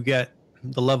if you get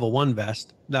the level 1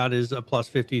 vest, that is a plus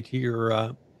 50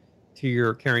 to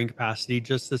your carrying capacity,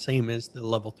 just the same as the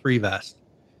level 3 vest.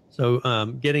 So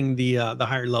getting the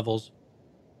higher levels,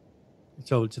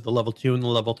 so to the level 2 and the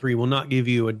level 3, will not give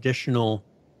you additional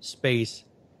space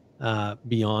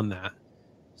beyond that.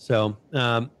 So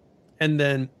and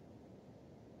then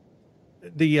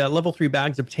the level 3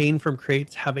 bags obtained from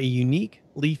crates have a unique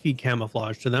leafy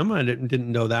camouflage to them. I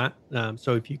didn't know that.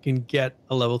 So if you can get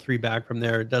a level 3 bag from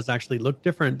there, it does actually look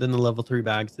different than the level 3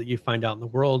 bags that you find out in the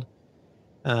world.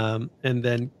 And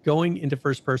then going into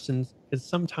first person can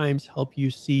sometimes help you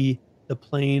see the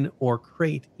plane or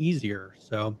crate easier.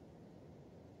 So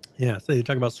yeah, so they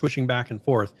talk about switching back and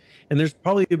forth, and there's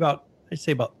probably I'd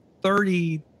say about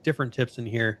 30 different tips in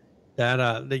here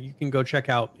that you can go check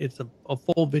out. It's a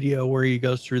full video where he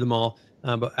goes through them all.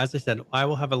 But as I said, I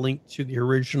will have a link to the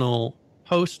original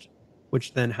post,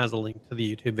 which then has a link to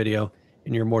the YouTube video,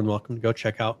 and you're more than welcome to go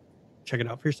check it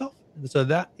out for yourself. And so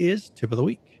that is tip of the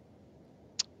week.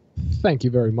 Thank you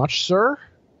very much, sir.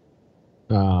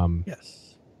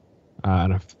 Yes.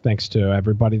 And thanks to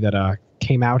everybody that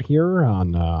came out here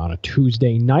on a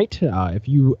Tuesday night. If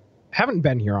you haven't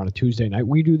been here on a Tuesday night,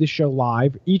 we do this show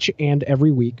live each and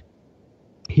every week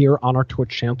here on our Twitch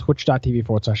channel,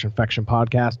 twitch.tv/Infection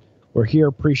Podcast. We're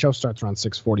here. Pre-show starts around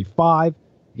 6:45.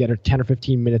 You get 10 or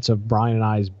 15 minutes of Brian and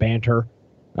I's banter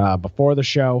before the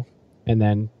show, and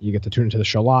then you get to tune into the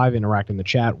show live, interact in the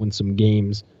chat, win some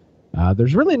games.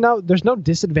 There's no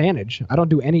disadvantage. I don't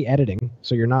do any editing,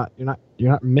 so you're not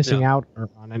missing out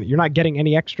on any. You're not getting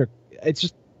any extra. It's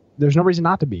just there's no reason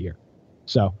not to be here.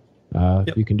 So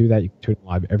you can do that. You can tune in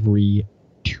live every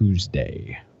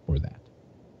Tuesday for that.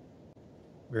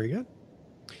 Very good.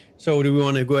 So do we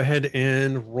want to go ahead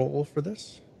and roll for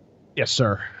this? Yes,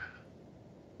 sir.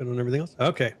 Good on everything else?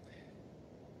 Okay.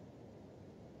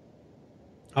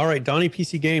 All right, Donnie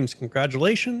PC Games,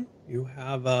 congratulations. You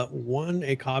have won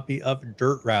a copy of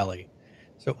Dirt Rally.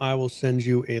 So I will send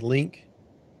you a link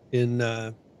in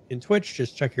Twitch.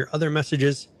 Just check your other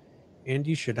messages, and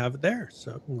you should have it there.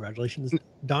 So congratulations,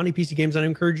 Donnie PC Games. I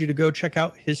encourage you to go check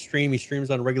out his stream. He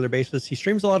streams on a regular basis. He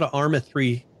streams a lot of Arma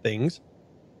 3 things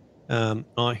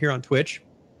here on Twitch.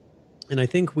 And I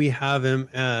think we have him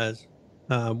as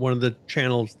one of the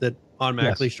channels that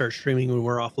automatically starts streaming when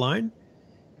we're offline.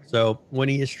 So when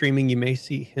he is streaming, you may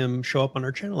see him show up on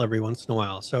our channel every once in a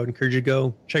while. So I encourage you to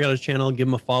go check out his channel, give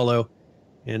him a follow,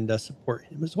 and support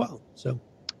him as well. So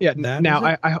yeah. Now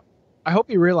I hope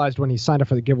he realized when he signed up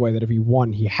for the giveaway that if he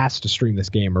won, he has to stream this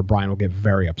game, or Brian will get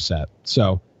very upset.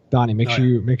 So Donnie, make sure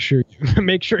you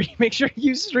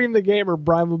stream the game, or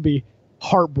Brian will be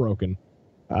heartbroken.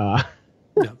 No,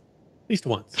 at least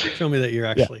once. Show me that you're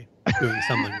actually doing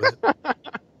something with it.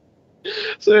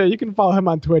 So yeah, you can follow him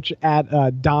on Twitch at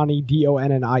Donnie,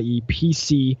 DONNIE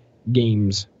PC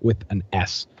Games with an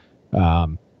S.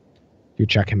 You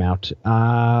check him out.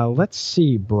 Let's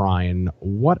see, Brian.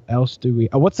 What else do we?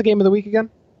 What's the game of the week again?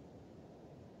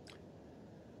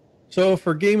 So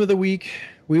for game of the week,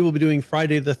 we will be doing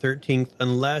Friday the 13th,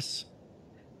 unless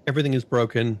everything is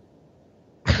broken,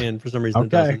 and for some reason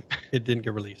it didn't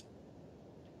get released.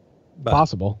 But,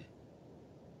 possible.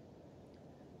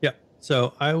 Yeah.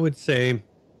 So I would say,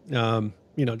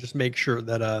 just make sure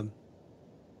that,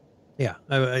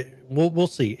 we'll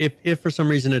see. If for some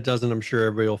reason it doesn't, I'm sure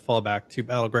everybody will fall back to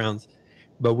Battlegrounds,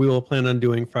 but we will plan on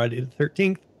doing Friday the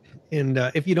 13th. And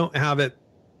if you don't have it,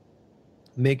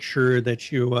 make sure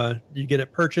that you get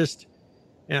it purchased.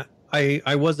 Yeah,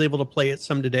 I was able to play it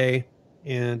some today,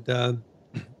 and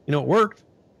it worked.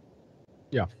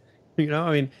 Yeah.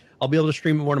 I'll be able to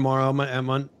stream it more tomorrow.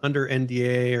 I'm under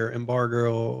NDA or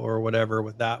embargo or whatever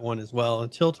with that one as well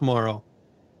until tomorrow.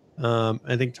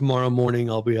 I think tomorrow morning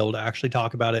I'll be able to actually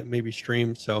talk about it, maybe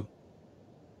stream. So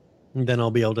then I'll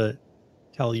be able to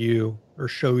tell you or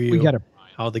show We you get it.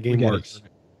 how the game works.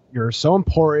 You're so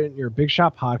important. You're a big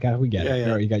shot podcast. We get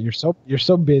it. Yeah. You're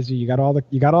so busy. You got all the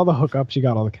hookups. You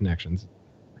got all the connections.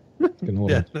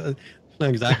 Yeah, not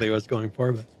exactly what I was going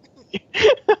for, but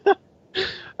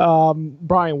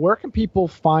Brian, where can people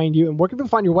find you, and where can people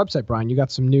find your website, Brian? You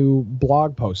got some new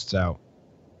blog posts out.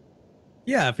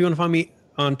 Yeah, if you want to find me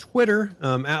on Twitter,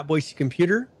 at Boise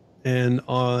Computer, and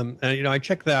I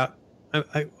check that.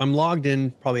 I'm logged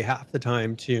in probably half the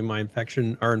time to my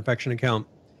infection account,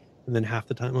 and then half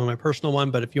the time on my personal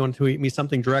one. But if you want to tweet me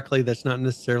something directly that's not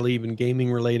necessarily even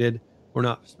gaming related or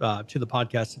not to the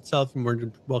podcast itself, you're more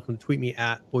than welcome to tweet me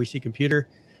at Boise Computer.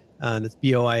 That's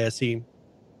BOISE.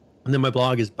 And then my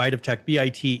blog is Bite of Tech,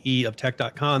 BITE of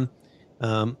tech.com.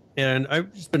 And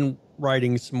I've just been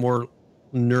writing some more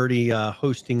nerdy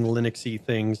hosting Linuxy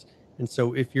things. And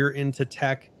so if you're into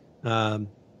tech,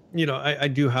 I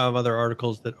do have other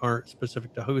articles that aren't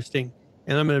specific to hosting.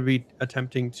 And I'm going to be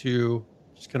attempting to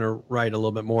just kind of write a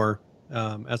little bit more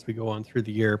as we go on through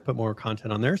the year, put more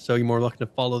content on there. So you're more welcome to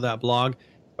follow that blog,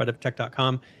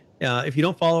 biteoftech.com. If you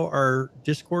don't follow our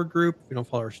Discord group, if you don't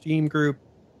follow our Steam group,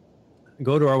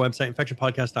 go to our website,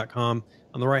 infectionpodcast.com.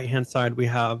 On the right-hand side, we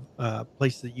have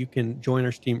places that you can join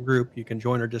our Steam group. You can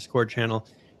join our Discord channel.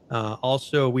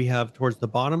 Also, we have towards the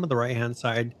bottom of the right-hand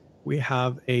side, we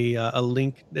have a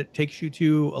link that takes you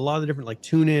to a lot of the different, like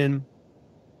TuneIn,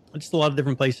 just a lot of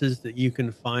different places that you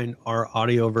can find our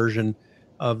audio version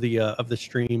of the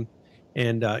stream,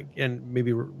 and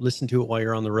maybe listen to it while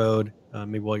you're on the road,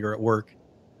 maybe while you're at work.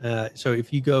 So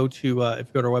if you go to our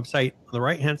website on the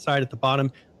right-hand side at the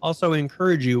bottom, also I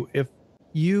encourage you, if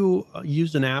you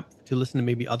use an app to listen to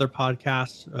maybe other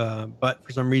podcasts, but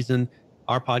for some reason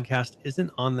our podcast isn't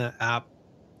on that app,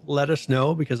 let us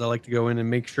know, because I like to go in and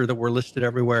make sure that we're listed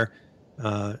everywhere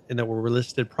and that we're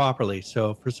listed properly.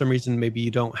 So if for some reason maybe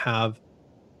you don't have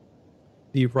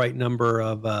the right number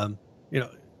of,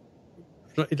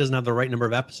 it doesn't have the right number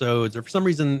of episodes, or for some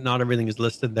reason not everything is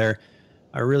listed there,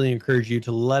 I really encourage you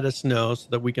to let us know so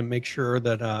that we can make sure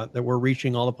that that we're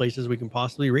reaching all the places we can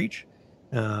possibly reach.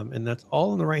 And that's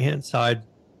all on the right-hand side.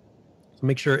 So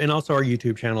make sure, and also our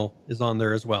YouTube channel is on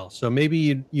there as well. So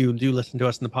maybe you do listen to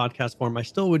us in the podcast form. I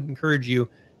still would encourage you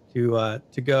to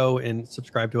go and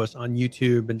subscribe to us on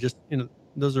YouTube, and just,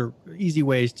 those are easy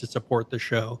ways to support the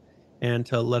show and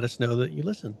to let us know that you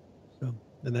listen. So,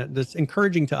 and that's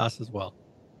encouraging to us as well.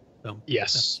 So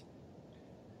yes.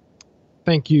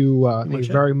 Thank you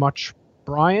very much,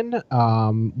 Brian.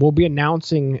 We'll be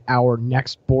announcing our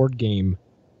next board game,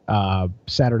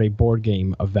 Saturday board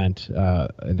game event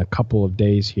in a couple of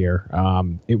days here.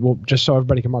 It will, just so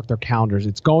everybody can mark their calendars,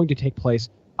 it's going to take place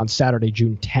on Saturday,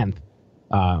 June 10th.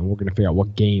 We're going to figure out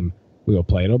what game we will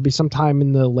play. It'll be sometime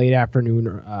in the late afternoon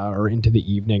or into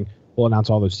the evening. We'll announce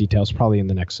all those details probably in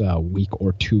the next week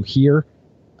or two here.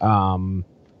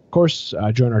 Of course,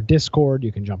 join our Discord.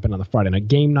 You can jump in on the Friday night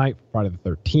game night, Friday the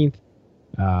 13th.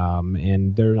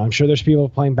 And I'm sure there's people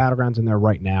playing Battlegrounds in there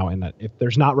right now. And that if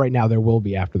there's not right now, there will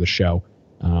be after the show.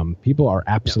 People are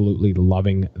absolutely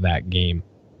loving that game,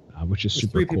 which is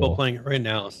super cool. There's 3 people playing it right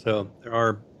now. So there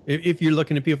are, if you're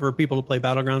looking for people to play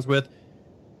Battlegrounds with,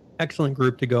 excellent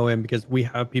group to go in, because we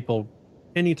have people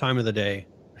any time of the day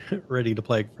ready to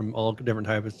play from all different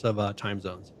types of time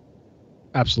zones.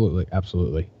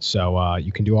 Absolutely. So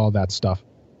you can do all that stuff.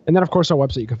 And then, of course, our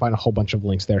website, you can find a whole bunch of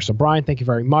links there. So, Brian, thank you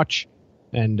very much.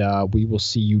 And we will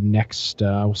see you next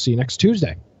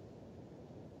Tuesday.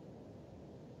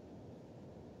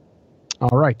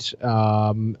 All right.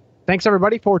 Thanks,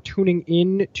 everybody, for tuning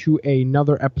in to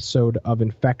another episode of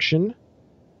Infection,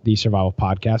 the Survival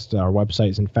Podcast. Our website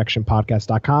is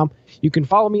infectionpodcast.com. You can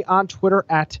follow me on Twitter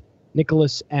at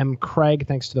Nicholas M. Craig.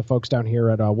 Thanks to the folks down here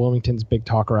at Wilmington's Big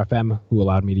Talker FM who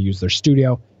allowed me to use their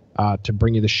studio to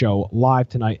bring you the show live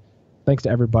tonight. Thanks to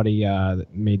everybody that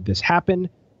made this happen.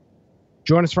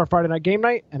 Join us for our Friday night game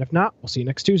night, and if not, we'll see you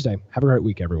next Tuesday. Have a great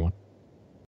week, everyone.